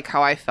 That's like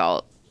how I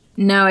felt.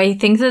 No, I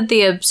think that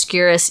the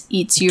Obscurus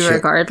eats you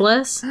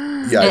regardless.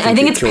 Yeah, I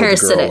think it it's killed the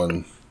parasitic. girl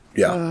and,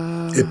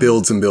 it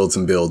builds and builds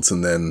and builds,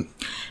 and then...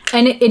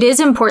 And it is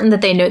important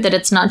that they note that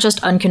it's not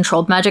just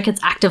uncontrolled magic,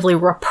 it's actively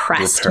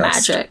repressed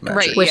magic.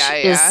 Right, Which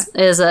yeah.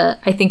 is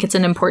I think it's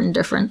an important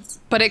difference.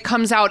 But it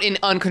comes out in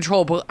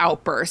uncontrollable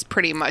outbursts,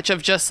 pretty much,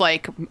 of just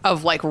like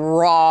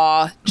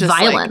raw, just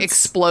violence. like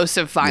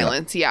explosive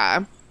violence.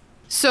 Yeah.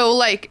 So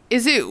like,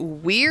 is it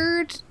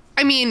weird?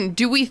 I mean,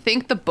 do we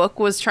think the book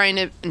was trying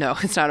to... No,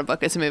 it's not a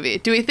book, it's a movie.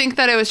 Do we think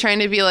that it was trying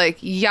to be like,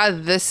 yeah,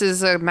 this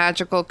is a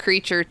magical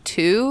creature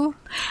too?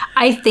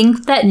 I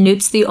think that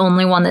Newt's the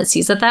only one that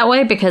sees it that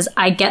way because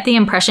I get the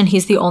impression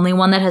he's the only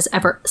one that has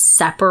ever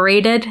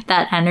separated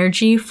that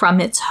energy from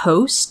its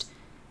host.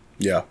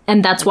 Yeah.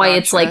 And that's why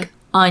it's Gotcha. like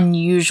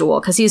unusual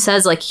because he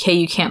says like, hey,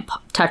 you can't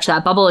touch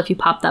that bubble. If you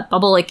pop that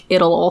bubble, like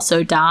it'll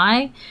also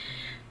die.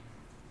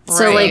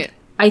 So Right. like,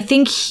 I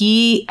think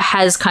he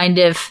has kind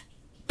of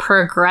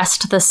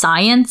progressed the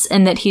science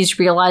and that he's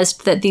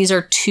realized that these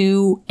are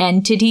two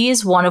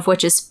entities, one of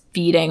which is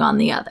feeding on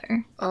the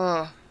other.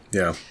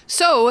 Yeah.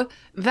 So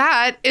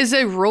that is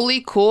a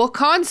really cool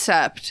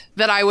concept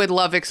that I would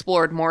love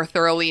explored more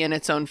thoroughly in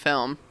its own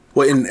film.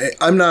 Well, and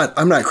I'm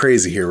not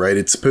crazy here, right?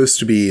 It's supposed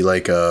to be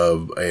like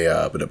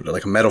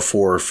a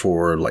metaphor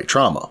for like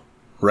trauma,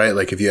 right?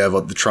 Like if you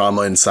have the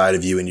trauma inside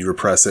of you and you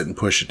repress it and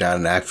push it down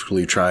and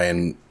actively try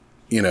and,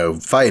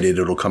 fight it,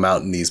 it'll come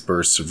out in these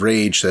bursts of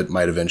rage that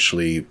might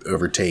eventually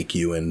overtake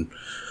you and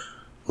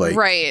like...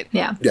 Right.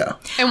 Yeah. Yeah.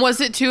 And was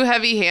it too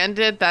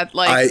heavy-handed that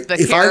like the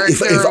character...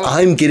 If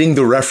I'm getting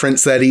the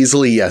reference that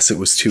easily, yes, it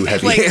was too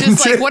heavy-handed. like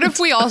just like what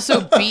if we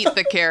also beat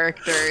the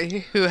character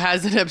who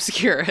has an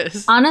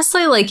Obscurus?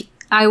 Honestly, like,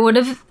 I would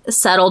have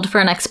settled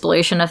for an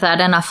exploration of that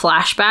in a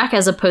flashback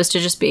as opposed to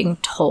just being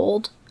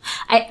told.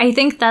 I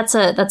think that's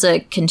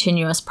a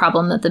continuous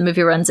problem that the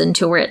movie runs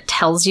into where it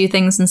tells you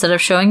things instead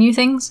of showing you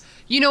things.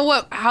 You know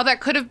what? How that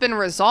could have been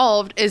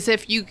resolved is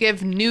if you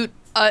give Newt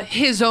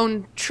his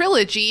own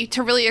trilogy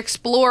to really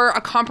explore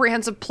a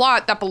comprehensive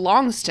plot that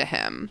belongs to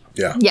him.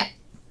 Yeah. Yeah.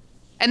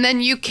 And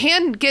then you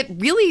can get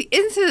really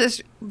into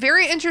this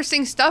very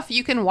interesting stuff.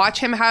 You can watch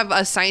him have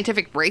a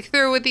scientific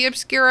breakthrough with the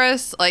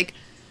Obscurus. Like,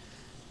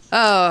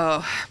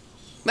 oh.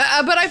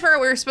 But I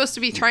forgot we were supposed to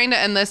be trying to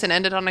end this and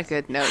end it on a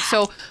good note.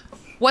 So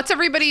what's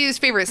everybody's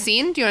favorite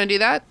scene? Do you want to do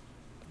that?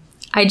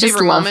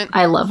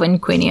 I love when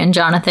Queenie and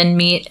Jonathan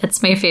meet.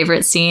 It's my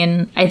favorite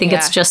scene. I think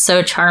it's just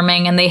so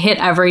charming and they hit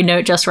every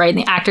note just right and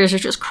the actors are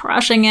just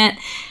crushing it.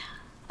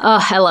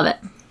 Oh, I love it.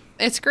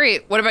 It's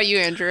great. What about you,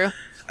 Andrew?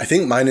 I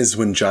think mine is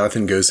when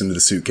Jonathan goes into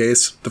the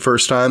suitcase the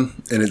first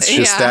time, and it's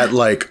just Yeah. that,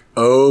 like,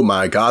 oh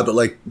my god, but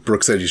like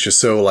Brooke said, he's just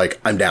so like,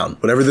 I'm down.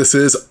 Whatever this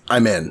is,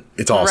 I'm in.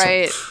 It's awesome.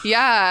 Right.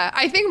 Yeah.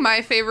 I think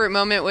my favorite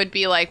moment would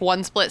be like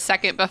one split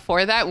second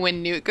before that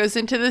when Newt goes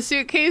into the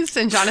suitcase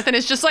and Jonathan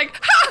is just like,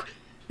 ha!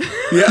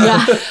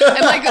 Yeah.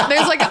 And like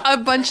there's like a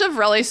bunch of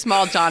really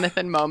small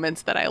Jonathan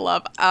moments that I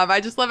love.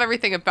 I just love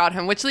everything about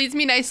him, which leads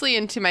me nicely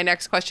into my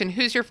next question.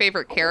 Who's your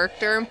favorite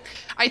character?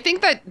 I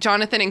think that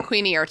Jonathan and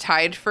Queenie are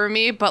tied for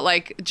me, but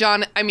like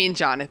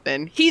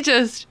Jonathan,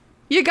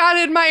 you gotta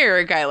admire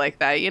a guy like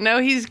that,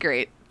 he's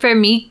great. For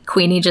me,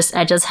 Queenie just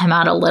edges him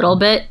out a little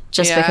bit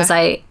just because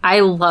I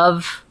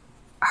love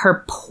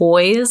her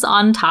poise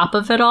on top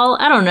of it all.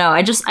 I don't know.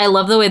 I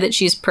love the way that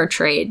she's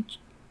portrayed.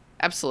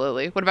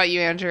 Absolutely. What about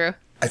you, Andrew?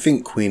 I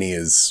think Queenie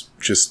is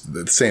just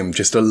the same,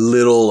 just a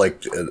little,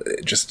 like,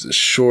 just a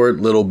short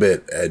little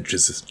bit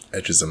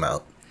edges him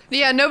out.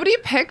 Yeah, nobody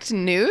picked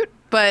Newt,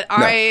 but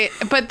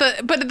but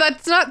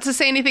that's not to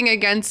say anything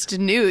against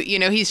Newt.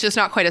 He's just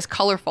not quite as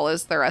colorful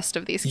as the rest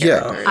of these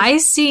characters. I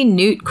see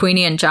Newt,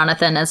 Queenie, and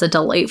Jonathan as a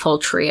delightful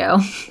trio.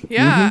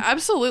 Yeah,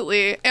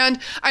 absolutely. And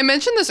I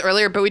mentioned this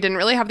earlier, but we didn't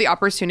really have the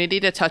opportunity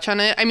to touch on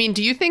it. I mean,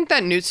 do you think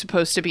that Newt's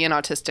supposed to be an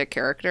autistic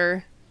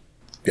character?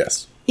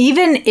 Yes.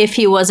 Even if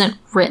he wasn't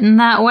written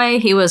that way,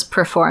 he was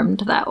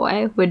performed that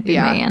way, would be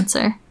my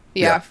answer.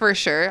 Yeah, for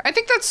sure. I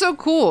think that's so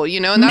cool,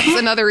 and that's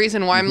another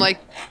reason why I'm like,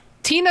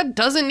 Tina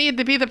doesn't need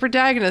to be the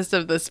protagonist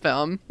of this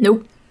film.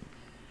 Nope.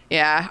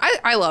 Yeah,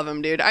 I love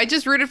him, dude. I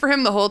just rooted for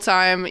him the whole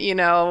time,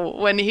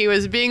 when he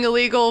was being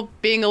illegal,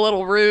 being a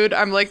little rude.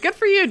 I'm like, good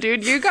for you,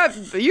 dude.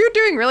 You're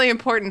doing really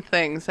important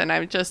things, and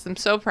I'm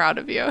so proud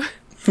of you.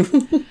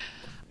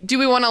 Do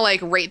we want to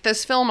like rate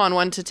this film on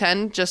 1 to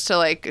 10 just to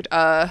like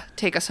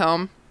take us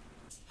home?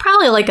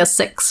 Probably like a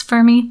 6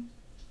 for me.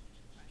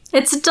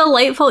 It's a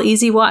delightful,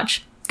 easy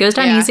watch. Goes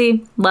down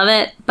easy. Love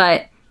it.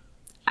 But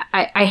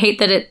I hate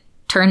that it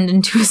turned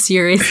into a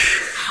series.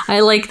 I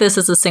like this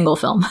as a single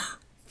film.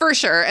 For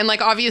sure. And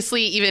like,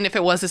 obviously, even if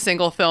it was a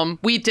single film,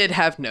 we did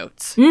have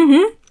notes.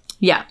 Mm-hmm.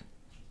 Yeah.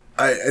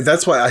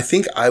 That's why I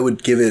think I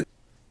would give it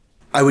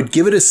I would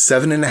give it a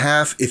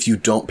 7.5 if you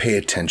don't pay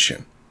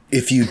attention.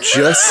 If you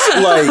just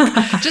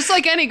like... Just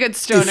like any good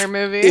stoner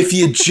movie. If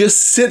you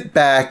just sit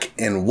back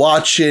and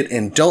watch it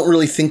and don't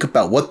really think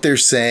about what they're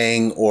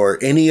saying or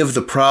any of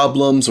the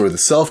problems or the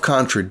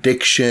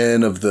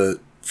self-contradiction of the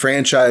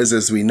franchise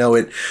as we know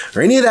it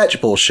or any of that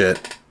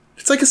bullshit,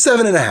 it's like a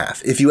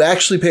 7.5. If you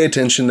actually pay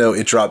attention, though,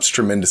 it drops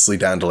tremendously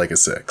down to like a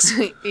 6.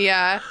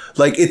 Yeah.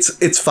 Like,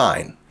 it's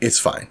fine. It's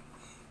fine.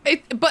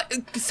 But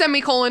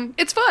semicolon,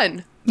 it's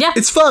fun. Yeah.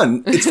 It's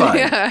fun. It's fine.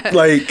 Yeah.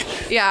 Like,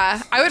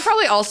 yeah, I would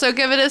probably also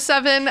give it a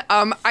 7.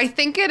 I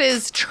think it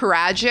is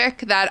tragic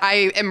that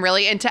I am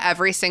really into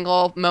every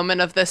single moment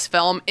of this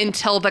film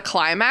until the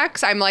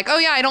climax. I'm like, oh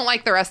yeah, I don't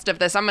like the rest of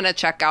this. I'm going to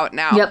check out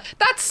now. Yep.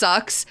 That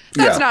sucks.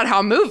 That's not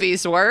how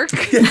movies work.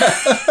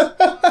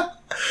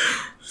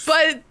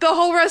 But the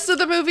whole rest of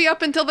the movie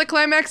up until the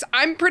climax,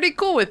 I'm pretty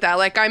cool with that.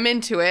 Like, I'm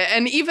into it.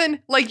 And even,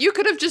 like, you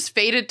could have just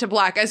faded to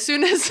black as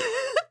soon as...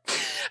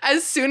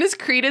 As soon as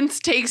Credence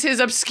takes his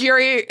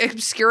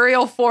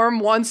obscurial form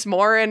once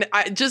more and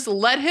I just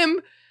let him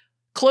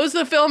close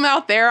the film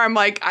out there, I'm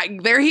like,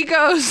 there he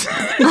goes.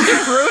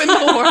 You've ruined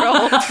the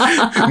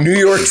world. New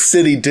York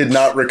City did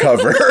not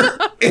recover.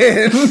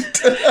 And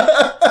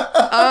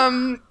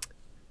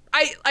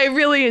I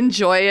really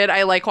enjoy it.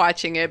 I like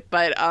watching it,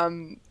 but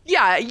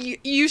yeah,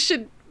 you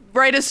should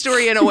write a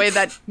story in a way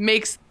that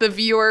makes the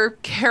viewer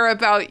care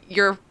about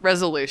your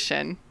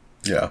resolution.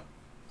 yeah.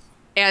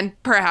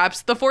 And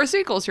perhaps the 4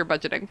 sequels you're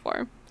budgeting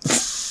for.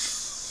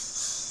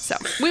 So,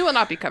 we will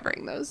not be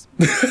covering those.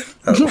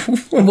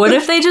 What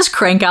if they just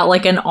crank out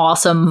like an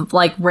awesome,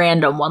 like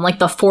random one? Like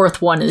the 4th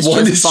one is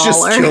just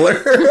baller.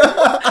 Killer.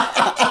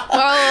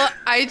 Well,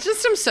 I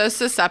just am so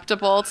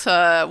susceptible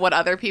to what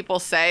other people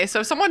say.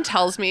 So if someone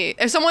tells me,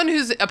 if someone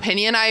whose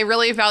opinion I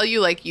really value,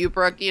 like you,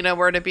 Brooke, you know,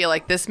 were to be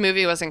like, this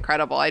movie was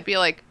incredible, I'd be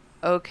like,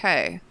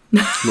 okay. A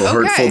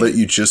little hurtful that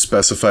you just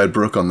specified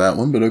Brooke on that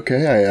one, but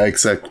okay, I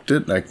accept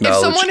it. I acknowledge.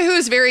 If someone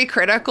who's very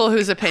critical,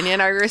 whose opinion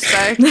I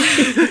respect.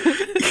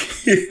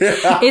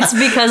 It's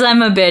because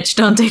I'm a bitch.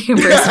 Don't take it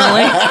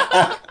personally.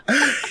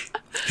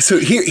 So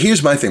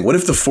here's my thing. What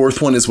if the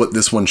 4th one is what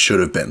this one should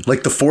have been?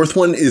 Like the 4th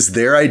one is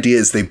their idea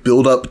is they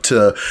build up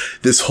to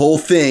this whole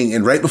thing.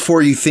 And right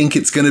before you think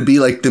it's going to be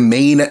like the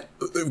main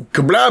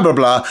blah, blah,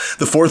 blah,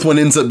 the 4th one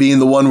ends up being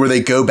the one where they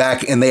go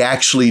back and they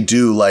actually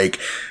do like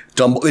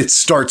it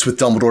starts with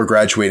Dumbledore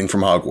graduating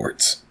from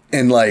Hogwarts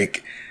and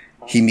like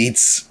he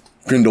meets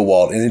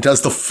Grindelwald and it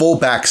does the full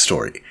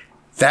backstory.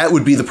 That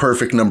would be the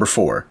perfect number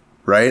 4,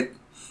 right?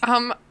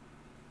 Well,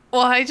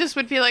 I just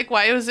would be like,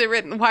 why was it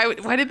written?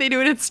 Why did they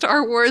do it in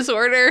Star Wars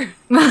order?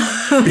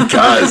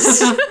 Because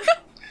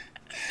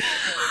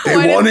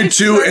they wanted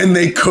to and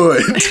they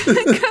could.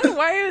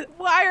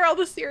 Why are all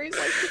the series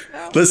like this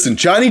now? Listen,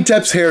 Johnny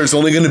Depp's hair is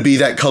only going to be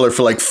that color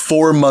for like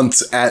 4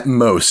 months at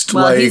most.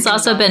 Well, like, he's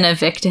also been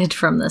evicted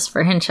from this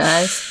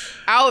franchise.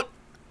 Out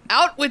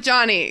with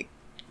Johnny.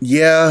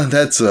 Yeah,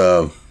 that's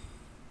a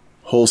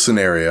whole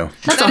scenario.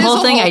 That's a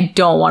whole thing I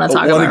don't want to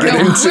talk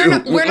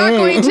about. We're not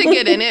going to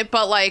get in it,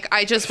 but like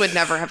I just would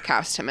never have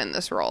cast him in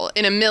this role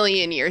in a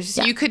million years.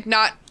 Yeah. You could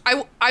not.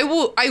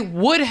 I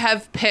would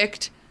have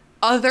picked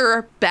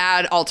other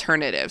bad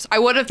alternatives. I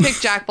would have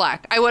picked Jack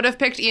Black. I would have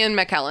picked Ian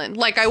McKellen.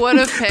 Like I would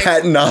have picked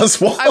Patton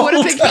Oswalt. I would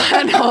have picked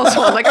Patton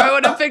Oswalt. Like I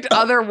would have picked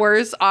other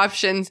worse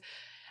options.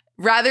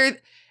 Rather,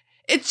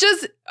 it's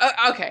just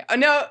okay.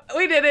 No,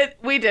 we did it.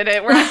 We're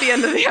at the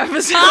end of the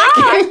episode. I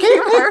can't keep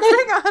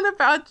harping on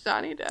about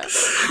Johnny Depp.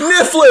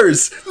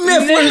 Nifflers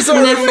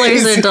are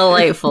amazing. Are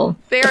delightful.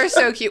 They are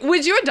so cute.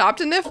 Would you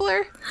adopt a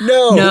Niffler?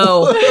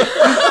 No.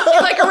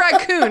 Like a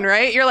raccoon,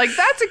 right? You're like,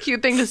 that's a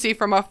cute thing to see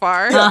from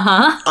afar.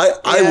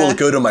 I will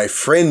go to my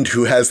friend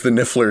who has the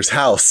Niffler's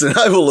house and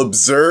I will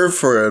observe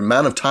for an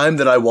amount of time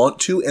that I want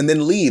to and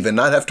then leave and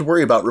not have to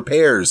worry about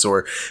repairs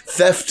or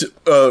theft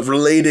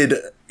related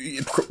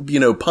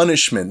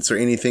punishments or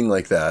anything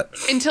like that.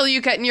 Until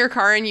you get in your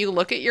car and you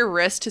look at your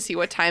wrist to see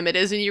what time it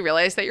is and you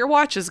realize that your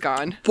watch is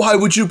gone. Why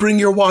would you bring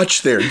your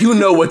watch there? You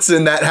know what's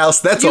in that house.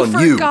 That's on you.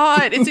 You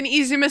forgot. It's an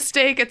easy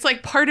mistake. It's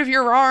like part of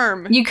your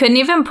arm. You couldn't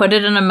even put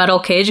it in a metal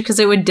cage because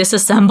it would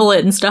disassemble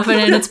it and stuff it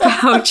in its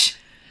pouch.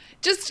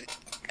 Just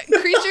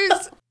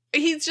creatures.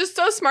 He's just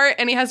so smart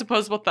and he has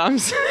opposable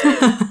thumbs.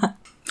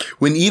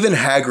 When even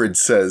Hagrid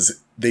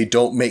says they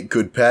don't make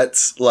good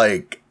pets,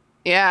 like...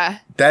 Yeah.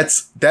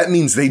 That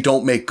means they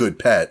don't make good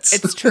pets.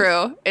 It's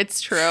true.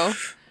 It's true.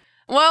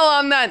 Well,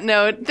 on that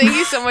note, thank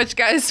you so much,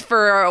 guys,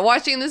 for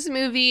watching this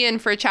movie and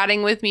for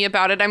chatting with me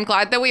about it. I'm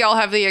glad that we all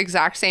have the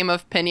exact same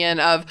opinion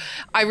of,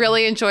 I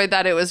really enjoyed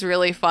that. It was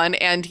really fun.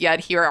 And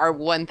yet here are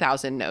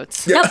 1,000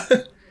 notes. Yeah.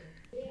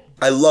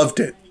 I loved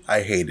it.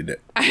 I hated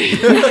it.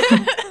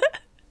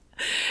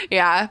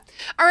 Yeah.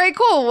 All right,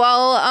 cool.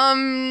 Well,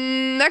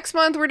 next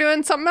month we're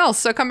doing something else.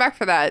 So come back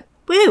for that.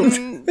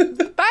 Woo.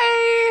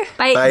 Bye.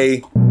 Bye.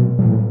 Bye.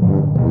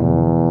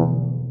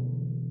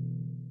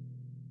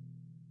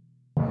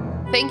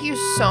 Thank you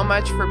so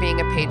much for being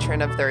a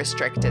patron of the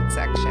restricted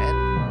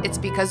section. It's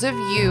because of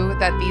you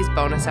that these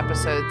bonus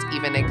episodes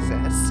even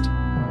exist.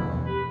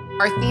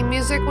 Our theme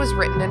music was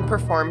written and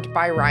performed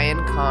by Ryan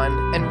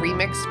Kahn and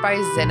remixed by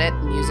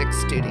Zenit Music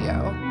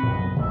Studio.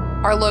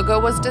 Our logo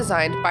was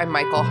designed by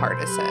Michael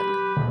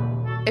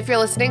Hardison. If you're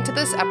listening to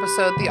this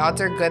episode, the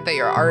odds are good that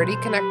you're already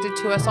connected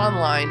to us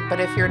online, but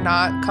if you're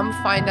not, come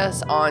find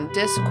us on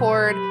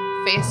Discord,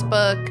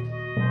 Facebook,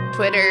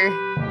 Twitter,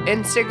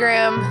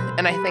 Instagram,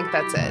 and I think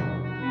that's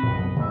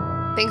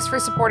it. Thanks for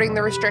supporting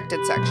the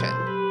restricted section.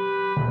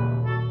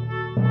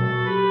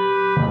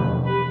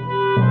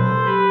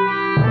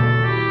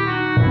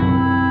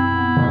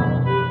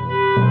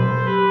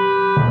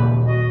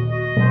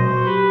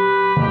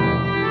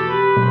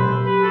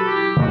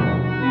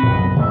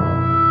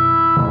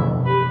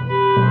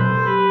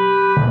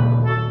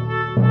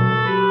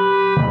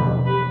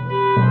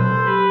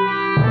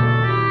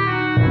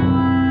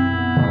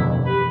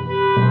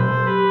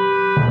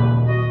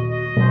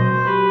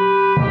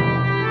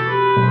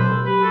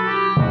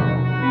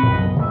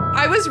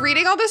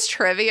 Reading all this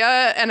trivia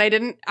and I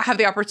didn't have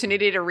the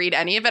opportunity to read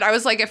any of it. I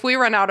was like, if we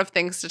run out of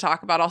things to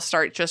talk about, I'll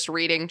start just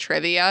reading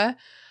trivia.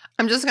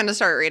 I'm just going to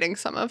start reading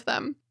some of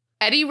them.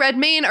 Eddie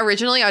Redmayne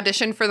originally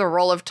auditioned for the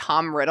role of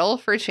Tom Riddle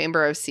for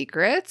Chamber of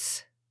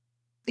Secrets.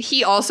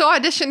 He also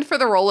auditioned for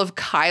the role of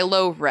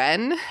Kylo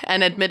Ren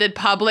and admitted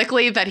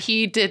publicly that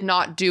he did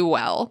not do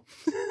well.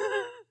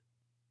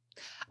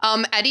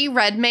 Eddie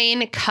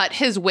Redmayne cut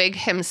his wig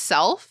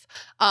himself.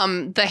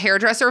 The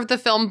hairdresser of the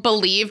film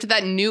believed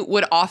that Newt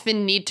would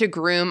often need to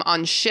groom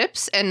on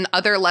ships and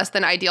other less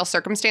than ideal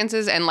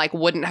circumstances and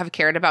wouldn't have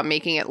cared about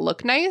making it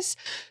look nice.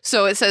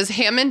 So it says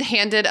Hammond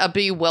handed a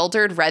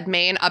bewildered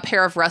Redmayne a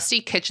pair of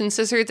rusty kitchen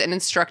scissors and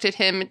instructed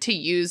him to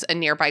use a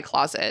nearby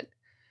closet.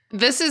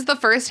 This is the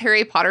first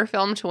Harry Potter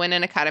film to win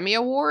an Academy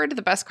Award,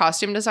 the best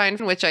costume design,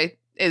 which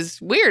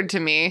is weird to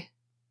me.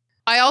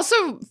 I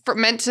also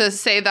meant to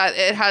say that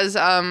it has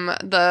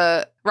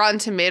the Rotten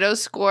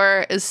Tomatoes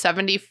score is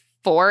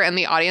 74 and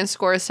the audience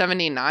score is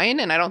 79.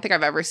 And I don't think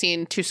I've ever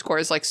seen two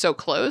scores so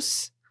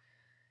close.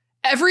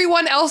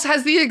 Everyone else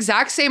has the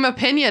exact same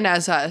opinion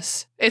as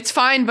us. It's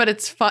fine, but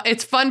it's fun.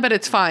 It's fun, but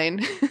it's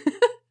fine.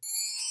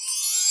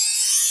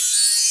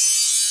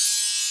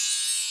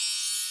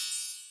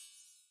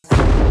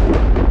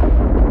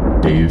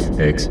 Dave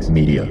X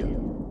Media.